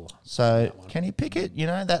well. So Kenny Pickett,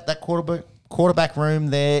 that quarterback room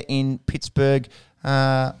there in Pittsburgh,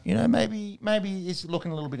 maybe is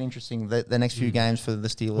looking a little bit interesting the next few games for the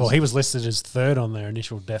Steelers. Well, he was listed as third on their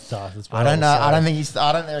initial depth chart as well. I don't know. So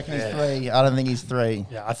I don't reckon he's 3. I don't think he's 3.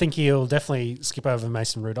 Yeah, I think he'll definitely skip over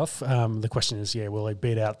Mason Rudolph. The question is, will he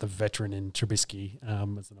beat out the veteran in Trubisky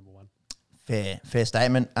as the number 1? Fair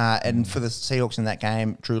statement. And for the Seahawks in that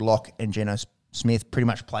game, Drew Lock and Geno Smith pretty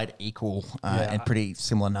much played equal and pretty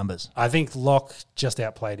similar numbers. I think Locke just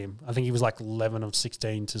outplayed him. I think he was like 11 of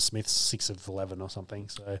 16 to Smith's 6 of 11 or something.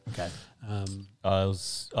 So okay,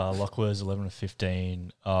 Locke was 11 of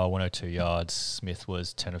 15, 102 yards. Smith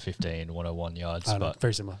was 10 of 15, 101 yards. But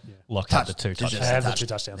very similar. Yeah. Locke had the 2 touchdowns. They have the 2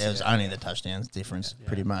 touchdowns. There was only the touchdowns difference,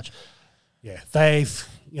 pretty much. Yeah, they've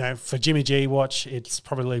for Jimmy G watch, it's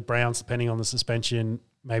probably Browns depending on the suspension.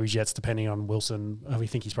 Maybe Jets, depending on Wilson. We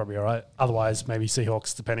think he's probably all right. Otherwise, maybe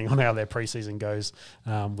Seahawks, depending on how their preseason goes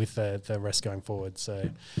with the rest going forward. So,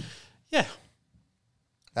 yeah.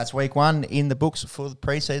 That's week 1 in the books for the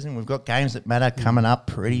preseason. We've got games that matter coming up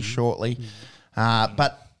pretty shortly.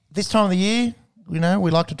 But this time of the year, we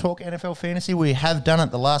like to talk NFL fantasy. We have done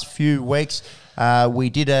it the last few weeks.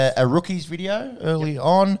 We did a rookies video early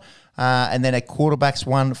on. And then a quarterbacks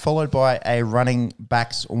one, followed by a running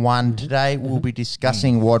backs one. Today we'll be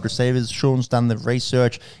discussing wide receivers. Sean's done the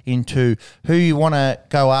research into who you want to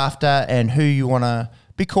go after and who you want to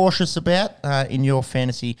be cautious about in your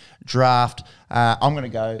fantasy draft. I'm going to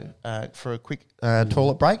go for a quick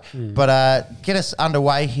toilet break. But get us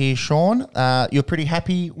underway here, Sean. You're pretty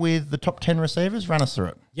happy with the top 10 receivers? Run us through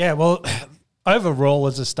it. Yeah, well... Overall,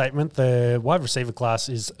 as a statement, the wide receiver class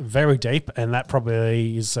is very deep, and that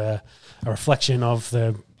probably is a reflection of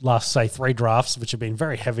the last, say, 3 drafts, which have been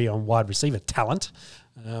very heavy on wide receiver talent.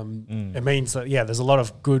 It means that, there's a lot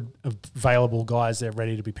of good available guys there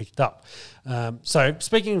ready to be picked up. So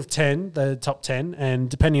speaking of 10, the top 10,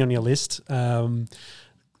 and depending on your list,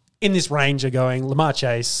 in this range are going Lamar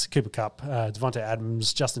Chase, Cooper Kupp, Devontae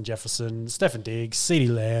Adams, Justin Jefferson, Stephen Diggs,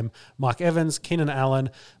 CeeDee Lamb, Mike Evans, Keenan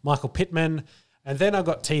Allen, Michael Pittman, and then I've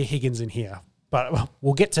got T. Higgins in here. But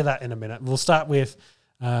we'll get to that in a minute. We'll start with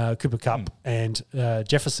Cooper Kupp and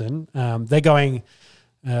Jefferson. They're going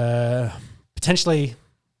potentially...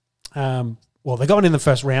 they're going in the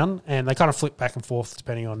first round, and they kind of flip back and forth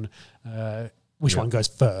depending on which one goes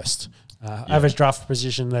first. Average draft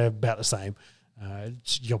position, they're about the same.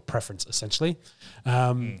 Your preference, essentially.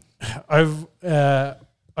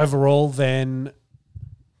 Overall, then...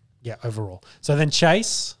 Yeah, overall. So then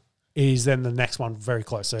Chase is then the next one very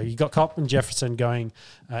close. So you got Kupp and Jefferson going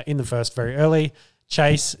in the first very early.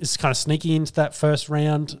 Chase is kind of sneaky into that first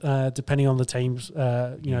round, depending on the team's,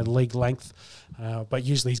 the league length. But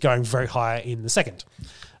usually he's going very high in the second.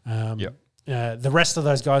 The rest of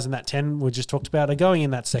those guys in that 10 we just talked about are going in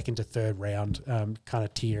that second to third round kind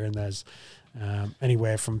of tier, and there's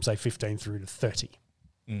anywhere from, say, 15 through to 30.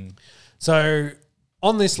 So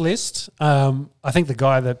on this list, I think the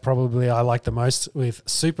guy that probably I like the most with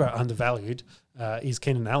super undervalued is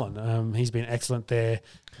Keenan Allen. He's been excellent there,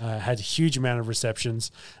 had a huge amount of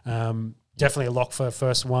receptions. Definitely a lock for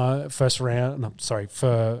for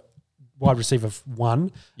wide receiver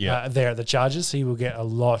 1 there at the Chargers. He will get a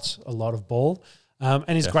lot of ball. And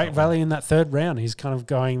he's great value in that third round. He's kind of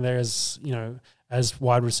going there as, as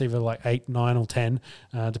wide receiver like 8, 9 or 10,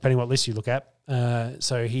 depending what list you look at.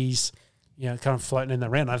 So he's, kind of floating in that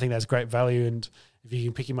round. I think that's great value. And if you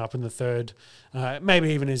can pick him up in the third, maybe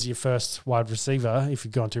even as your first wide receiver, if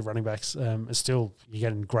you've gone to running backs, still you're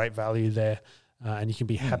getting great value there, and you can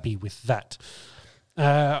be happy with that.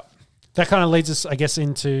 That kind of leads us, I guess,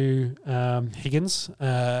 into Higgins.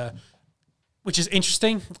 which is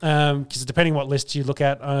interesting because depending what list you look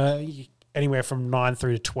at, anywhere from 9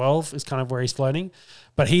 through to 12 is kind of where he's floating.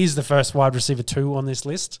 But he's the first wide receiver 2 on this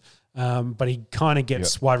list. But he kind of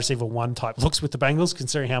gets wide receiver 1 type looks with the Bengals,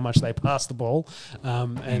 considering how much they pass the ball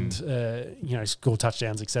and score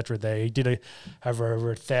touchdowns, etc. They did have over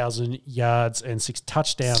 1,000 yards and 6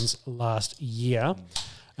 touchdowns last year.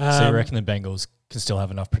 So you reckon the Bengals can still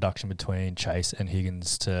have enough production between Chase and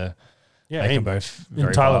Higgins to make them both very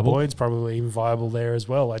and Tyler viable? Boyd's probably even viable there as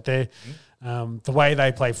well. Like they're the way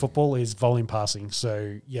they play football is volume passing.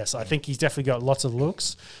 So yes, I think he's definitely got lots of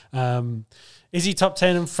looks. Is he top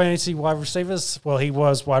 10 in fantasy wide receivers? Well, he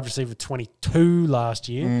was wide receiver 22 last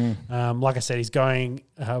year. Like I said, he's going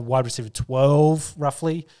wide receiver 12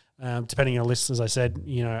 roughly. Depending on lists, as I said,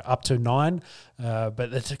 up to 9.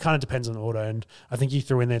 But it kind of depends on order. And I think you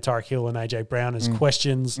threw in there Tyreek Hill and AJ Brown as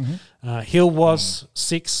questions. Hill was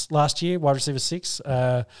 6 last year, wide receiver 6.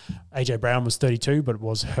 AJ Brown was 32, but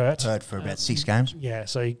was hurt. Hurt for about 6 games. Yeah,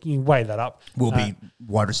 so you can weigh that up. Will be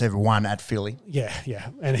wide receiver 1 at Philly. Yeah.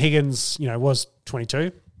 And Higgins, was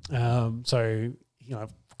 22. So,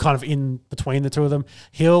 kind of in between the two of them.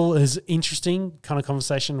 Hill is interesting kind of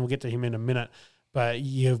conversation. We'll get to him in a minute. But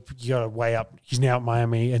you got to weigh up. He's now at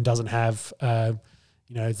Miami and doesn't have, the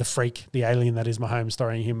freak, the alien that is Mahomes,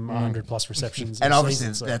 throwing him 100+ receptions. And obviously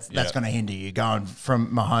that's going to hinder you going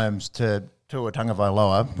from Mahomes to Tua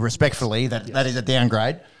Tagovailoa. Respectfully, that is a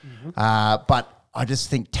downgrade. But I just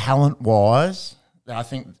think talent-wise, I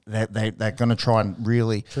think that they're going to try and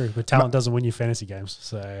really... True, but talent doesn't win you fantasy games.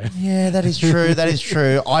 So yeah, that is true. That is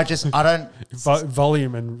true. I don't...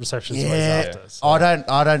 volume and receptions always after. So.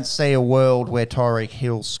 I don't see a world where Tyreek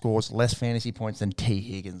Hill scores less fantasy points than T.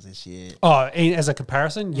 Higgins this year. Oh, as a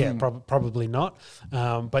comparison, probably not.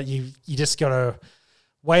 But you just got to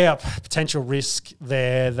weigh up potential risk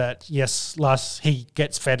there that, yes, he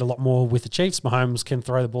gets fed a lot more with the Chiefs. Mahomes can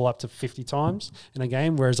throw the ball up to 50 times in a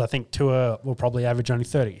game, whereas I think Tua will probably average only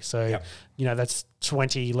 30. So, that's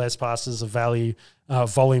 20 less passes of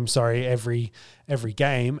volume, every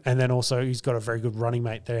game. And then also he's got a very good running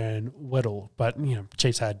mate there in Weddle. But,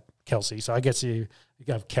 Chiefs had Kelsey. So I guess you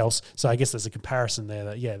have Kels. So I guess there's a comparison there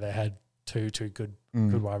that, they had two good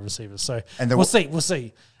wide receivers. So we'll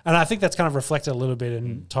see. And I think that's kind of reflected a little bit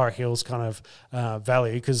in Tyreek Hill's kind of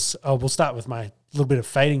value because we'll start with my little bit of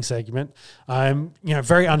fading segment. I'm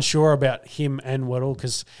very unsure about him and Weddle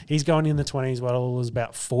because he's going in the 20s. Weddle is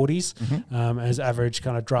about 40s as average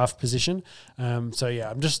kind of draft position. I'm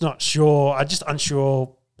just not sure. I'm just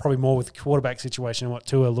unsure probably more with the quarterback situation and what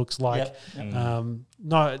Tua looks like.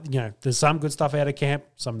 There's some good stuff out of camp,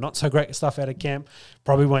 some not so great stuff out of camp.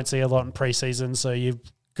 Probably won't see a lot in preseason, so you've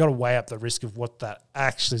got to weigh up the risk of what that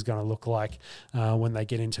actually is going to look like when they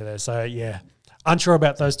get into there. So, unsure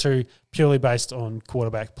about those two purely based on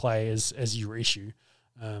quarterback play as your issue.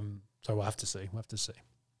 So we'll have to see.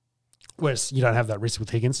 Whereas you don't have that risk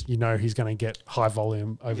with Higgins. He's going to get high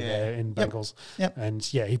volume over there in Bengals. Yep. And,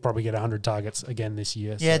 he'd probably get 100 targets again this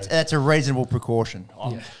year. Yeah, so. That's a reasonable precaution.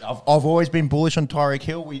 I've always been bullish on Tyreek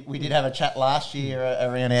Hill. We did have a chat last year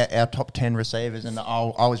around our top 10 receivers, and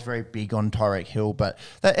I was very big on Tyreek Hill, but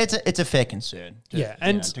it's a fair concern.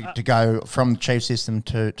 To go from the Chiefs system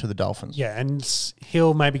to the Dolphins. Yeah, and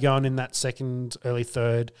Hill maybe going in that second, early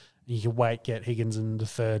third. You can get Higgins in the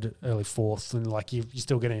third, early fourth, and you're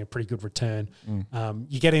still getting a pretty good return.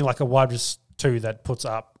 You're getting a wide receiver 2 that puts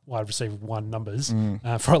up wide receiver 1 numbers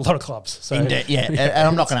for a lot of clubs. So and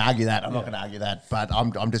I'm not going to argue that. But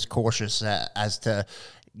I'm just cautious as to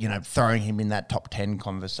throwing him in that top 10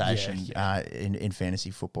 conversation in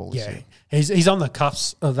fantasy football. Yeah, he's on the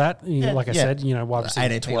cuffs of that. I said, wide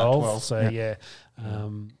receiver 12. So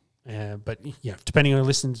but depending on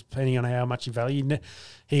depending on how much you value,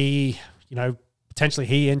 potentially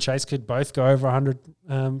he and Chase could both go over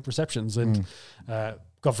 100 receptions, and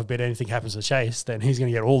God forbid anything happens to Chase, then he's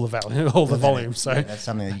going to get all the value, all the volume. So that's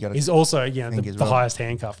something that you got to. He's also the highest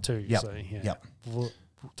handcuff too. Yep. So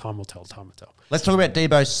time will tell. Let's talk about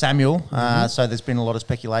Deebo Samuel. So there's been a lot of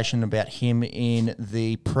speculation about him in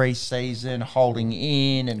the preseason, holding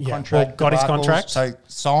in and contract. Got his contract. So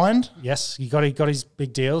signed. Yes, he got his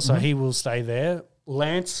big deal, so he will stay there.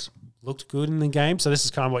 Lance looked good in the game, so this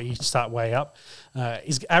is kind of what you start way up.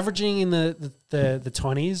 He's averaging in the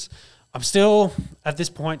 20s. I'm still, at this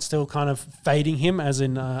point, kind of fading him, as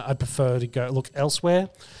in I prefer to go look elsewhere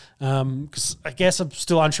because I guess I'm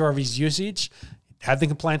still unsure of his usage. Had the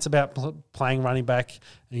complaints about playing running back.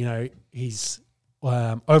 His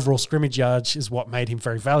overall scrimmage yards is what made him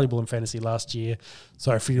very valuable in fantasy last year.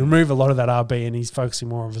 So if you remove a lot of that RB and he's focusing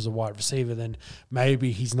more on as a wide receiver, then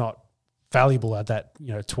maybe he's not valuable at that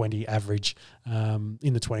 20 average in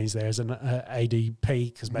the 20s there as an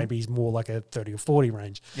ADP because maybe he's more like a 30 or 40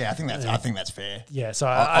 range. Yeah, I think that's fair. Yeah, so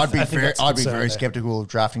I'd be very skeptical of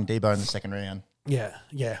drafting Debo in the second round. Yeah.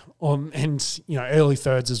 And early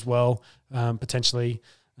thirds as well, potentially.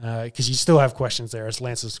 Because you still have questions there as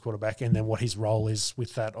Lance's quarterback and then what his role is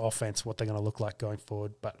with that offense, what they're going to look like going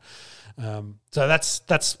forward. But so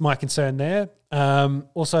that's my concern there.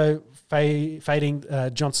 Also, fading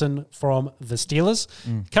Johnson from the Steelers.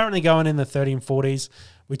 Currently going in the 30 and 40s.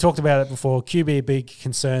 We talked about it before. QB a big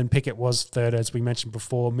concern. Pickett was third, as we mentioned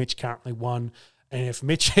before. Mitch currently 1. And if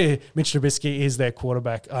Mitch Trubisky is their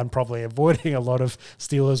quarterback, I'm probably avoiding a lot of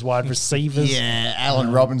Steelers wide receivers. Yeah,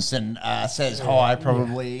 Allen Robinson says high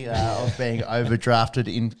probably of being overdrafted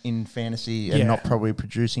in fantasy and not probably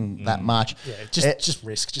producing that much. Yeah, just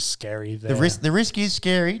risk, just scary. There. The risk is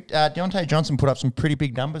scary. Deontay Johnson put up some pretty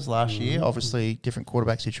big numbers last year. Obviously, different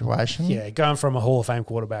quarterback situation. Yeah, going from a Hall of Fame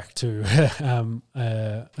quarterback to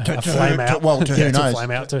a flame out. To who knows?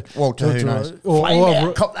 Flame out to who knows? Flame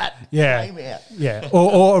out. Cop that. Yeah. Flame out. Yeah,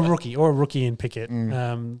 or a rookie in Pickett.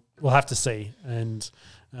 We'll have to see. And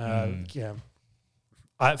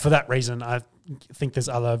for that reason, I think there's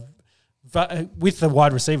other with the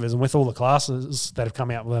wide receivers and with all the classes that have come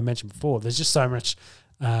out, I mentioned before. There's just so much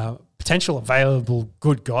potential available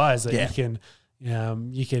good guys that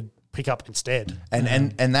you could pick up instead.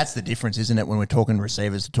 And that's the difference, isn't it, when we're talking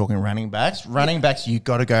receivers to talking running backs? Running backs, you've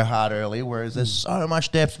got to go hard early, whereas there's so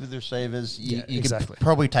much depth with receivers. You could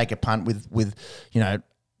probably take a punt with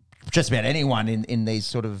just about anyone in these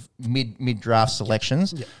sort of mid-draft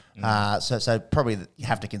selections. Yeah. So probably you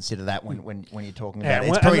have to consider that when you're talking about it.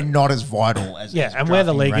 It's probably not as vital as and where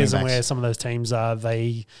the league is and where some of those teams are,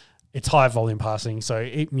 it's high volume passing, so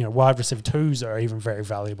wide receiver 2s are even very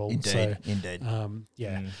valuable. Indeed.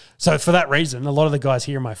 So for that reason, a lot of the guys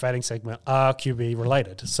here in my fading segment are QB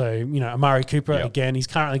related. So Amari Cooper again, he's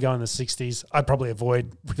currently going in the 60s. I'd probably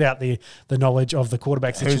avoid without the knowledge of the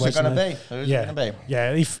quarterback situation. Who's it going to be? Who's it going to be?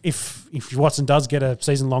 Yeah, if Watson does get a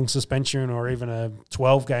season long suspension or even a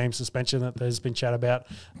 12-game suspension that there's been chat about,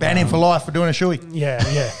 ban him for life for doing a shoey.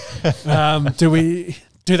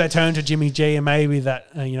 Do they turn to Jimmy G and maybe that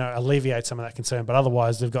alleviate some of that concern? But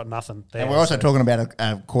otherwise, they've got nothing there. And we're also talking about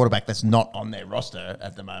a quarterback that's not on their roster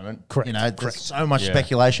at the moment. Correct. There's so much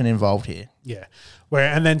speculation involved here. Yeah,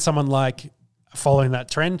 and then someone like following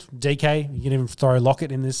that trend, DK, you can even throw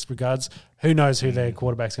Lockett in this regards. Who knows who their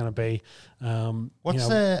quarterback's going to be? What's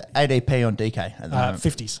the ADP on DK at the moment?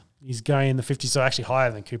 50s. He's going in the 50s, so actually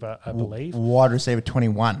higher than Cooper, I believe. Wide receiver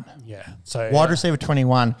 21. Yeah. So wide receiver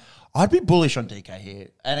 21. I'd be bullish on DK here.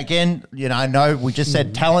 And again, I know we just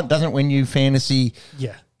said talent doesn't win you fantasy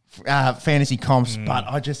comps, but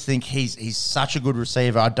I just think he's such a good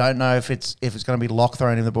receiver. I don't know if it's going to be Locke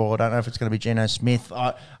throwing him the ball. I don't know if it's going to be Geno Smith.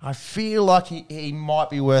 I feel like he might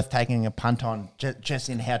be worth taking a punt on just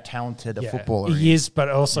in how talented a footballer he is. But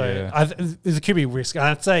also, there's a QB risk.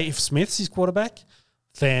 I'd say if Smith's his quarterback,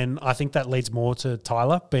 then I think that leads more to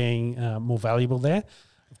Tyler being more valuable there.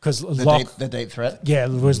 Because the deep threat. Yeah,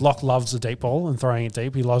 whereas Locke loves the deep ball and throwing it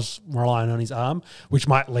deep. He loves relying on his arm, which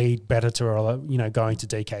might lead better to going to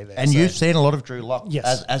DK there. And you've seen a lot of Drew Lock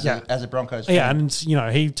as a Broncos fan. Yeah, and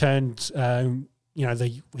he turned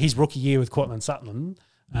his rookie year with Cortland Sutton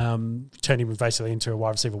turned him basically into a wide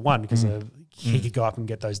receiver 1 because he could go up and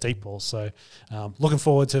get those deep balls. So looking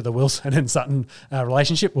forward to the Wilson and Sutton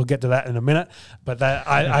relationship. We'll get to that in a minute. But that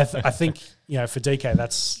I think for DK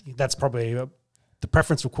that's probably the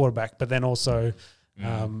preference for quarterback, but then also,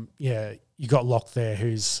 you got Locke there,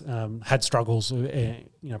 who's had struggles,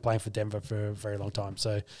 playing for Denver for a very long time.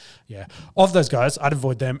 So, of those guys, I'd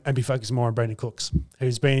avoid them and be focused more on Brandon Cooks,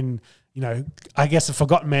 who's been, I guess a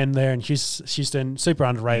forgotten man there in Houston, super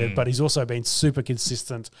underrated, but he's also been super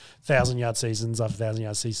consistent, 1,000-yard seasons after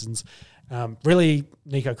 1,000-yard seasons. Really,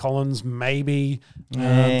 Nico Collins, maybe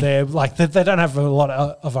they're like they don't have a lot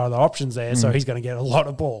of other options there, so he's going to get a lot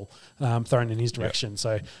of ball thrown in his direction.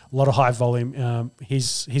 So a lot of high volume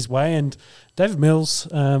his way, and David Mills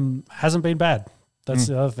hasn't been bad. That's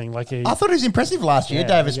the other thing. I thought he was impressive last year,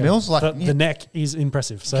 Davis Mills. The neck is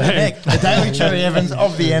impressive. So the Daily Cherry Evans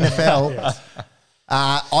of the NFL. Yes.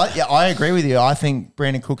 I agree with you. I think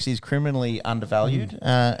Brandon Cooks is criminally undervalued.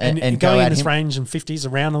 And going in this range and 50s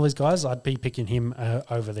around all these guys, I'd be picking him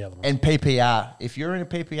over the other one. And PPR. If you're in a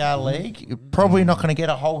PPR league, you're probably not going to get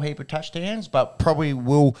a whole heap of touchdowns, but probably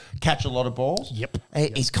will catch a lot of balls. Yep.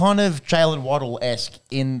 He's kind of Jalen Waddle-esque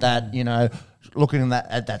in that, looking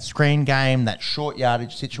at that screen game, that short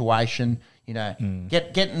yardage situation.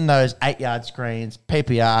 getting those 8-yard screens,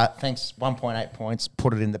 PPR, thanks, 1.8 points,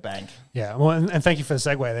 put it in the bank. Yeah, well, and thank you for the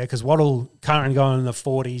segue there, because Waddle currently going in the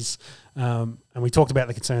 40s, and we talked about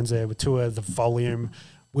the concerns there with Tua, the volume.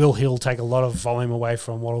 Will Hill take a lot of volume away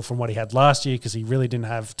from Waddle from what he had last year, because he really didn't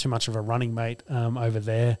have too much of a running mate over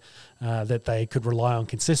there that they could rely on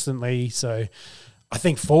consistently. So I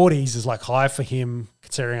think 40s is like high for him,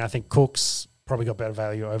 considering I think Cook's probably got better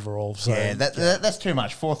value overall. So yeah, that's too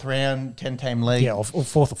much. 4th round, 10-team league. Yeah, or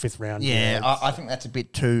 4th or 5th round. Yeah, I think that's a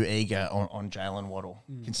bit too eager on Jalen Waddle,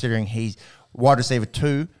 considering he's wide receiver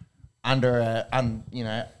 2 under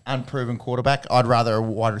unproven quarterback. I'd rather a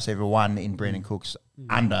wide receiver 1 in Brandon Cooks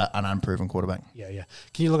under an unproven quarterback. Yeah.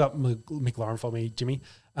 Can you look up McLaurin for me, Jimmy?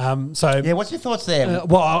 What's your thoughts there?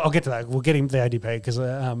 Well, I'll get to that. We'll get him the ADP because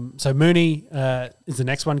so Mooney is the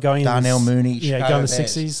next one going. Darnell Mooney, going in the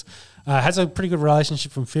 60s. Has a pretty good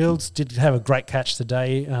relationship from Fields. Did have a great catch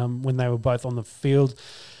today when they were both on the field.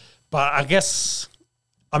 But I guess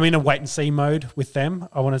I'm in a wait and see mode with them.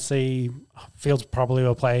 I want to see Fields probably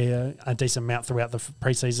will play a decent amount throughout the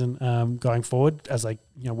preseason going forward as they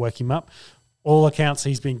work him up. All accounts,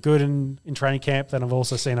 he's been good in training camp. Then I've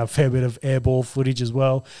also seen a fair bit of air ball footage as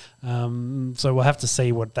well. So we'll have to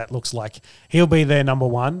see what that looks like. He'll be their number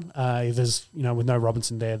one. If there's, with no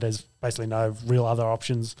Robinson there, there's basically no real other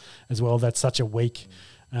options as well. That's such a weak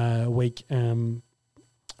wide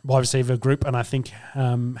receiver group. And I think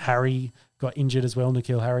Harry got injured as well,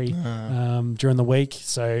 N'Keal Harry, during the week.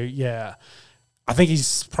 So, yeah. I think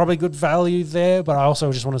he's probably good value there, but I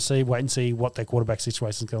also just want to wait and see what their quarterback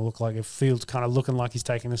situation is going to look like. If Fields kind of looking like he's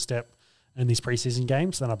taking a step in these preseason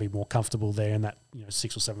games, then I'd be more comfortable there in that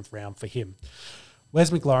 6th or 7th round for him. Where's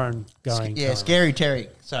McLaurin going? Yeah, Scary Terry.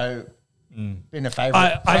 So been a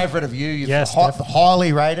favourite of you. You've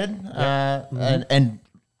highly rated and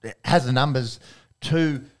has the numbers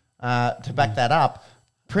to back that up.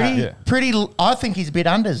 Pretty. I think he's a bit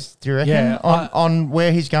unders. Do you reckon? Yeah, on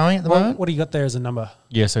where he's going at the moment? What do you got there as a number?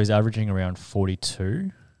 Yeah, so he's averaging around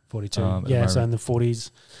 42. 42. So in the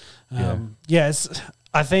 40s. Yes,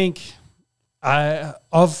 I think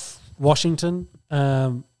of Washington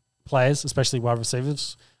players, especially wide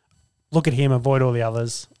receivers, look at him, avoid all the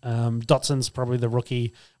others. Dotson's probably the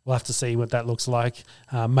rookie. We'll have to see what that looks like.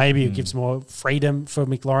 Maybe it gives more freedom for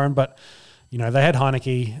McLaurin, but they had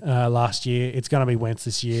Heineke last year. It's going to be Wentz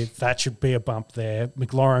this year. That should be a bump there.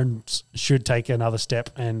 McLaurin should take another step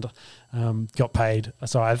and got paid.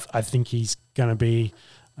 So I think he's going to be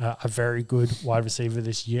a very good wide receiver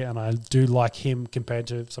this year, and I do like him compared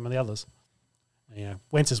to some of the others.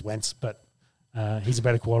 Wentz is Wentz, but he's a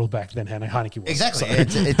better quarterback than Heineke was. Exactly.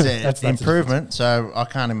 So it's an improvement, so I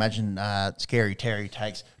can't imagine Scary Terry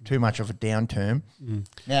takes too much of a downturn.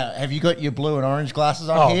 Now, have you got your blue and orange glasses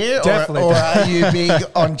on here? Definitely. Or are you big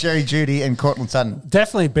on Jerry Jeudy and Cortland Sutton?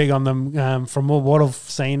 Definitely big on them. From what I've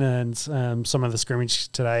seen and some of the scrimmage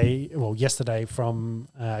yesterday from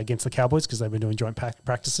against the Cowboys, because they've been doing joint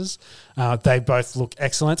practices, they both look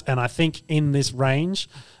excellent. And I think in this range,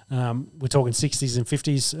 we're talking 60s and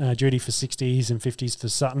 50s, Jeudy for 60s and 50s for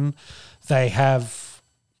Sutton. They have,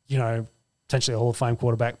 potentially a Hall of Fame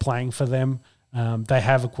quarterback playing for them. They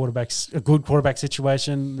have a good quarterback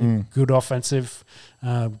situation, good offensive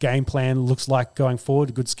game plan looks like going forward,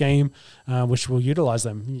 a good scheme, which will utilize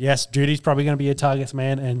them. Yes, Judy's probably going to be a target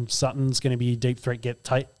man, and Sutton's going to be a deep threat, get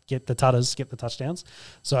the touchdowns.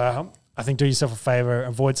 So I think do yourself a favour,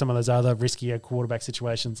 avoid some of those other riskier quarterback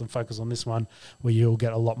situations and focus on this one where you'll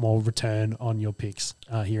get a lot more return on your picks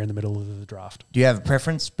here in the middle of the draft. Do you have a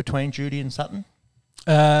preference between Jeudy and Sutton?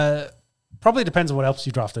 Probably depends on what else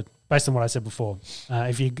you drafted, based on what I said before.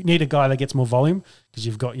 If you need a guy that gets more volume, because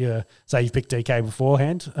you've got say you picked DK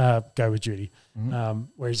beforehand, go with Jeudy.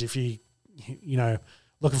 Whereas if you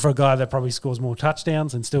looking for a guy that probably scores more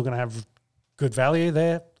touchdowns and still going to have good value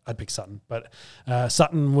there, I'd pick Sutton. But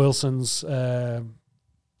Sutton Wilson's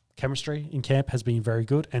chemistry in camp has been very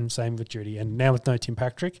good, and same with Jeudy. And now with no Tim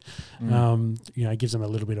Patrick, it gives them a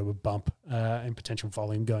little bit of a bump and potential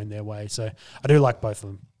volume going their way. So I do like both of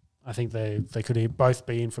them. I think they could both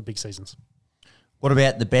be in for big seasons. What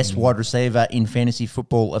about the best wide receiver in fantasy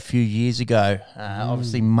football a few years ago?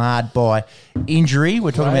 Obviously marred by injury.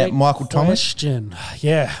 We're talking about Michael Thomas.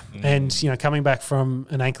 Yeah. And, coming back from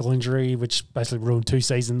an ankle injury, which basically ruined 2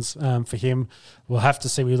 seasons for him, we'll have to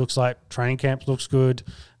see what he looks like. Training camp looks good.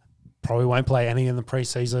 Probably won't play any in the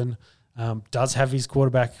preseason. Does have his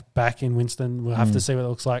quarterback back in Winston. We'll have to see what it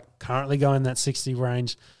looks like. Currently going that 60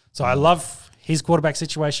 range. So I love his quarterback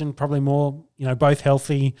situation, probably more, both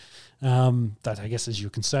healthy. That I guess is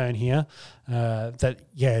your concern here.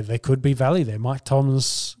 There could be value there. Mike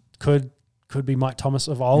Thomas could could be Mike Thomas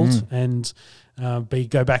of old and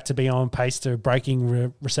go back to be on pace to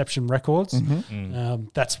breaking reception records.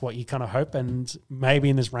 That's what you kind of hope. And maybe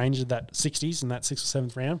in this range of that 60s in that 6th or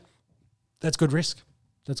 7th round, that's good risk.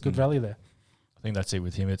 That's good value there. I think that's it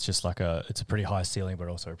with him. It's just like it's a pretty high ceiling, but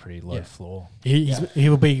also a pretty low floor. He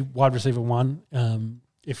will be wide receiver 1.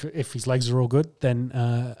 If his legs are all good, then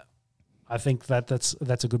I think that's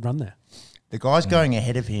a good run there. The guys going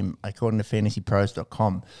ahead of him, according to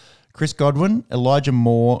fantasypros.com, Chris Godwin, Elijah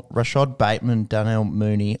Moore, Rashad Bateman, Darnell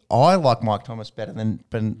Mooney. I like Mike Thomas better than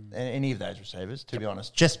any of those receivers, to be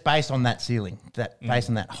honest, just based on that ceiling, based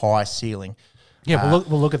on that high ceiling. Yeah,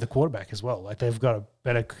 we'll look at the quarterback as well. Like they've got a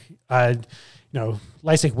better,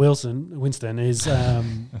 LASIK Winston is,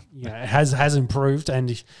 has improved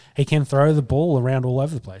and he can throw the ball around all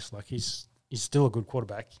over the place. Like he's still a good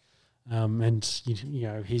quarterback, and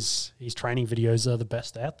his training videos are the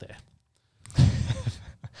best out there.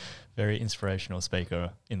 Very inspirational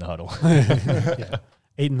speaker in the huddle.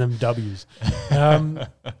 Eating them W's.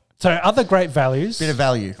 So other great values. Bit of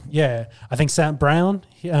value. Yeah. I think St. Brown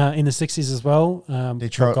in the 60s as well.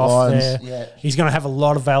 Detroit Lions. There. Yeah. He's going to have a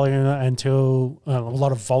lot of value until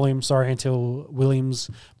Williams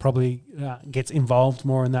probably gets involved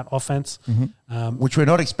more in that offense. Which we're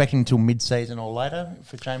not expecting until mid-season or later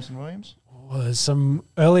for Jameson Williams. Well, there's some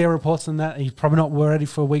earlier reports than that. He's probably not ready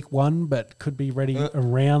for week 1, but could be ready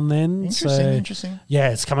around then. Interesting.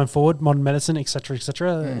 Yeah, it's coming forward, modern medicine, et cetera, et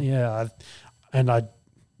cetera. Yeah.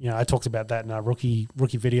 I talked about that in our rookie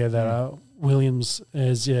video that Williams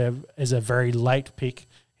is a very late pick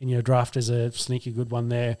in your draft as a sneaky good one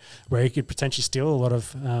there, where he could potentially steal a lot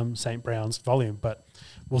of St. Brown's volume. But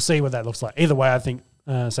we'll see what that looks like. Either way, I think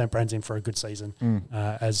St. Brown's in for a good season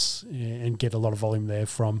and get a lot of volume there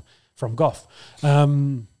from Goff.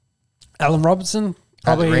 Allen Robinson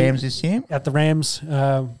probably at the Rams this year. At the Rams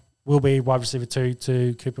will be wide receiver 2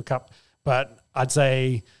 to Cooper Kupp, but I'd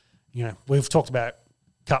say we've talked about.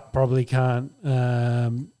 Cup probably can't.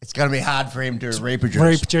 It's going to be hard for him to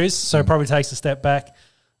reproduce. So probably takes a step back.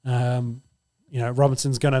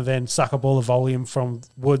 Robinson's going to then suck up all the volume from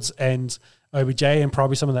Woods and OBJ and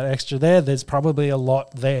probably some of that extra there. There's probably a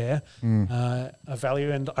lot there of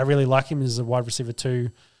value, and I really like him as a wide receiver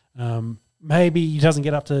 2. Maybe he doesn't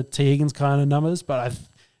get up to T. Higgins kind of numbers, but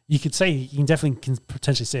you can definitely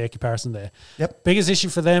potentially see a comparison there. Yep. Biggest issue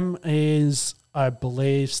for them is I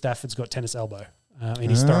believe Stafford's got tennis elbow.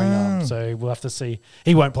 In his throwing arm, so we'll have to see.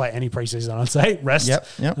 He won't play any preseason, I'd say. Rest.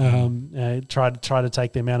 Yep. Try to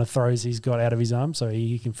take the amount of throws he's got out of his arm, so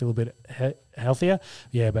he can feel a bit healthier.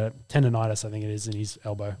 Yeah, but tendonitis, I think it is, in his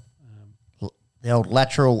elbow. The old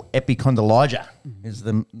lateral epicondylalgia is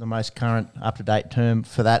the most current up-to-date term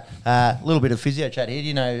for that. A little bit of physio chat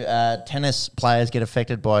here. Tennis players get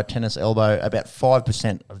affected by a tennis elbow. About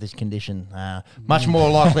 5% of this condition. Much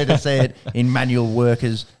more likely to see it in manual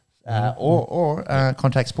workers. Or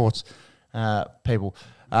contact sports people.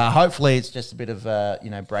 Hopefully it's just a bit of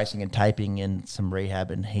bracing and taping and some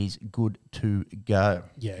rehab, and he's good to go.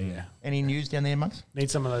 Yeah. Any news down there, Monks?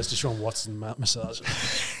 Need some of those Deshaun Watson massages.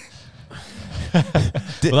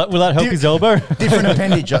 Will that help his elbow? Different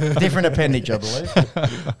appendage, I believe.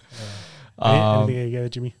 Anything to go,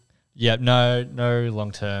 Jimmy? Yeah, no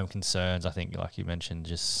long-term concerns. I think, like you mentioned,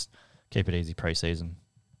 just keep it easy pre-season.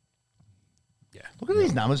 Yeah, look at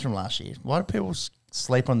these numbers from last year. Why do people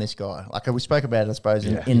sleep on this guy? Like we spoke about it, I suppose,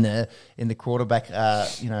 in the quarterback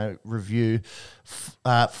review.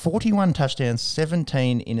 41 touchdowns,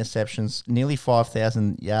 17 interceptions, nearly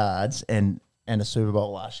 5,000 yards, and a Super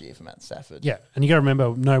Bowl last year for Matt Stafford. Yeah, and you got to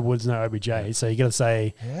remember, no Woods, no OBJ. So you got to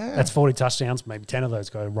say that's 40 touchdowns. Maybe 10 of those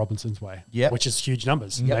go Robinson's way. Yeah, which is huge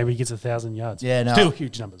numbers. Yep. Maybe he gets 1,000 yards. Yeah, no, still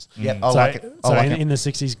huge numbers. Yeah, I like it. In the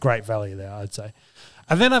 60s, great value there, I'd say.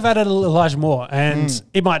 And then I've added Elijah Moore, and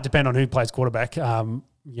it might depend on who plays quarterback.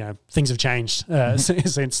 Things have changed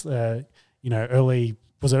since early.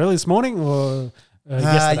 Was it early this morning or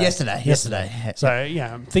yesterday?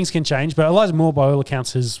 So things can change. But Elijah Moore, by all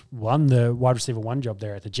accounts, has won the wide receiver 1 job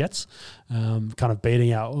there at the Jets, kind of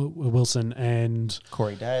beating out Wilson and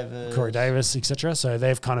Corey Davis, etc. So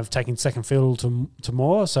they've kind of taken second fiddle to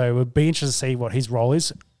Moore. So it would be interesting to see what his role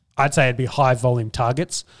is. I'd say it'd be high volume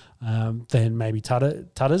targets. Than maybe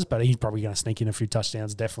Tutters, but he's probably going to sneak in a few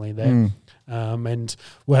touchdowns definitely there. And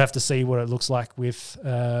we'll have to see what it looks like with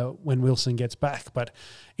when Wilson gets back. But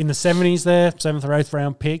in the 70s there, 7th or 8th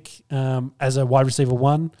round pick as a wide receiver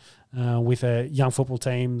 1 with a young football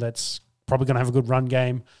team that's probably going to have a good run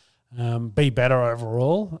game, be better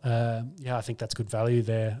overall. I think that's good value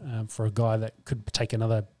there for a guy that could take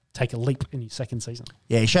another take a leap in his second season.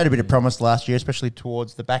 Yeah, he showed a bit of promise last year, especially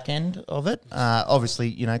towards the back end of it.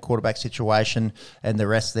 Obviously, quarterback situation and the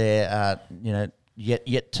rest there,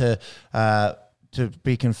 yet to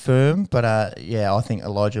be confirmed. But I think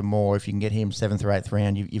Elijah Moore, if you can get him 7th or 8th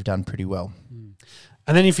round, you've done pretty well.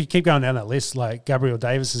 And then if you keep going down that list, like Gabriel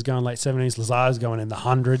Davis is going late 70s, Lazard's going in the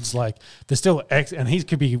hundreds. Like there's still and he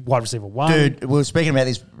could be wide receiver 1. Dude, we were speaking about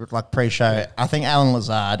this like pre-show. Yeah. I think Alan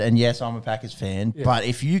Lazard, and yes, I'm a Packers fan, but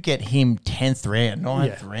if you get him 10th round,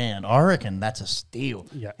 9th round, I reckon that's a steal.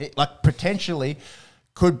 Yeah. Like potentially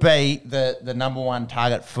could be the number one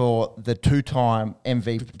target for the 2-time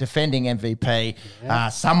defending MVP. Yeah.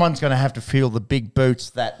 Someone's going to have to feel the big boots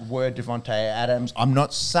that were Devontae Adams. I'm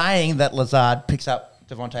not saying that Lazard picks up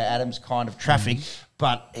Devontae Adams kind of traffic,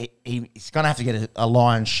 but he's going to have to get a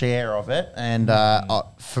lion's share of it. And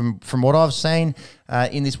from what I've seen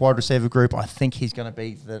in this wide receiver group, I think he's going to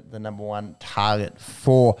be the number one target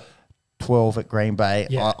for 12 at Green Bay.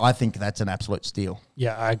 Yeah. I think that's an absolute steal.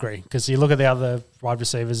 Yeah, I agree. Because you look at the other wide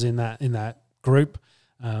receivers in that group,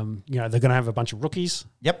 they're going to have a bunch of rookies.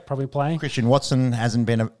 Yep, probably playing. Christian Watson hasn't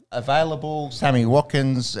been available. Sammy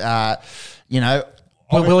Watkins,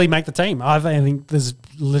 Will he make the team? I think there's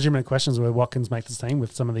legitimate questions where Watkins makes the team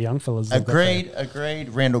with some of the young fellas. Agreed.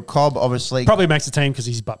 Randall Cobb, obviously. Probably makes the team because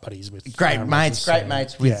he's butt buddies with great mates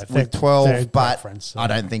with 12, but friends, so. I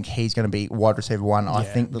don't think he's going to be wide receiver 1. I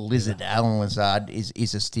think the Lizard, Alan Lazard,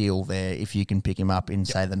 is a steal there if you can pick him up in,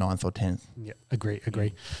 say, the 9th or 10th. Yeah, agree.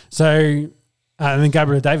 So, and then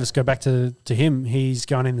Gabriel Davis, go back to him. He's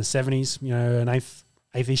going in the 70s, an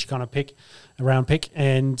eighth-ish kind of round pick,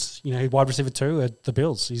 and wide receiver 2 at the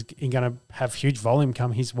Bills. He's going to have huge volume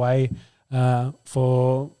come his way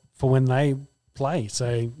for when they play.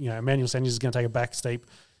 So Emmanuel Sanders is going to take a back steep.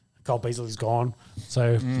 Cole Beasley's gone.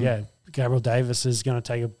 So Gabriel Davis is going to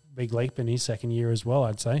take a big leap in his second year as well,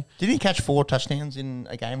 I'd say. Did he catch 4 touchdowns in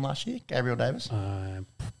a game last year, Gabriel Davis?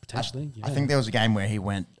 Potentially. I think there was a game where he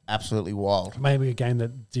went absolutely wild. Maybe a game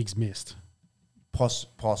that Diggs missed.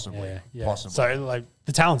 Possibly. So,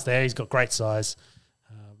 the talent's there. He's got great size.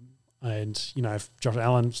 And, if Josh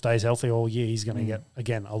Allen stays healthy all year, he's going to get,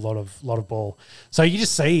 again, a lot of ball. So, you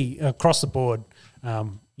just see across the board,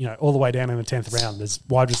 all the way down in the 10th round, there's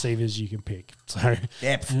wide receivers you can pick. So,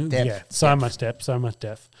 depth. Yeah, so much depth. Some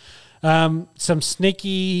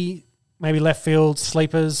sneaky, maybe left field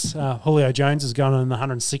sleepers. Julio Jones has gone in the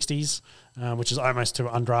 160s, which is almost to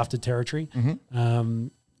undrafted territory. Mm-hmm.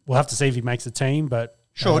 We'll have to see if he makes the team, but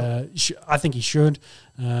I think he should.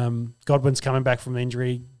 Godwin's coming back from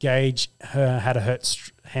injury. Gage had a hurt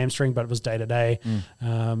hamstring, but it was day-to-day.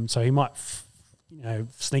 So he might,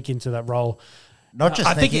 sneak into that role. Not just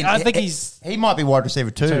I think he might be wide receiver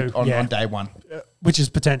 2 on day 1. Which is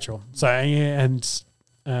potential. So,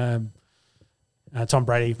 Tom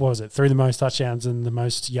Brady, what was it, threw the most touchdowns and the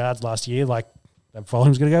most yards last year. Like, that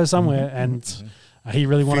volume's going to go somewhere. And he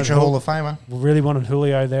really wanted future Hall of Famer. Really wanted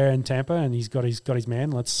Julio there in Tampa, and he's got his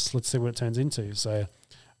man. Let's see what it turns into. So,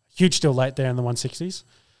 huge still late there in the 160s.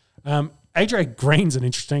 AJ Green's an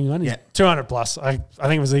interesting one. He's 200 plus. I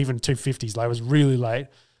think it was even 250s. Like, it was really late.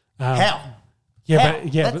 How?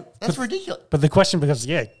 That's ridiculous. But the question becomes,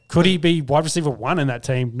 could he be wide receiver 1 in that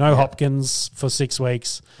team? No Hopkins for 6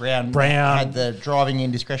 weeks. Brown had the driving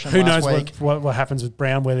indiscretion. Who last knows week. what happens with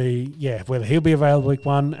Brown? Whether he'll be available week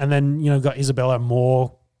 1, and then got Isabella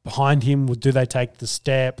Moore behind him. Do they take the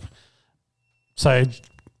step? So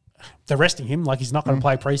they're resting him. Like, he's not going to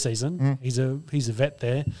play preseason. He's a vet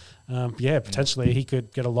there. Potentially he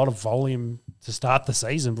could get a lot of volume to start the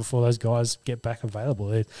season before those guys get back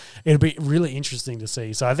available. It'll be really interesting to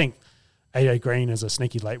see. So I think AJ Green is a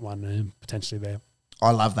sneaky late one potentially there.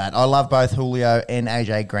 I love that. I love both Julio and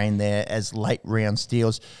AJ Green there as late round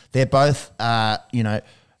steals. They're both, talented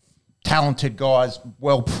guys,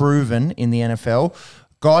 well proven in the NFL.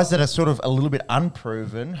 Guys that are sort of a little bit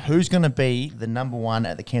unproven. Who's going to be the number 1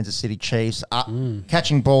 at the Kansas City Chiefs,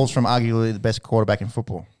 catching balls from arguably the best quarterback in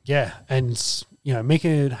football? Yeah, and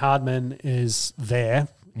Micah Hardman is there.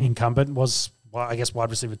 Incumbent was, I guess,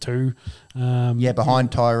 wide receiver 2.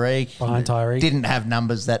 Behind Tyreek. Didn't have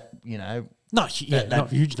numbers that not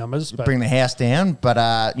huge numbers, but bring the house down. But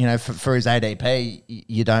for his ADP,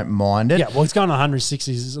 you don't mind it. Yeah, well, he's going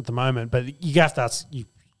 160s at the moment, but you have to ask. You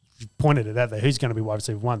pointed it out there. Who's going to be wide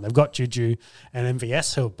receiver 1? They've got Juju and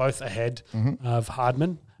MVS, who are both ahead of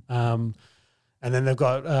Hardman, and then they've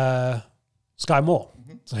got Sky Moore,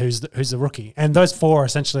 so who's the rookie. And those 4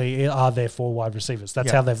 essentially are their 4 wide receivers.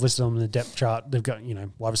 That's how they've listed them in the depth chart. They've got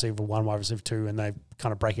wide receiver 1, wide receiver 2, and they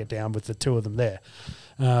kind of break it down with the 2 of them there.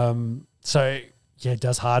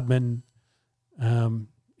 Does Hardman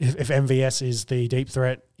if MVS is the deep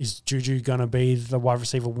threat, is Juju going to be the wide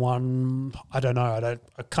receiver one? I don't know.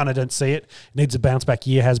 I kind of don't see it. Needs a bounce back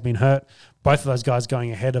year, has been hurt. Both of those guys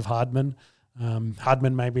going ahead of Hardman.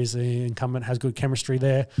 Hardman maybe is the incumbent, has good chemistry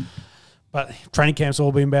there. But training camp's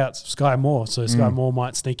all been about Sky Moore. So Sky Moore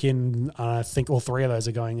might sneak in. I think all three of those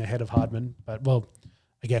are going ahead of Hardman. But, well,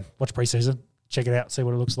 again, watch preseason. Check it out, see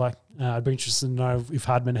what it looks like. I'd be interested to know if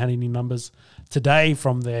Hardman had any numbers today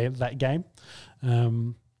from that game.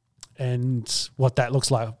 And what that looks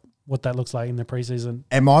like in the preseason.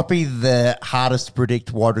 It might be the hardest to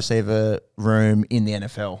predict wide receiver room in the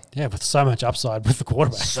NFL. Yeah, with so much upside with the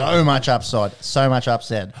quarterback. So much upside.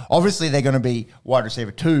 Obviously, they're going to be wide receiver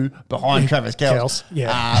 2 behind Travis Kelce.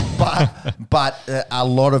 Yeah. But a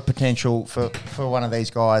lot of potential for one of these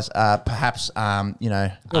guys, perhaps,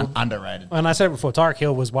 underrated. And I said it before, Tyreek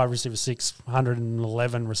Hill was wide receiver 6,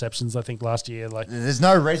 111 receptions, I think, last year. There's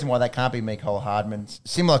no reason why that can't be Mecole Hardman.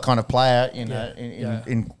 Similar kind of player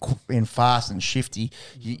in fast and shifty.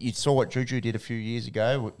 You saw what Juju did a few years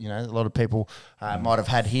ago. A lot of people might have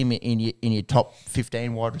had him in your top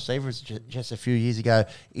 15 wide receivers just a few years ago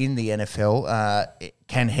in the NFL.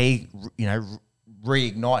 Can he,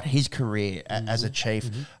 reignite his career as a Chief?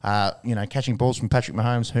 Catching balls from Patrick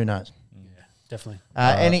Mahomes, who knows? Yeah, definitely.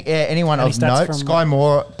 Anyone of note? Sky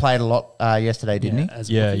Moore played a lot yesterday, didn't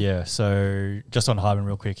he? Yeah. So just on Hardman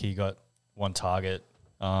real quick, he got one target,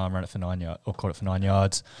 ran it for 9 yards, or caught it for 9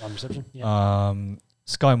 yards. One reception. Yeah.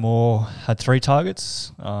 Sky Moore had 3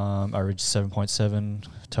 targets, average 7.7,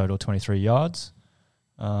 total 23 yards.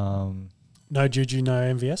 No Juju,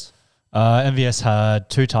 no MVS? MVS had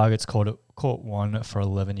 2 targets, caught one for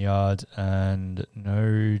 11 yards, and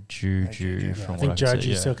no Juju. I think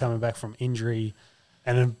Juju's still coming back from injury.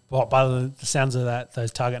 And then, by the sounds of that,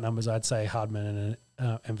 those target numbers, I'd say Hardman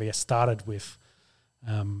and MVS started with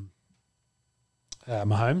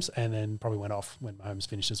Mahomes and then probably went off when Mahomes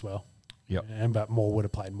finished as well. Yep. But Moore would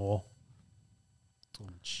have played more.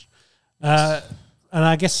 And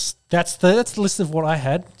I guess that's the list of what I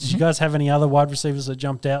had. Did you guys have any other wide receivers that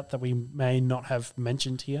jumped out that we may not have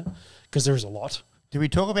mentioned here? Because there is a lot. Did we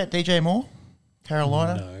talk about DJ Moore,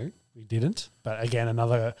 Carolina? No, we didn't. But again,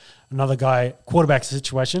 another guy, quarterback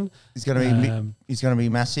situation. He's going to be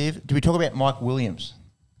massive. Did we talk about Mike Williams?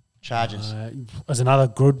 Chargers. As another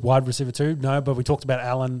good wide receiver too. No, but we talked about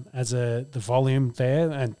Allen as the volume there,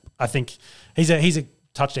 and I think he's a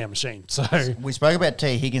touchdown machine. So we spoke about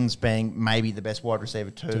T. Higgins being maybe the best wide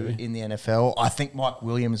receiver too in the NFL. I think Mike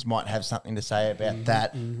Williams might have something to say about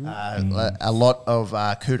that. A lot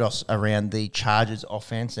of kudos around the Chargers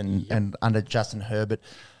offense and under Justin Herbert.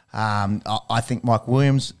 I think Mike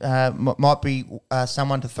Williams might be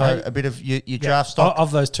someone to throw a bit of your draft stock.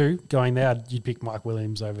 Of those two going there, you'd pick Mike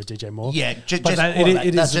Williams over DJ Moore. Yeah,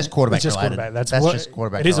 that's just quarterback related. That's just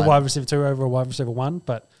quarterback. It is a wide receiver 2 over a wide receiver 1,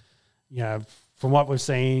 but from what we've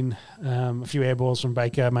seen, a few air balls from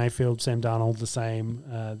Baker Mayfield, Sam Darnold, the same.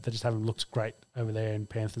 They just haven't looked great over there in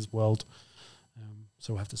Panthers world.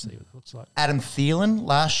 So we'll have to see what it looks like. Adam Thielen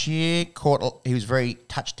last year he was very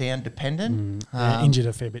touchdown dependent. Injured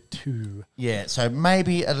a fair bit too. Yeah, so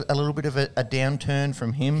maybe a little bit of a downturn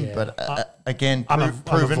from him, but again, I'm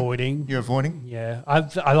avoiding. You're avoiding? Yeah,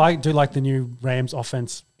 I do like the new Rams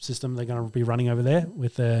offense system they're going to be running over there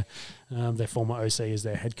with their former OC as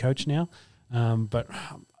their head coach now. But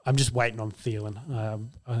I'm just waiting on Thielen.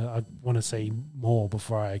 I want to see more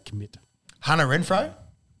before I commit. Hunter Renfrow?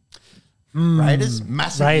 Raiders,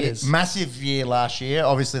 massive year last year.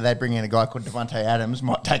 Obviously, they bring in a guy called Devontae Adams.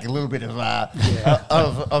 Might take a little bit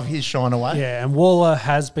of his shine away. Yeah, and Waller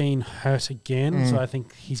has been hurt again, so I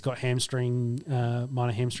think he's got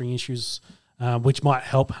minor hamstring issues, which might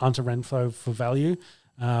help Hunter Renfrow for value.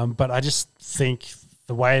 But I just think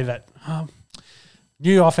the way that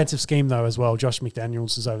new offensive scheme though as well. Josh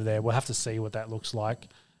McDaniels is over there. We'll have to see what that looks like.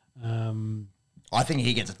 I think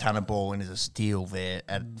he gets a ton of ball and is a steal there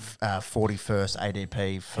at 41st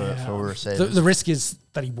ADP for receivers. The risk is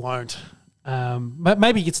that he won't.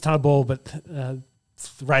 Maybe he gets a ton of ball, but the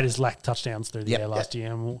Raiders lacked touchdowns through the air last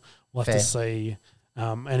year, and we'll have to see.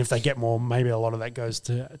 And if they get more, maybe a lot of that goes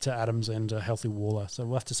to Adams and a healthy Waller. So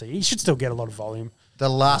we'll have to see. He should still get a lot of volume. The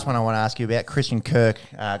last one I want to ask you about, Christian Kirk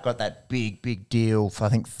got that big deal for, I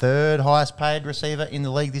think, 3rd highest paid receiver in the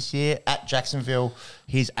league this year at Jacksonville.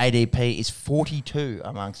 His ADP is 42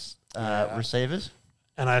 amongst receivers.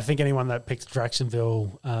 And I think anyone that picked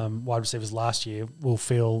Jacksonville wide receivers last year will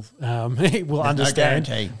feel will understand.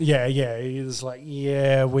 No guarantee. Yeah. He's like,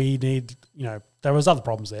 we need, there was other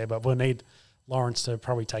problems there, but we'll need Lawrence to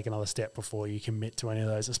probably take another step before you commit to any of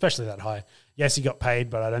those, especially that high. Yes, he got paid,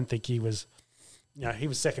 but I don't think he was he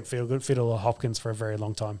was second fiddle to Hopkins for a very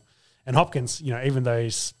long time. And Hopkins, even though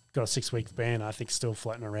he's got a 6-week ban, I think still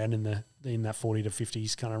floating around in that 40 to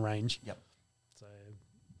 50s kind of range. Yep. So,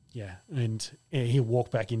 and he'll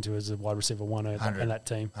walk back into as a wide receiver 1 in that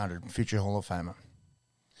team. 100, future Hall of Famer.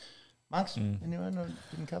 Monks, anyone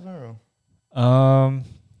didn't cover? Not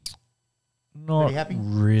pretty happy?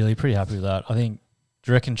 Really, pretty happy with that. I think,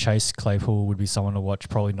 do you reckon Chase Claypool would be someone to watch?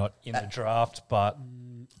 Probably not in the draft, but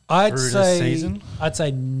I'd through say the season? I'd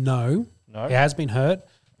say no. No? He has been hurt.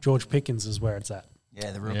 George Pickens is where it's at.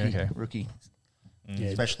 Yeah, the rookie. Yeah, okay. Rookie. Yeah.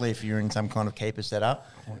 Especially if you're in some kind of keeper setup.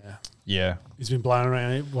 Yeah. He's been blown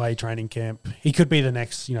away training camp. He could be the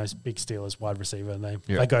next, big Steelers wide receiver, and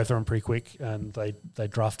they go through him pretty quick, and they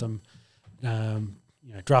draft him.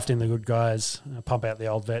 Draft in the good guys, pump out the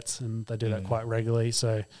old vets, and they do that quite regularly.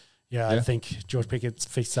 So, I think George Pickett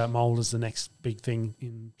fits that mold as the next big thing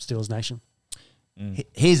in Steelers Nation.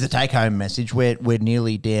 Here's the take-home message: we're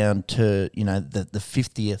nearly down to the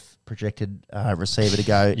 50th projected receiver to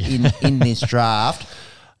go in this draft.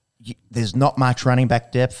 There's not much running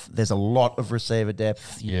back depth. There's a lot of receiver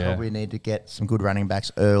depth. You probably need to get some good running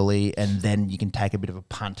backs early, and then you can take a bit of a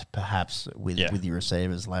punt, perhaps, with your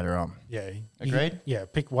receivers later on. Yeah. Agreed? You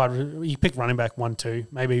pick running back 1, 2,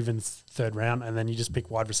 maybe even third round, and then you just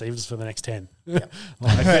pick wide receivers for the next 10. Yep.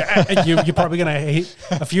 You're probably going to hit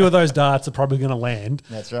a few of those darts are probably going to land.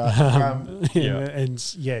 That's right.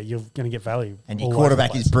 And you're going to get value. And your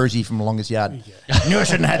quarterback is Brucey from longest yard. Yeah. Knew I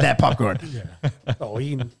shouldn't have had that popcorn. Yeah. Oh,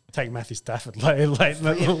 you can take Matthew Stafford late.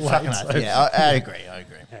 I agree.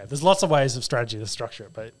 Yeah, there's lots of ways of strategy to structure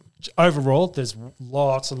it, but overall, there's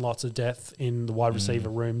lots and lots of depth in the wide receiver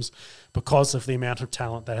rooms because of the amount of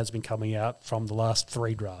talent that has been coming out from the last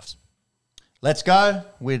 3 drafts. Let's go.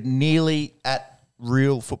 We're nearly at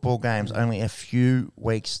real football games. Only a few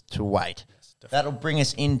weeks to wait. That'll bring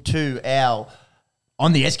us into our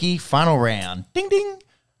On the Esky final round. Ding, ding.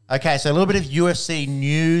 Okay, so a little bit of UFC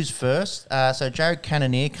news first. So Jared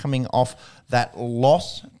Cannonier coming off that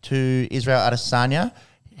loss to Israel Adesanya.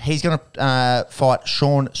 He's going to fight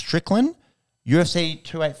Sean Strickland. UFC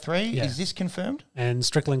 283, is this confirmed? And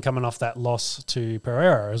Strickland coming off that loss to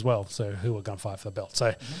Pereira as well, so who are going to fight for the belt.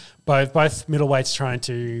 So both middleweights trying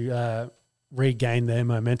to regain their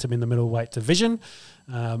momentum in the middleweight division.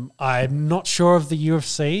 I'm not sure of the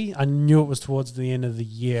UFC. I knew it was towards the end of the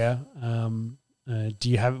year.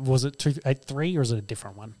 Was it 283 or is it a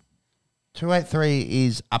different one? 283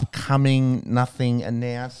 is upcoming, nothing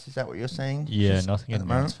announced. Is that what you're saying? Yeah, nothing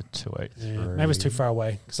announced for 283. Yeah, maybe it's too far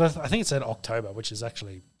away because I think it said October, which is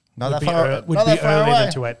actually not would that be far earlier away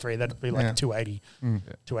than 283. That'd be like 280,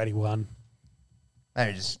 281.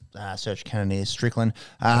 Maybe just search Cannonier Strickland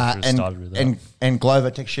and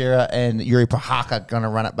Glover Teixeira and Yuri Prochazka going to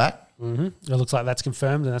run it back. Mm-hmm. It looks like that's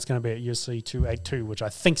confirmed, and that's going to be at UFC 282, which I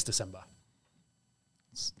think's December.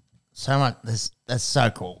 So much. That's so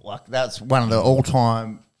cool. Like that's one of the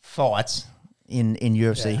all-time fights in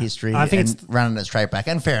UFC history. I think it's running it straight back,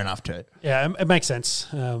 and fair enough too. Yeah, it makes sense.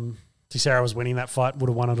 Teixeira was winning that fight. Would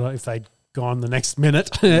have won it if they'd gone the next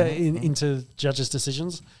minute into judges'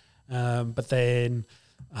 decisions. But then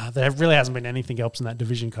there really hasn't been anything else in that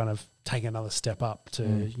division kind of take another step up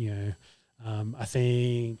to I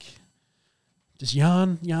think does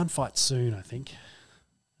Jan fight soon? I think.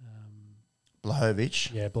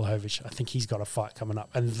 Blachowicz. Yeah, Blachowicz. I think he's got a fight coming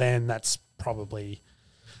up. And then that's probably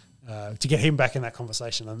to get him back in that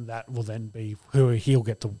conversation, and that will then be who he'll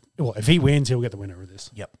get to. Well, if he wins, he'll get the winner of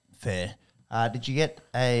this. Yep, fair. Did you get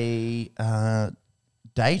a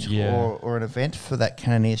date or an event for that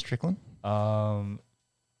Cannonier Strickland?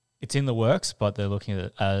 It's in the works, but they're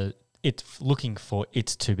looking at looking for it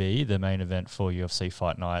to be the main event for UFC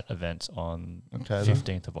Fight Night event on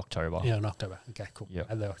 15th of October. Yeah, in October. Okay, cool. Yeah,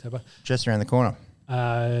 at the October. Just around the corner.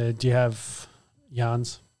 Do you have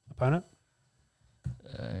Jan's opponent?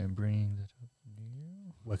 I'm bringing that up.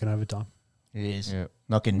 Working overtime. It is. Yeah.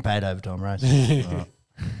 Not getting paid overtime, right? I'm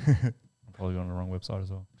probably on the wrong website as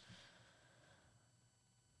well.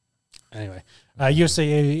 Anyway,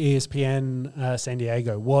 UFC ESPN San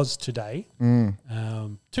Diego was today.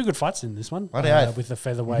 Two good fights in this one with the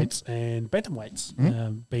featherweights and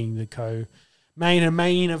bantamweights being the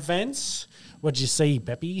main events. What did you see,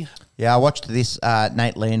 Beppy? Yeah, I watched this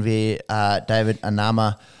Nate Landwehr, David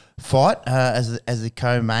Anama fight as the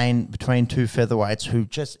co-main between two featherweights who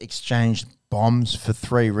just exchanged bombs for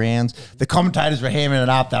 3 rounds. The commentators were hammering it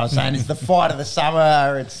up. They were saying it's the fight of the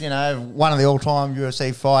summer. It's, one of the all-time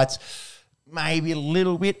UFC fights. maybe a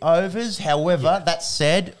little bit overs. However, that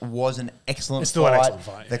said, was an excellent It's still fight. an excellent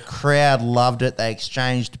fight. The crowd loved it. They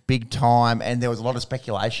exchanged big time, and there was a lot of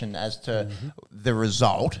speculation as to the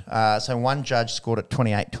result. So one judge scored at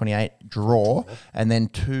 28-28 draw, and then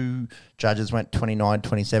two judges went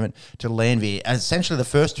 29-27 to Landveer. Essentially, the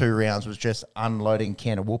first two rounds was just unloading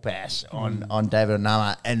can of whoop ass on David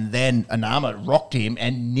Onama, and then Onama rocked him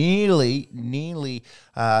and nearly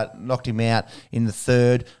knocked him out in the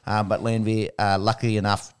third, but Landveer lucky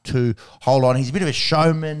enough to hold on. He's a bit of a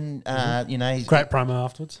showman, He's Great promo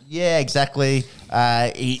afterwards. Yeah, exactly.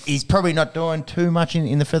 He's probably not doing too much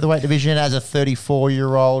in the featherweight division as a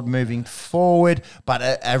 34-year-old moving forward, but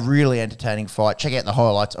a really entertaining fight. Check out the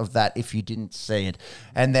highlights of that if you didn't see it.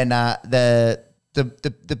 And then the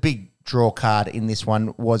big draw card in this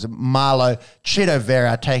one was Marlo Chito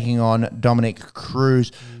Vera taking on Dominic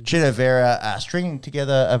Cruz. Chito Vera stringing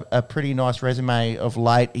together a pretty nice resume of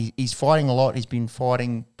late. He's fighting a lot. He's been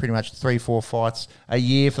fighting pretty much 3-4 fights a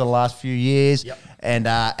year for the last few years. Yep. And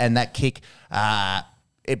that kick,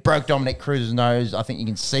 it broke Dominic Cruz's nose. I think you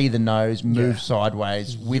can see the nose move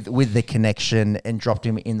sideways with the connection and dropped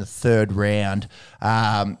him in the third round.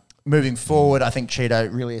 Moving forward, I think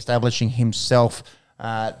Chito really establishing himself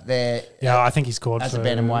there. Yeah, I think he's called as for a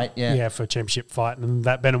bantamweight. Yeah, for a championship fight, and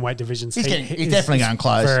that bantamweight division's he's definitely going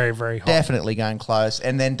close. Very, very hot. Definitely going close.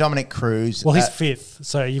 And then Dominic Cruz. Well, he's fifth.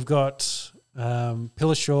 So you've got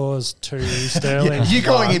Pillashaw's 2, Sterling. You're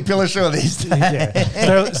calling it Pillashaw these days.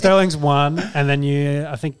 Yeah. Sterling's 1, and then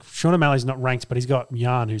I think Sean O'Malley's not ranked, but he's got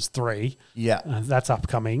Yarn, who's 3. Yeah. That's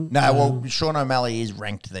upcoming. No, well, Sean O'Malley is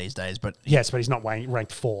ranked these days, but... Yes, but he's not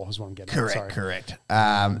ranked 4 is what I'm getting at. Correct.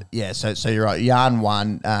 So you're right. Yarn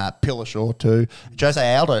 1, Pillashaw 2.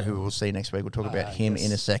 Jose Aldo, who we'll see next week, we'll talk about him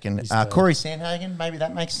in a second. Corey Sandhagen, maybe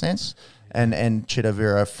that makes sense. And Chito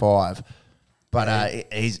Vera 5. But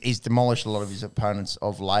he's demolished a lot of his opponents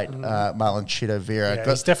of late. Marlon Chito Vera. Yeah,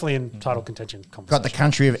 he's definitely in title contention. Got the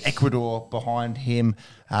country of Ecuador behind him,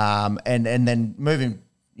 and then moving,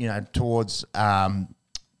 towards a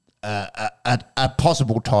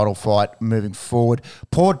possible title fight moving forward.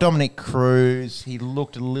 Poor Dominic Cruz. He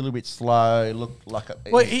looked a little bit slow. He looked like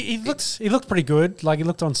he looked pretty good. Like he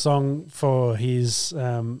looked on song for his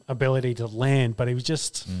ability to land, but he was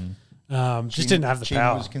just. Just didn't have the power.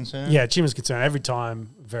 Chin was concerned? Yeah, Chin was concerned. Every time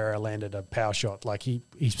Vera landed a power shot, like he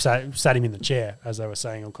sat him in the chair, as they were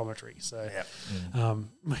saying on commentary. So,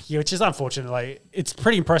 which is unfortunate. Like, it's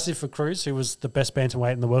pretty impressive for Cruz, who was the best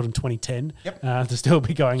bantamweight in the world in 2010, to still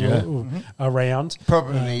be going around.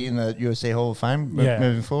 Probably in the UFC Hall of Fame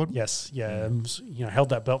moving forward. Yes, held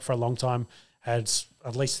that belt for a long time. Had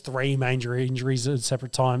at least 3 major injuries at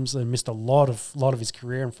separate times and missed a lot of his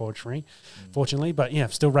career, unfortunately. But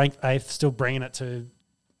still ranked 8th, still bringing it to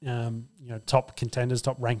top contenders,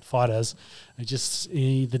 top ranked fighters.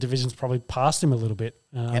 The division's probably passed him a little bit,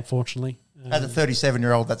 unfortunately. As a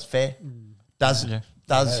 37-year-old, that's fair.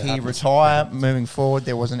 Does he retire moving forward?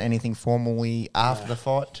 There wasn't anything formally after the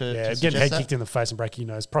fight to getting head kicked in the face and breaking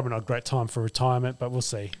your nose. Probably not a great time for retirement, but we'll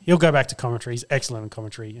see. He'll go back to commentary. He's excellent in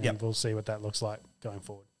commentary, and we'll see what that looks like going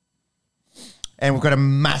forward. And we've got a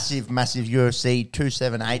massive UFC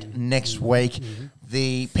 278 next week.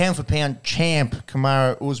 The pound-for-pound champ,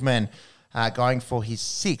 Kamaru Usman, going for his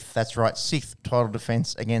 6th title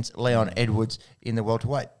defense against Leon Edwards in the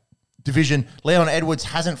welterweight division. Leon Edwards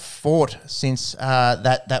hasn't fought since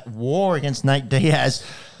that war against Nate Diaz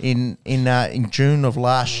in June of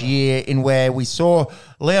last year, in where we saw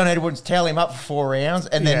Leon Edwards towel him up for 4 rounds,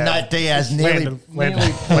 and then Nate Diaz nearly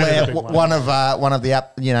pulled out one of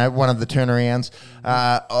the turnarounds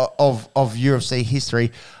of UFC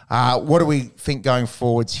history. What do we think going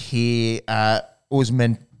forwards here?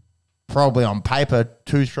 Usman, probably on paper,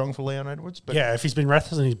 too strong for Leon Edwards. But if he's been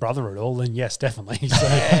wrestling his brother at all, then yes, definitely. So,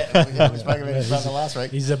 we spoke about his brother last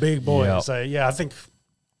week. He's a big boy. Yep. So, I think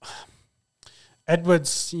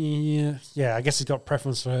Edwards, I guess he's got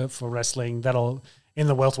preference for wrestling. That'll, in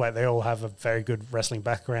the welterweight, they all have a very good wrestling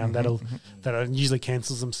background. That usually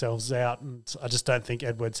cancels themselves out. And I just don't think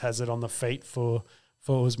Edwards has it on the feet for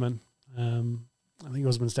Usman. I think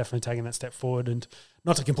Usman's definitely taking that step forward, and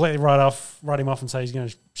not to completely write him off and say he's going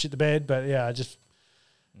to shit the bed, but I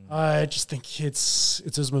just think it's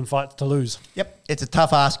Usman's fight to lose. Yep, it's a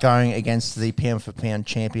tough ask going against the pound for pound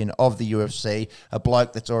champion of the UFC, a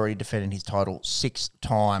bloke that's already defended his title 6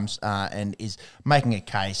 times and is making a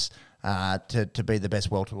case to be the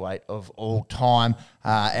best welterweight of all time.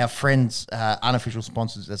 Our friends, unofficial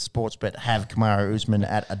sponsors at Sportsbet, have Kamaru Usman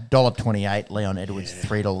at $1.28, Leon Edwards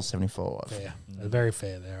 $3.74. Fair. Very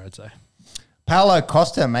fair there, I'd say. Paulo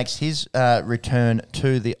Costa makes his return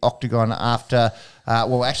to the octagon after,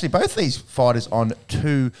 actually both these fighters on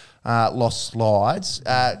 2 lost slides.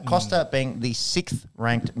 Costa being the 6th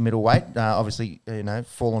ranked middleweight, obviously,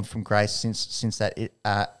 fallen from grace since that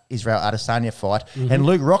Israel Adesanya fight. And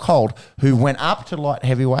Luke Rockhold, who went up to light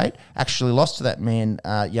heavyweight, actually lost to that man,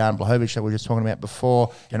 Jan Blachowicz, that we were just talking about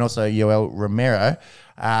before, and also Yoel Romero.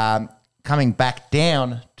 Coming back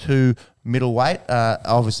down to middleweight,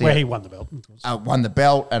 obviously. Where he won the belt. Won the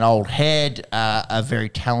belt, an old head, a very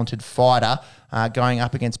talented fighter, going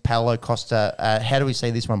up against Paulo Costa. How do we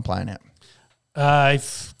see this one playing out?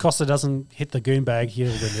 If Costa doesn't hit the goon bag,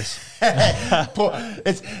 he'll win this.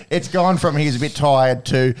 It's gone from he was a bit tired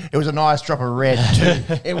to it was a nice drop of red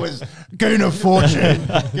to it was goon of fortune.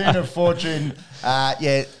 Goon of fortune.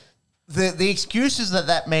 The excuses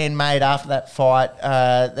that man made after that fight,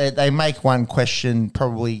 they make one question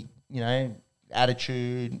probably,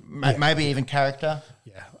 attitude, maybe even character.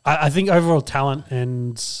 Yeah, I think overall talent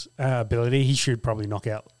and ability, he should probably knock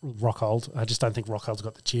out Rockhold. I just don't think Rockhold's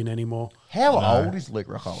got the chin anymore. How old is Luke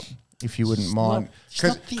Rockhold, if you wouldn't mind? He's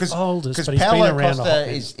not the oldest, because but he's Paulo been around Costa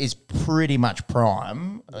is pretty much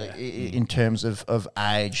prime in terms of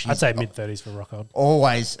age. I'd say mid-30s for Rockhold.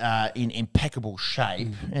 Always in impeccable shape.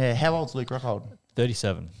 Yeah, how old's Luke Rockhold?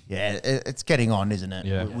 37. Yeah, it's getting on, isn't it?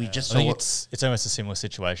 Yeah. We just I think saw it's almost a similar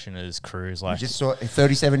situation as Cruz. Like, we just saw a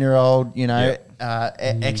 37-year-old,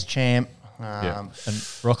 ex-champ. and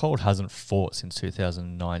Rockhold hasn't fought since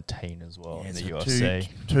 2019 as well in the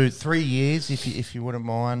UFC. 3 years, if you wouldn't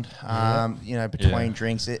mind. Between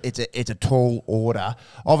drinks, it's a tall order.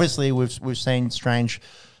 Obviously, we've seen strange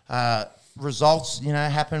results,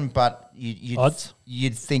 happen, but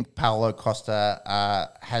you'd think Paulo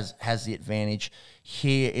Costa has the advantage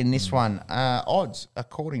here in this one. Odds,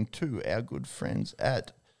 according to our good friends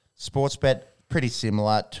at Sportsbet, pretty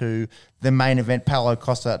similar to the main event. Paulo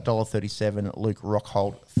Costa $1.37, Luke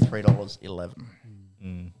Rockhold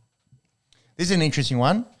 $3.11. This is an interesting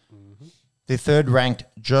one. The 3rd ranked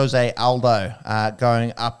Jose Aldo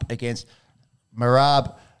going up against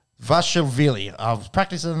Merab Vashishvili. I was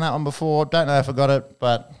practicing that one before. Don't know if I got it,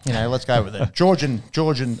 but let's go with it. Georgian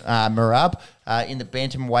Merab in the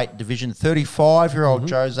bantamweight division. 35-year-old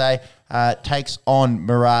Jose takes on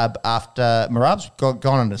Merab after Merab's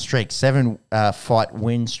gone on a streak, 7 fight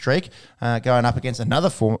win streak, going up against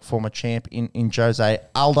another former champ in Jose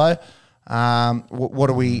Aldo. What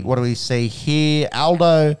do we see here?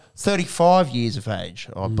 Aldo, 35 years of age,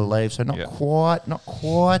 I believe, so not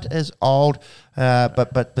quite as old,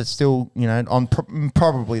 but still, on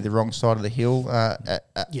probably the wrong side of the hill,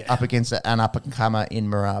 up against an up and comer in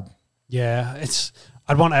Merab. Yeah,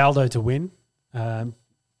 I'd want Aldo to win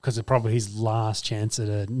because it's probably his last chance at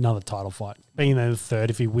another title fight. Being in the 3rd,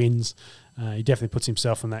 if he wins, he definitely puts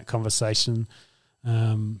himself in that conversation.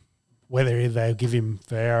 Whether they'll give him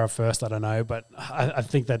Ferreira first, I don't know, but I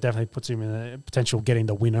think that definitely puts him in a potential getting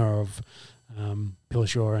the winner of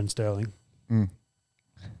Dillashaw and Sterling.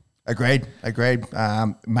 Agreed.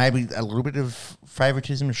 Maybe a little bit of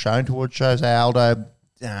favouritism shown towards Jose Aldo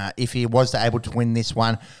if he was able to win this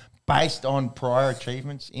one based on prior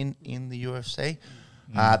achievements in the UFC.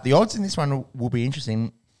 The odds in this one will be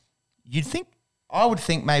interesting. I would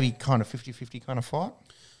think maybe kind of 50-50 kind of fight.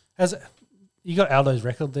 You got Aldo's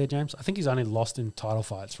record there, James? I think he's only lost in title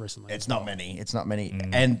fights recently. It's not many.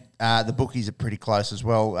 And the bookies are pretty close as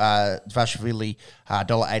well. Vashishvili,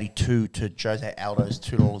 $1.82 to Jose Aldo's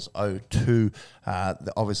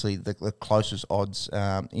 $2.02. Obviously, the closest odds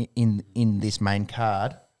in this main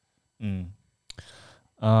card. So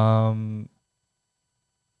I'm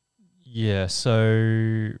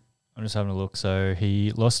just having a look. So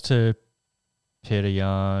he lost to Petr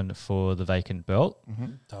Yan for the vacant belt.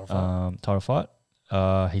 Title fight.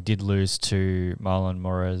 He did lose to Marlon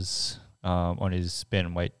Moraes on his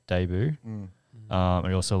bantamweight debut. And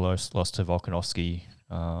he also lost to Volkanovski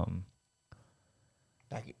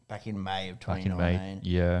back in May of 2019.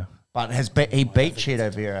 Yeah. But he beat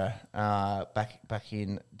Chito Vera back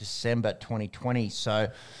in December 2020. So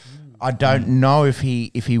I don't know if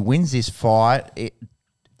he wins this fight. It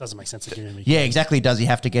doesn't make sense to give him again. Yeah, exactly. Does he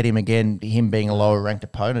have to get him again? Him being a lower ranked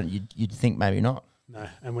opponent, you'd think maybe not. No,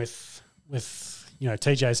 and with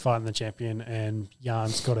TJ's fighting the champion and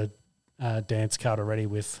Jan's got a dance card already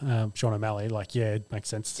with Sean O'Malley. It makes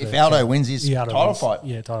sense. If Aldo wins his title fight,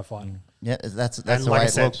 title fight. Yeah, that's and the like way I it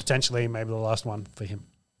said, looks. potentially maybe the last one for him.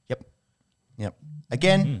 Yep.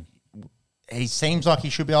 Again, he seems like he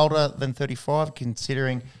should be older than 35,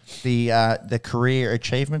 considering the career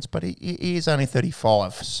achievements, but he is only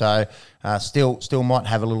 35, so still might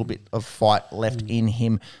have a little bit of fight left in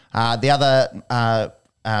him. The other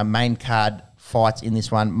main card fights in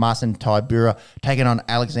this one. Marcin Tybura taking on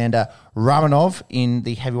Alexander Romanov in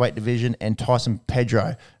the heavyweight division, and Tyson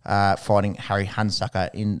Pedro fighting Harry Hunsucker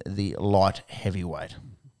in the light heavyweight.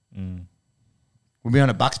 We'll be on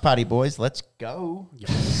a Bucks party, boys. Let's go.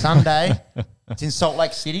 Sunday. It's in Salt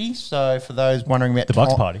Lake City. So for those wondering about The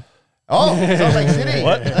Bucks party. Oh, Salt Lake City.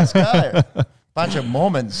 What? Let's go. Bunch of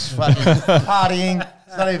Mormons fucking partying.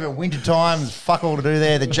 It's not even winter time. There's fuck all to do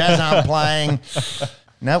there. The Jazz aren't playing.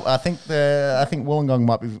 No, I think Wollongong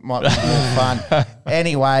might be more fun.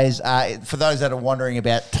 Anyways, for those that are wondering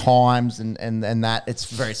about times and that, it's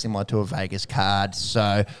very similar to a Vegas card.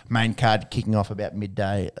 So main card kicking off about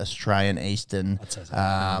midday Australian Eastern,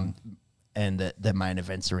 and the main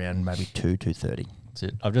events around maybe 2:30. That's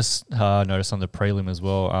it. I've just noticed on the prelim as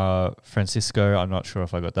well, Francisco, I'm not sure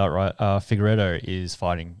if I got that right, Figueredo is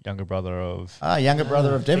fighting younger brother of... younger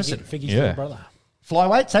brother of Devison. Figgy's little brother.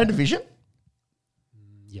 Flyweight, same division?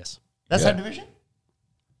 Yes. That's same division?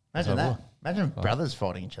 Imagine that. Imagine brothers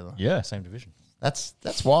fighting each other. Yeah, same division. That's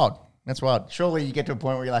wild. That's wild. Surely you get to a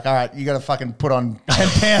point where you're like, all right, you got to fucking put on 10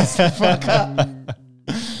 pounds to fuck up.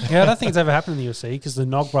 Yeah, I don't think it's ever happened in the UFC because the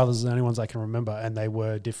Nog brothers are the only ones I can remember, and they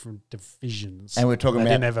were different divisions. And we're talking they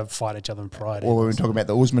about didn't ever fight each other in pride. Well, we were talking about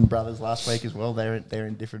the Usman brothers last week as well. They're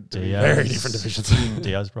in different very different divisions.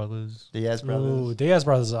 Diaz brothers. Diaz brothers. Ooh, Diaz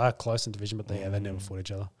brothers are close in division, but they never fought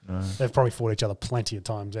each other. No. They've probably fought each other plenty of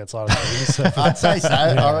times outside of the ring. So. I'd say so.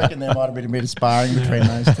 I reckon there might have been a bit of sparring between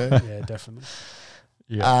those two. Yeah, definitely.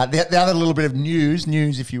 Yeah. The other little bit of news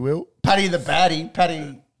if you will. Paddy the Baddie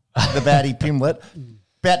Pimblett.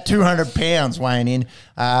 About 200 pounds weighing in.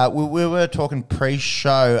 We were talking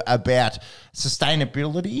pre-show about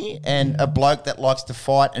sustainability and a bloke that likes to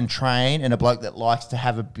fight and train and a bloke that likes to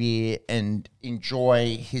have a beer and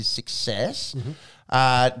enjoy his success.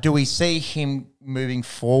 Mm-hmm. Do we see him moving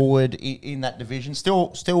forward in that division? Still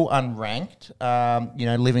unranked,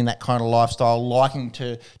 living that kind of lifestyle, liking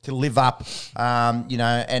to live up,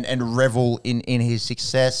 and revel in his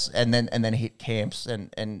success, and then hit camps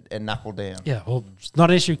and knuckle down. Yeah, well, it's not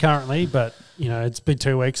an issue currently, but it's been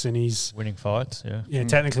 2 weeks and he's winning fights. Yeah,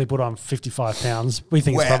 technically put on 55 pounds. We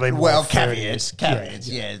think it's probably more caveats.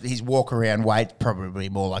 Yeah, his walk around weight probably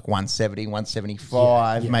more like 170,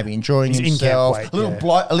 175. Maybe enjoying himself. Weight,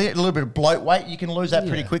 a little bit of bloat weight. You can lose that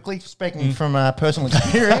pretty quickly. Speaking from personal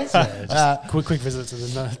experience, quick visit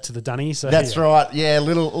to the dunny. So that's right. Yeah, a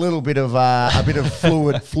little bit of a bit of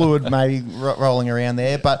fluid maybe rolling around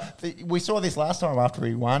there. But we saw this last time after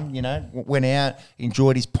he won. Went out,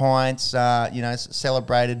 enjoyed his pints.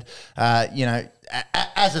 Celebrated.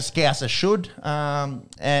 As a Scouser should,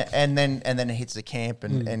 and then it hits the camp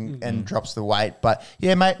and drops the weight. But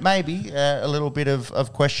yeah, maybe a little bit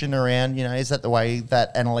of question around. Is that the way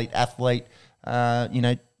that an elite athlete,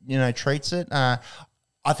 treats it?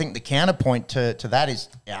 I think the counterpoint to that is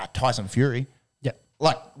Tyson Fury. Yeah,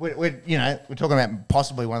 like we're talking about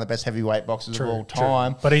possibly one of the best heavyweight boxers of all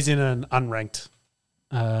time. But he's in an unranked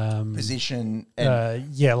position. I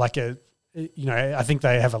think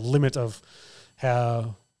they have a limit of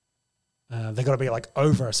how they got to be like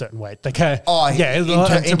over a certain weight. They can't.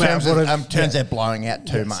 In terms of they're blowing out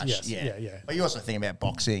too much. Yeah. But you also think about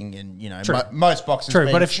boxing, and most boxers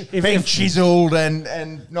being but chiseled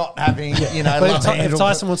and not having if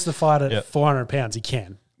Tyson wants to fight at 400 pounds, he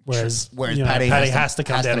can. Whereas Paddy has to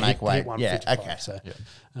come down and hit 155. Okay. So,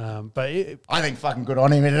 I think fucking good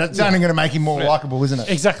on him. It's only going to make him more likable, isn't it?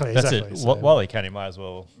 Exactly. That's it. So, while he can, he might as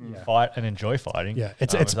well fight and enjoy fighting. Yeah,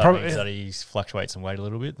 it's probably that he fluctuates in weight a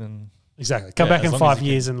little bit. Then exactly. Come back in 5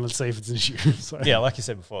 years and let's see if it's an issue. So. Yeah, like you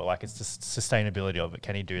said before, like it's the sustainability of it.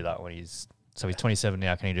 Can he do that when he's 27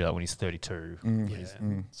 now? Can he do that when he's 32?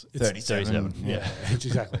 37. Yeah,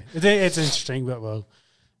 exactly. It's interesting, but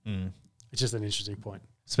it's just an interesting point.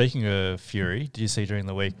 Speaking of Fury, did you see during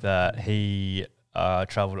the week that he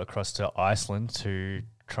travelled across to Iceland to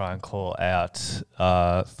try and call out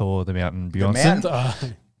Thor the Mountain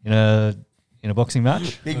Bjornsson in a boxing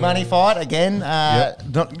match? Big money fight again.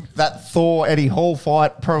 Not that Thor Eddie Hall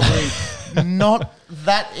fight, probably not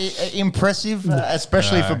that impressive,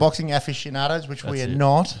 especially for boxing aficionados, which we are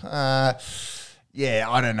not. I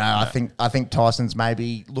don't know. I think Tyson's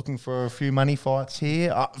maybe looking for a few money fights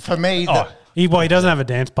here. For me, he doesn't have a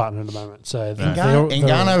dance partner at the moment, so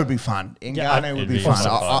Ngannou would be fun. Ngannou would be fun.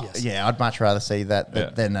 Yes. I'd much rather see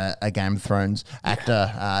that than a Game of Thrones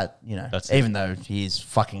actor. Even though he is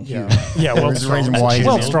fucking huge. There's a reason why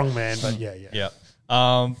he's strong man. But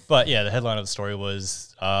but the headline of the story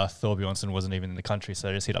was Thor Bjornsson wasn't even in the country, so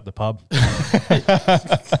they just hit up the pub.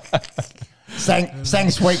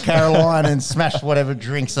 Sang Sweet Caroline and smashed whatever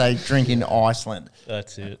drinks they drink in Iceland.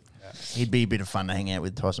 That's it. He'd be a bit of fun to hang out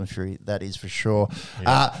with, Tyson Fury, that is for sure.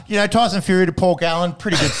 Yeah. Tyson Fury to Paul Gallen,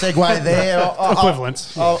 pretty good segue there.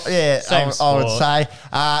 Equivalent. I would say.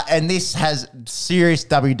 And this has serious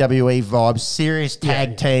WWE vibes, serious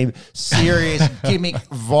tag team, serious gimmick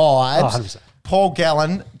vibes. 100%. Paul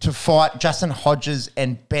Gallen to fight Justin Hodges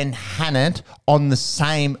and Ben Hannett on the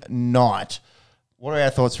same night. What are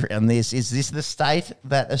our thoughts on this? Is this the state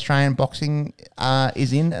that Australian boxing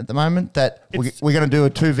is in at the moment? That we're going to do a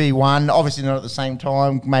 2v1, obviously not at the same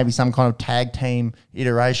time, maybe some kind of tag team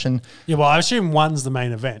iteration. Yeah, well, I assume one's the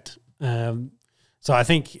main event. So I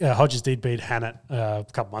think Hodges did beat Hannett a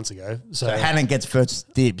couple months ago. So Hannett gets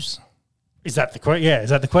first dibs. Is that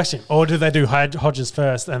the question? Or do they do Hodges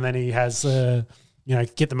first and then he has,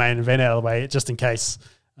 get the main event out of the way just in case,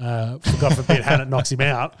 God forbid, Hannett knocks him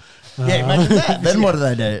out? Imagine that. Then what do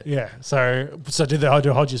they do? Yeah. So do they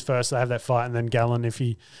do Hodges first? They have that fight, and then Gallen, if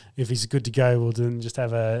he's good to go, will then just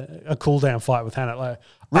have a cool down fight with Hannett. Like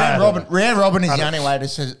Round Robin is the only way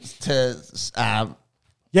to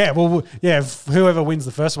if whoever wins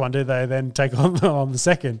the first one, do they then take on the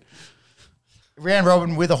second? Round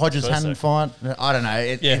Robin with a Hodges Hannett fight. I don't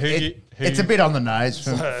know. It's a bit on the nose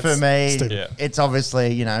for me. Stupid. It's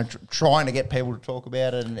obviously, trying to get people to talk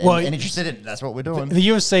about it and interested in it. That's what we're doing. The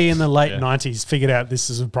UFC in the late 90s figured out this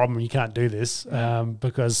is a problem. You can't do this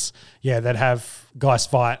because, they'd have guys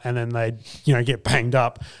fight and then they'd, get banged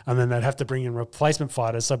up and then they'd have to bring in replacement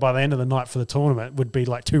fighters. So by the end of the night for the tournament would be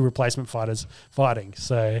like 2 replacement fighters fighting.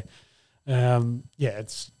 So,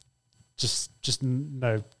 it's just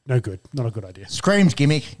no good. Not a good idea. Screams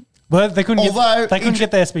gimmick. Well, they couldn't get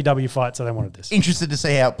the SBW fight, so they wanted this. Interested to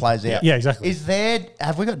see how it plays out. Yeah, exactly.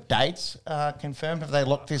 Have we got dates confirmed? Have they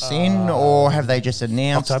locked this in or have they just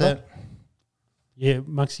announced October? it? Yeah,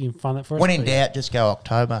 Mugs, you can find that for us. When in doubt, just go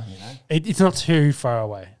October. It's not too far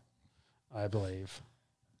away, I believe.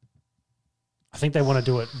 I think they want to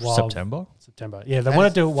do it while September. Yeah, they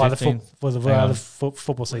want to do it while the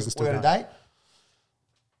football season's still going.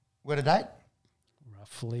 Where the date?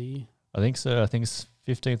 Roughly. I think so. I think it's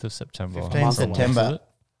 15th of September. 15th September.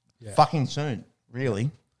 Yeah. Fucking soon,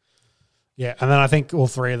 really. Yeah, and then I think all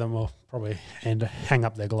 3 of them will probably hang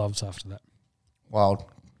up their gloves after that. Wild.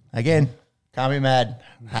 Again, can't be mad.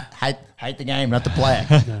 Hate the game, not the player.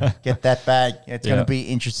 Get that bag. It's going to be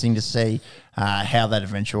interesting to see how that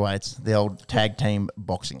eventuates, the old tag team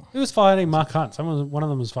boxing. Who was fighting Mark Hunt? One of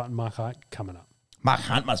them was fighting Mark Hunt coming up. Mark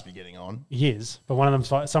Hunt must be getting on. He is, but one of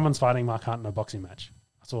them, someone's fighting Mark Hunt in a boxing match.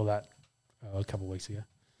 I saw that a couple of weeks ago.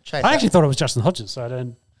 I actually thought it was Justin Hodges, so I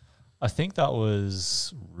don't. I think that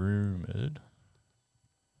was rumoured.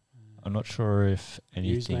 I'm not sure if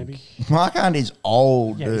anything. Maybe. Mark Hunt is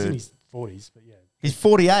old, dude. He's in his 40s, but he's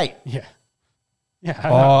 48. Yeah.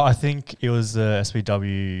 I think it was the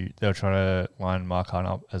SBW. They were trying to line Mark Hunt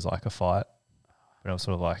up as like a fight. But I was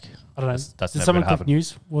sort of like, I don't know. That's Did someone click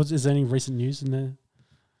news? Is there any recent news in there?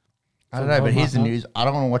 I don't know, but here's the news. I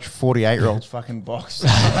don't want to watch 48-year-olds fucking box.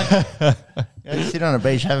 Sit on a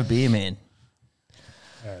beach, have a beer, man.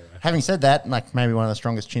 Having said that, like maybe one of the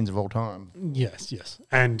strongest chins of all time. Yes.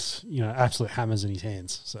 And, absolute hammers in his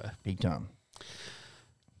hands. So big time.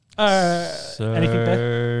 Anything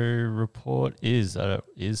there? Report is that it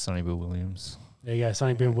is Sonny Bill Williams. There you go.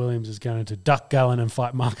 Sonny Bill Williams is going to duck Gallen and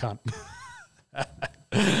fight Mark Hunt.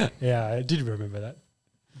 Yeah, I did remember that.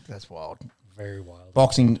 That's wild. Very wild.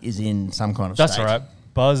 Boxing is in some kind of That's state. all right.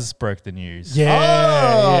 Buzz broke the news.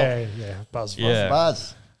 Yeah. Buzz.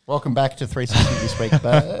 Buzz. Welcome back to 360 this week,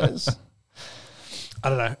 Buzz. I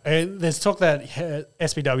don't know. There's talk that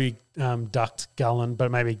SBW ducked Gallen,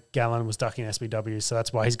 but maybe Gallen was ducking SBW, so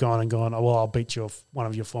that's why he's gone, oh, well, I'll beat one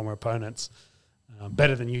of your former opponents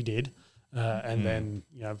better than you did, and then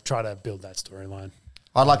try to build that storyline.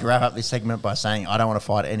 I'd like to wrap up this segment by saying I don't want to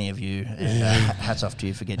fight any of you. Hats off to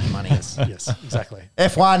you for getting your money. Yes, exactly.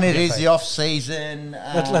 F1, it is the off season.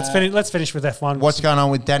 Let's finish with F1. What's going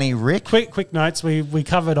on with Danny Rick? Quick notes. We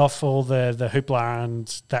covered off all the hoopla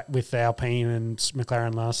and that with Alpine and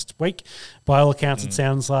McLaren last week. By all accounts, it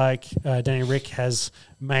sounds like Danny Rick has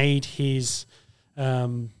made his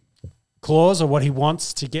clause or what he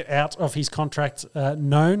wants to get out of his contract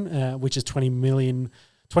known, which is $21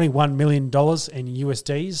 million in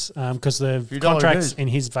USDs because the contract's in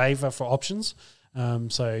his favour for options.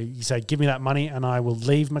 So you say, give me that money and I will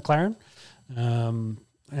leave McLaren.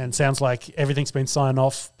 And sounds like everything's been signed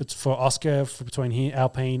off for Oscar between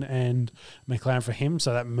Alpine and McLaren for him.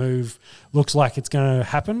 So that move looks like it's going to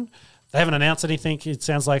happen. They haven't announced anything. It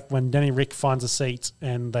sounds like when Danny Rick finds a seat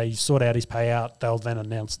and they sort out his payout, they'll then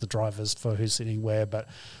announce the drivers for who's sitting where. But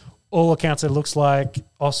all accounts, it looks like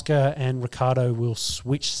Oscar and Ricardo will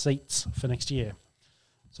switch seats for next year.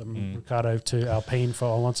 So So Ricardo to Alpine for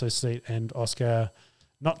Alonso's seat, and Oscar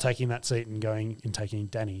not taking that seat and taking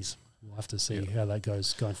Danny's. We'll have to see how that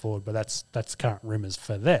goes going forward. But that's current rumours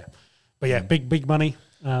for there. But yeah, big money.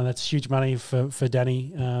 That's huge money for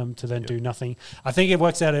Danny to then do nothing. I think it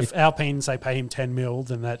works out if Alpine say pay him 10 mil,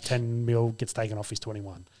 then that 10 mil gets taken off his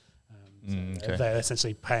 21. They're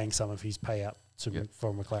essentially paying some of his payout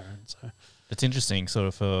for McLaren. So it's interesting, sort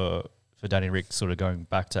of for Danny Rick, sort of going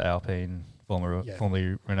back to Alpine,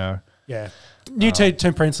 formerly Renault. Yeah, new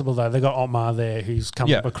team principal though. They got Otmar there, who's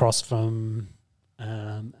come across from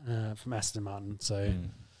Aston Martin. So.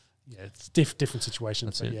 Yeah, it's different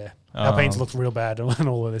situations. But Alpine's looked real bad and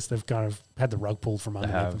all of this. They've kind of had the rug pulled from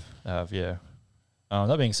underneath them. Yeah.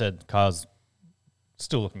 That being said, Car's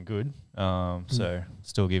still looking good. So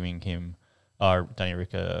still giving him, Danny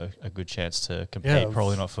Rick, a good chance to compete. Yeah,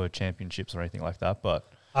 probably not for championships or anything like that, but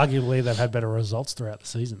arguably they've had better results throughout the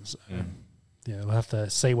season. So we'll have to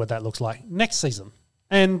see what that looks like next season.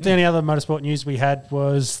 And the only other motorsport news we had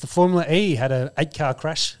was the Formula E had an 8-car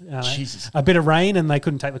crash. A bit of rain and they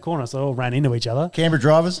couldn't take the corner, so they all ran into each other. Canberra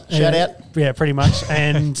drivers, shout out. Yeah, pretty much.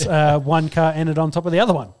 And one car ended on top of the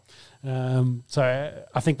other one. So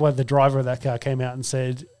I think the driver of that car came out and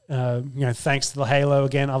said, thanks to the halo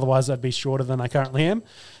again, otherwise I'd be shorter than I currently am.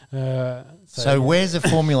 So where's the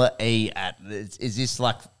Formula E at? Is this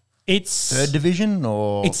like... It's third division,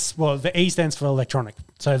 or the E stands for electronic,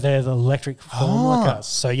 so they're the electric Formula cars.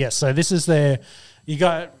 So so this is I'd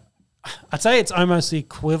say it's almost the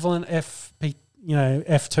equivalent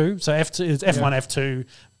F2. So F2 is F1, F2,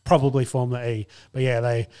 probably Formula E. But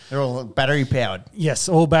they're all battery powered. Yes,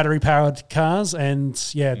 all battery powered cars, and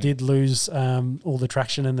did lose all the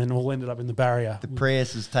traction, and then all ended up in the barrier. The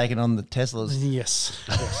Prius has taken on the Teslas. Yes.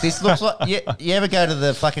 This looks like you ever go to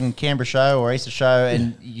the fucking Canberra show or Easter show,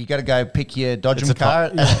 and you got to go pick your Dodgem car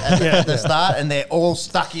at the start, and they're all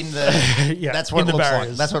stuck in the. That's what it looks like.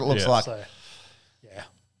 That's what it looks like. So,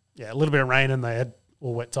 a little bit of rain, and they had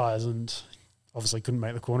all wet tires, and obviously couldn't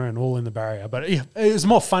make the corner and all in the barrier. But it was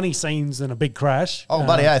more funny scenes than a big crash. Oh,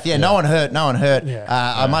 bloody oath. Yeah, no one hurt.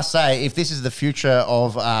 I must say, if this is the future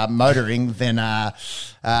of motoring, then let's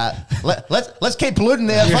keep polluting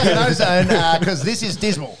the fucking ozone because this is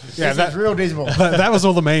dismal. This is real dismal. That was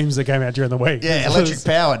all the memes that came out during the week. Yeah, electric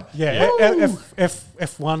powered. Yeah,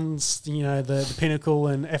 F1's, the pinnacle,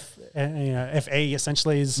 and FE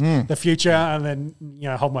essentially is the future, and then,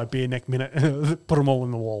 hold my beer neck minute, put them all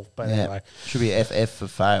in the wall. But anyway. Should be FF for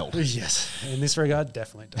failed. Yes, in this regard,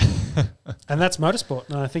 definitely. And that's motorsport,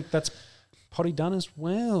 and I think that's potty done as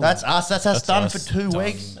well. That's us. That's us done for 2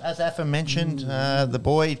 weeks. As Afa mentioned, the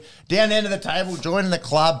boy down the end of the table, joining the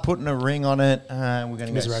club, putting a ring on it. We're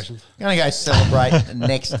going to go celebrate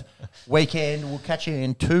next weekend. We'll catch you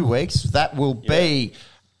in 2 weeks. That will be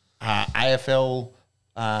AFL.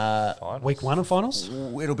 Week 1 of finals.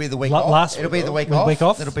 It'll be the week off. It'll be the week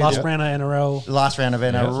off. It'll be last round of NRL. Last round of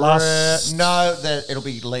NRL. It'll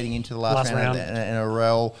be leading into the last round of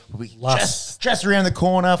NRL. We'll be just around the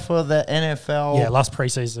corner for the NFL. Yeah, last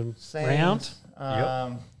preseason round.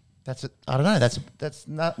 That's it. I don't know. That's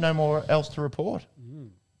no more else to report.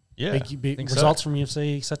 Yeah, big results from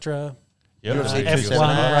UFC, etc. UFC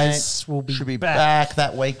F1 race will be back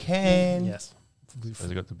that weekend. Yes.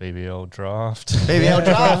 We've got the BBL draft. BBL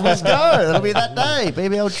draft, let's go. It'll be that day.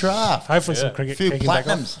 BBL draft. Hopefully some cricket.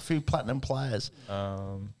 A few platinum players.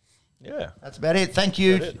 That's about it. Thank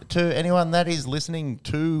you to anyone that is listening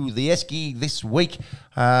to the Esky this week.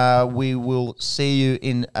 We will see you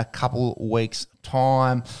in a couple weeks'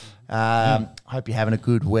 time. Hope you're having a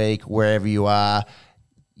good week wherever you are.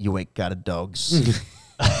 Your week gutted dogs.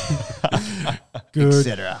 Good.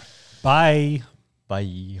 Etc. Bye.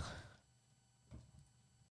 Bye.